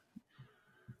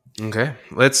 Okay,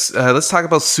 let's talk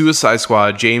about Suicide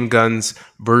Squad, James Gunn's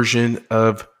version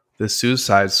of the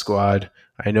Suicide Squad.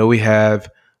 I know we have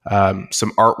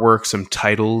some artwork, some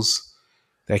titles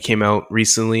that came out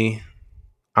recently.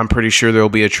 I'm pretty sure there will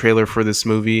be a trailer for this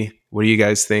movie. What do you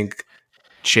guys think?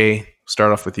 Shay,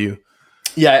 start off with you.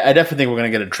 Yeah, I definitely think we're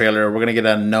going to get a trailer. We're going to get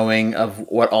a knowing of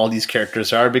what all these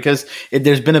characters are, because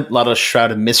there's been a lot of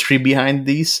shroud of mystery behind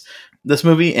this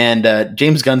movie. And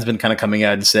James Gunn's been kind of coming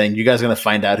out and saying, you guys are going to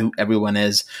find out who everyone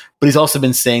is. But he's also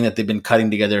been saying that they've been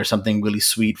cutting together something really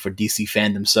sweet for DC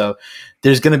fandom. So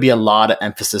there's going to be a lot of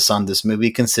emphasis on this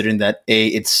movie, considering that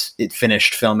it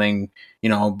finished filming,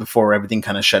 before everything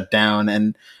kind of shut down.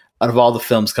 And out of all the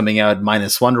films coming out,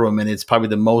 minus Wonder Woman, it's probably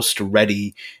the most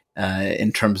ready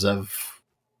in terms of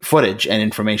footage and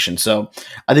information. So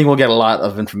I think we'll get a lot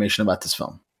of information about this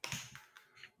film.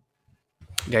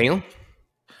 Daniel?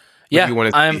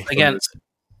 I'm again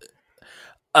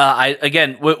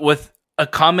with a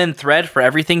common thread for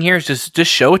everything here is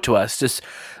just show it to us. Just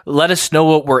let us know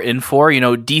what we're in for.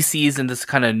 DC is in this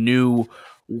kind of new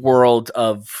world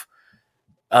of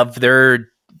their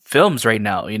films right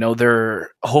now. They're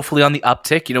hopefully on the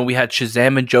uptick. We had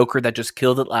Shazam and Joker that just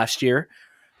killed it last year.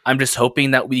 I'm just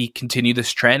hoping that we continue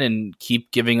this trend and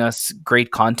keep giving us great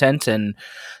content. And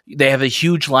they have a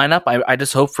huge lineup. I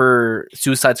just hope for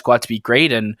Suicide Squad to be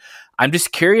great. And I'm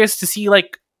just curious to see,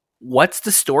 like, what's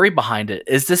the story behind it?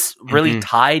 Is this really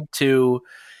tied to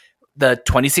the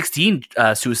 2016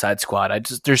 Suicide Squad?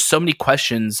 There's so many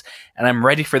questions, and I'm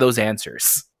ready for those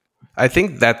answers. I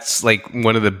think that's like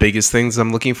one of the biggest things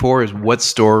I'm looking for is what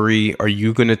story are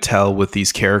you going to tell with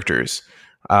these characters?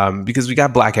 Because we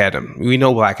got Black Adam. We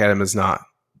know Black Adam is not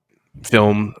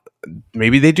film.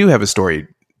 Maybe they do have a story.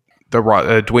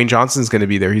 Dwayne Johnson's going to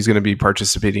be there. He's going to be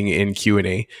participating in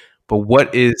Q&A. But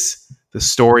what is the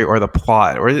story or the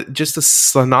plot or just a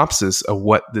synopsis of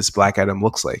what this Black Adam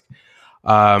looks like?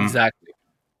 Exactly.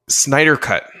 Snyder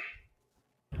cut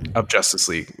of Justice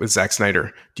League with Zack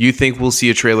Snyder. Do you think we'll see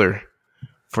a trailer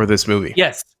for this movie?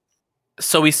 Yes.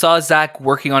 So we saw Zack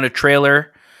working on a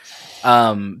trailer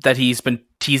that he's been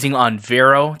teasing on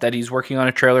Vero, that he's working on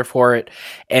a trailer for it.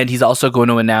 And he's also going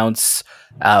to announce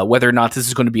whether or not this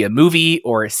is going to be a movie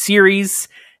or a series.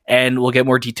 And we'll get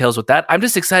more details with that. I'm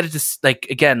just excited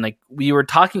to,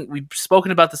 we've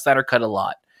spoken about the Snyder Cut a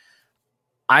lot.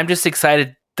 I'm just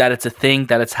excited that it's a thing,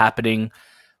 that it's happening.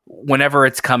 Whenever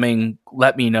it's coming,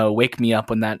 let me know. Wake me up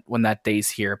when that day's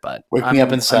here. But wake me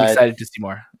up inside. I'm excited to see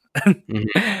more.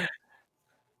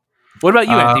 What about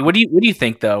you, Anthony? What do you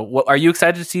think, though? Are you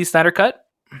excited to see Snyder Cut?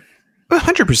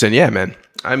 100%, yeah, man.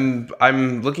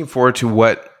 I'm looking forward to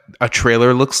what a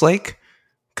trailer looks like,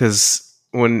 because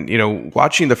when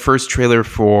watching the first trailer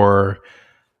for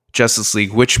Justice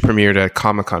League, which premiered at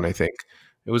Comic-Con, I think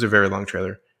it was a very long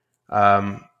trailer.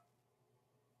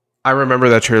 I remember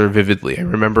that trailer vividly. I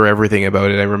remember everything about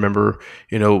it. I remember,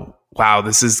 wow,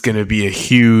 this is going to be a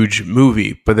huge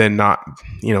movie, but then not,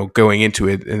 going into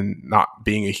it and not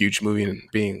being a huge movie and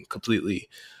being completely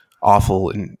awful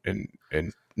and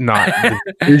not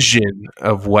the vision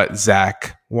of what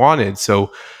Zack wanted.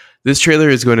 So this trailer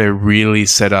is going to really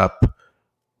set up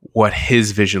what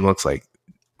his vision looks like.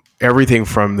 everything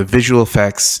from the visual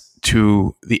effects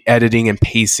to the editing and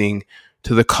pacing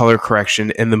to the color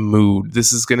correction and the mood.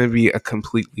 This is going to be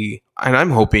and I'm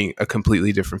hoping a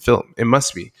completely different film. It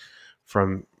must be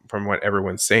from what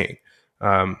everyone's saying.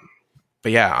 But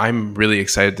yeah, I'm really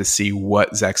excited to see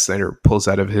what Zack Snyder pulls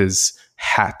out of his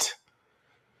hat.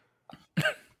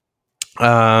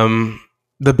 The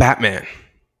Batman.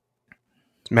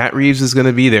 Matt Reeves is going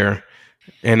to be there,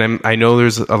 and I know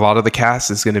there's a lot of the cast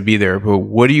is going to be there. But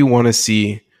what do you want to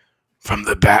see from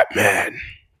the Batman?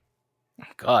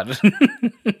 God.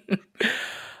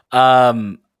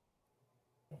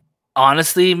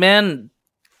 Honestly, man,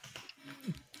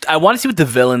 I want to see what the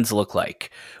villains look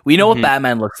like. We know what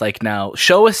Batman looks like now.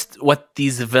 Show us what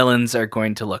these villains are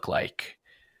going to look like.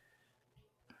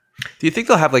 Do you think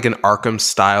they'll have like an Arkham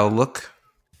style look?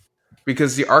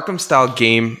 Because the Arkham style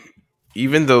game,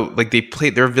 even though like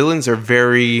their villains are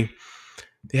they're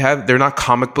not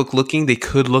comic book looking. They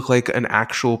could look like an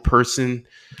actual person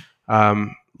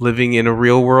living in a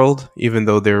real world, even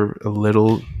though they're a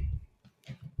little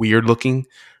weird looking.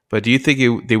 But do you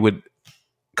think they would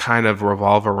kind of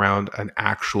revolve around an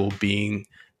actual being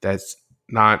that's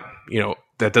not,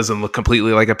 that doesn't look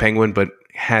completely like a penguin, but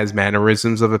has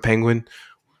mannerisms of a penguin?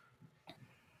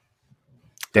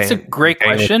 That's a great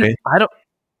question.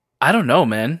 I don't know,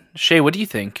 man. Shay, what do you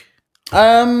think?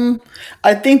 I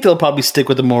think they'll probably stick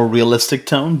with a more realistic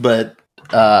tone, but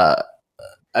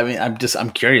I'm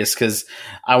curious because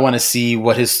I want to see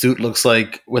what his suit looks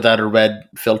like without a red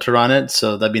filter on it.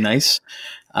 So that'd be nice.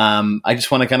 I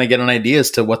just want to kind of get an idea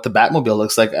as to what the Batmobile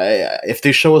looks like. If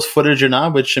they show us footage or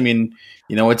not, which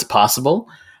it's possible.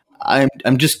 I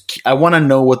want to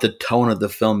know what the tone of the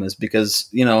film is because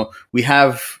we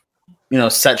have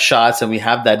set shots and we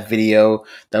have that video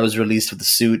that was released with the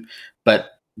suit,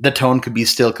 but the tone could be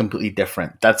still completely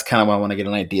different. That's kind of what I want to get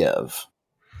an idea of.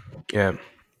 Yeah,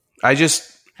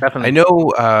 Definitely. I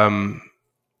know. I'm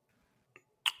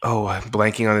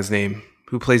blanking on his name.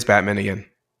 Who plays Batman again?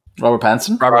 Robert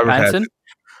Pattinson. Robert Pattinson.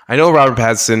 I know Robert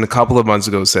Pattinson a couple of months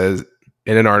ago says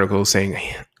in an article saying,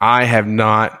 I have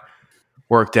not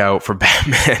worked out for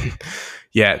Batman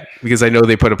yet because I know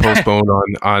they put a postpone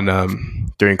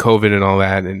on during COVID and all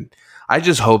that. And I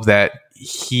just hope that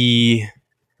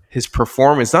his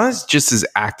performance, not just his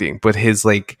acting, but his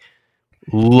like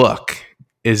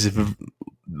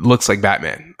looks like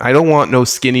Batman. I don't want no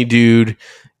skinny dude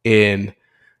in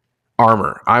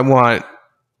armor. I want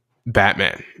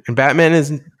Batman. And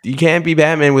Batman you can't be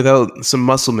Batman without some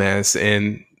muscle mass,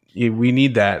 and we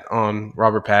need that on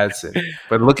Robert Pattinson.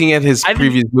 But looking at his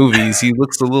previous movies, he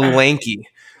looks a little lanky.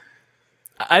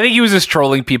 I think he was just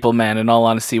trolling people, man, in all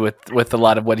honesty, with a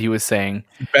lot of what he was saying.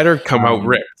 He better come out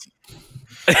ripped.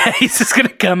 He's just going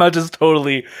to come out just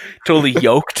totally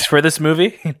yoked for this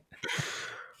movie.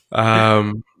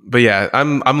 But yeah,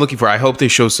 I'm looking for. I hope they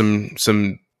show some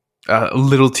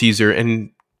little teaser, and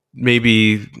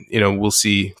maybe we'll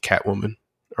see Catwoman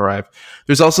arrive.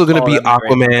 There's also going to be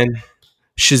Aquaman,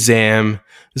 Shazam.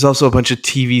 There's also a bunch of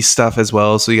TV stuff as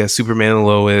well. So you got Superman and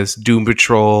Lois, Doom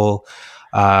Patrol,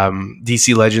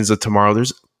 DC Legends of Tomorrow.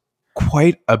 There's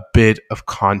quite a bit of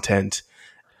content.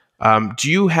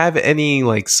 Do you have any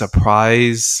like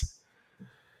surprise?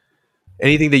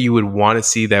 Anything that you would want to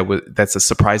see that's a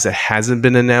surprise that hasn't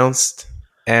been announced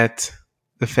at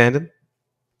the FanDome?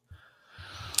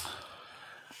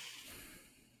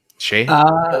 Shay?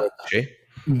 Shay?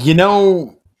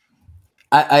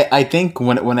 I think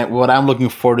what I'm looking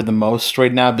forward to the most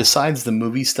right now, besides the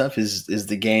movie stuff, is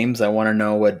the games. I want to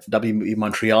know what WB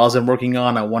Montreal's been working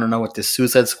on. I want to know what the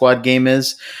Suicide Squad game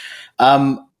is.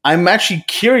 I'm actually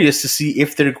curious to see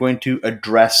if they're going to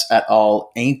address at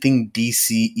all anything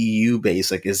DCEU based.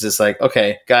 Like, is this like,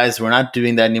 okay, guys, we're not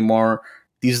doing that anymore.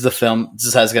 These are the film. This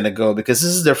is how it's going to go because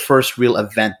this is their first real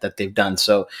event that they've done.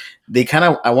 So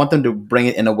I want them to bring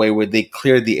it in a way where they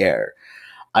clear the air.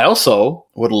 I also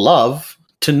would love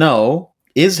to know,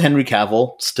 is Henry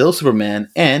Cavill still Superman,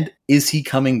 and is he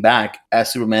coming back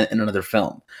as Superman in another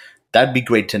film? That'd be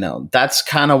great to know. That's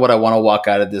kind of what I want to walk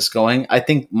out of this going. I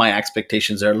think my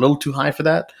expectations are a little too high for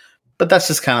that, but that's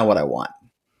just kind of what I want.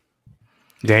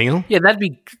 Daniel? Yeah, that'd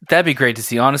be great to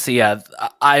see. Honestly, yeah.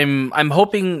 I'm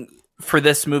hoping for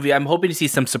this movie, I'm hoping to see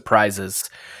some surprises.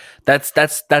 That's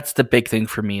the big thing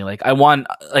for me. Like I want,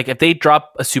 like if they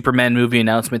drop a Superman movie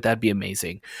announcement, that'd be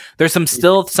amazing. There's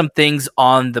still some things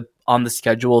on the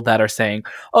schedule that are saying,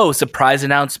 "Oh, surprise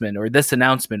announcement" or this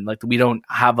announcement. Like we don't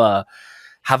have a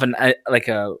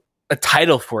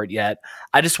title for it yet.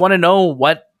 I just want to know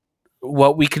what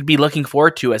we could be looking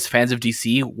forward to as fans of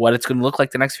DC, what it's going to look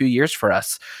like the next few years for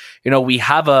us. We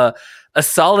have a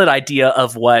solid idea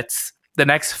of what the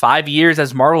next 5 years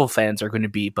as Marvel fans are going to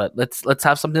be. But let's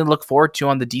have something to look forward to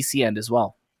on the DC end as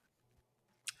well.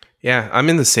 Yeah, I'm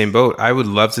in the same boat. I would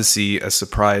love to see a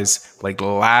surprise like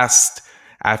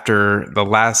after the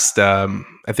last.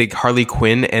 I think Harley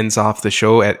Quinn ends off the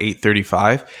show at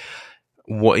 8:35.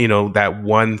 What, that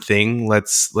one thing.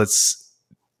 Let's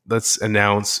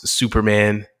announce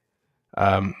Superman,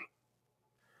 the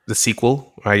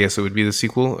sequel. I guess it would be the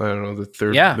sequel. I don't know, the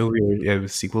third movie or the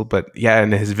sequel, but yeah,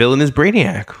 and his villain is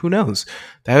Brainiac. Who knows?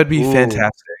 That would be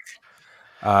fantastic.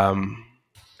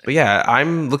 But yeah,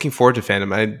 I'm looking forward to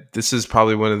FanDome. This is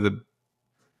probably one of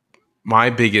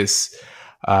my biggest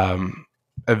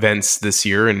events this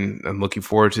year, and I'm looking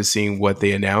forward to seeing what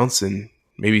they announce and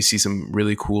maybe see some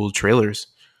really cool trailers.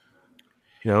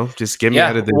 Just get me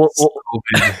out of this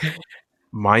COVID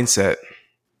mindset.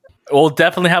 We'll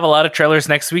definitely have a lot of trailers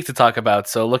next week to talk about,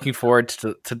 so looking forward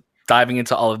to diving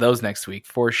into all of those next week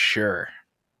for sure.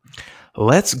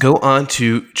 Let's go on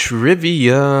to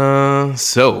trivia.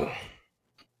 So,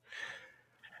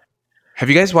 have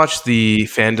you guys watched the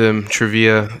FanDome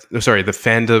the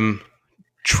FanDome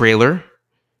trailer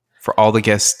for all the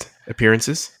guest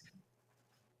appearances?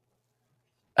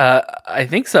 I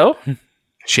think so.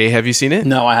 Shay, have you seen it?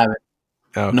 No, I haven't.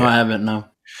 Okay. No, I haven't. No.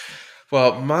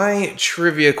 Well, my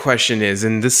trivia question is,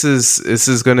 and this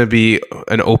is going to be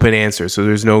an open answer, so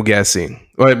there's no guessing.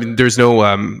 Well, I mean, there's no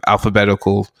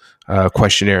alphabetical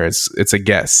questionnaire. It's a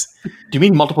guess. Do you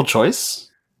mean multiple choice?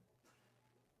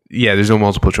 Yeah, there's no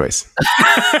multiple choice.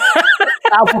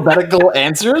 Alphabetical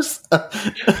answers?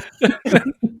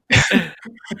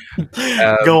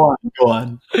 Go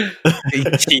on.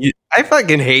 I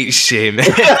fucking hate Shay, man.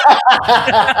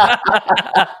 I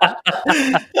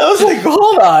was like,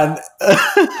 hold on.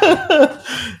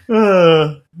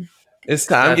 It's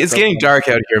time. It's getting dark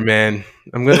out here, man.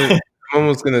 I'm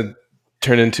almost gonna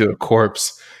turn into a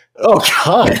corpse. Oh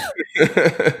God.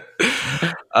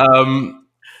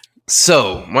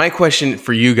 So my question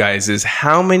for you guys is: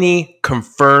 how many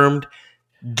confirmed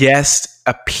guest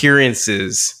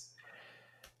appearances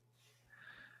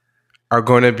are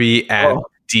going to be at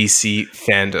DC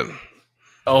FanDome?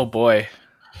 Oh boy.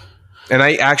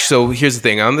 And so here's the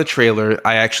thing. On the trailer,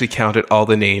 I actually counted all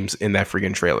the names in that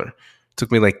freaking trailer. It took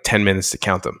me like 10 minutes to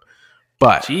count them.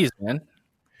 But jeez, man.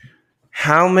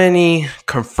 How many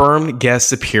confirmed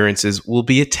guest appearances will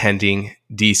be attending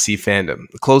DC FanDome?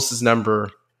 The closest number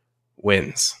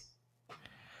wins.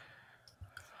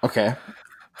 Okay.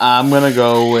 I'm going to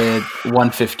go with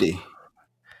 150.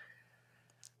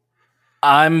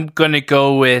 I'm going to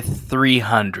go with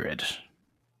 300.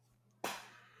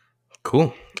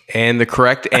 Cool. And the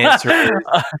correct answer is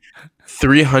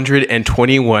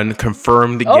 321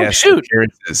 confirmed guest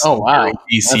appearances. Oh, wow.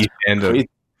 DC FanDome.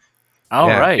 All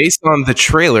right. Based on the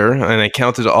trailer, and I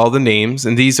counted all the names,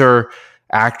 and these are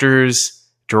actors,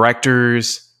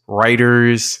 directors,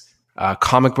 writers,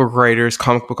 comic book writers,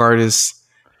 comic book artists.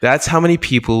 That's how many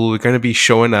people are going to be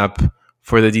showing up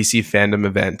for the DC FanDome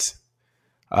event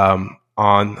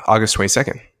on August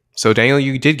 22nd. So, Daniel,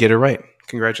 you did get it right.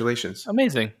 Congratulations.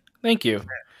 Amazing. Thank you.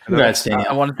 Congrats, Daniel.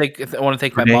 I want to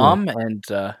thank my mom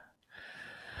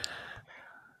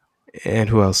and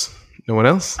who else? No one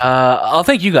else? I'll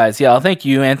thank you guys. Yeah, I'll thank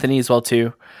you, Anthony, as well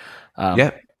too.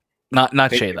 Yeah.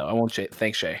 Not Shay though. I won't Shay.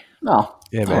 Thanks, Shay. No.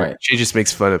 Yeah, man. Right. She just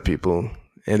makes fun of people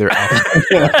and their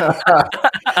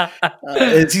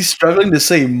Is he struggling to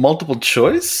say multiple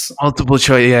choice? Multiple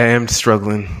choice. Yeah, I am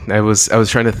struggling. I was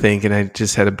trying to think, and I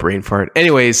just had a brain fart.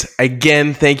 Anyways,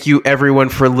 again, thank you everyone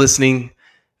for listening.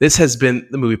 This has been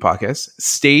the Movie Podcast.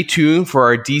 Stay tuned for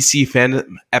our DC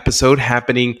FanDome episode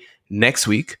happening next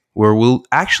week, where we'll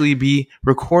actually be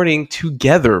recording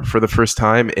together for the first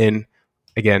time. And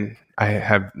again, I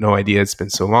have no idea. It's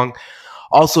been so long.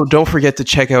 Also, don't forget to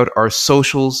check out our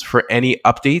socials for any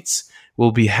updates.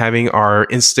 We'll be having our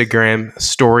Instagram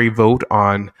story vote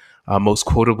on most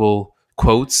quotable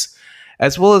quotes,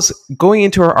 as well as going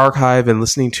into our archive and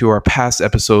listening to our past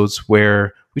episodes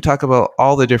where we talk about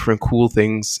all the different cool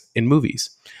things in movies.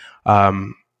 That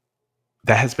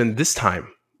has been this time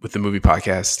with the Movie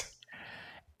Podcast.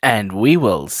 And we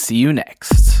will see you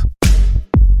next.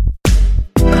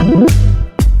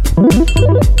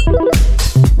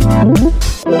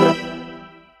 Thank you.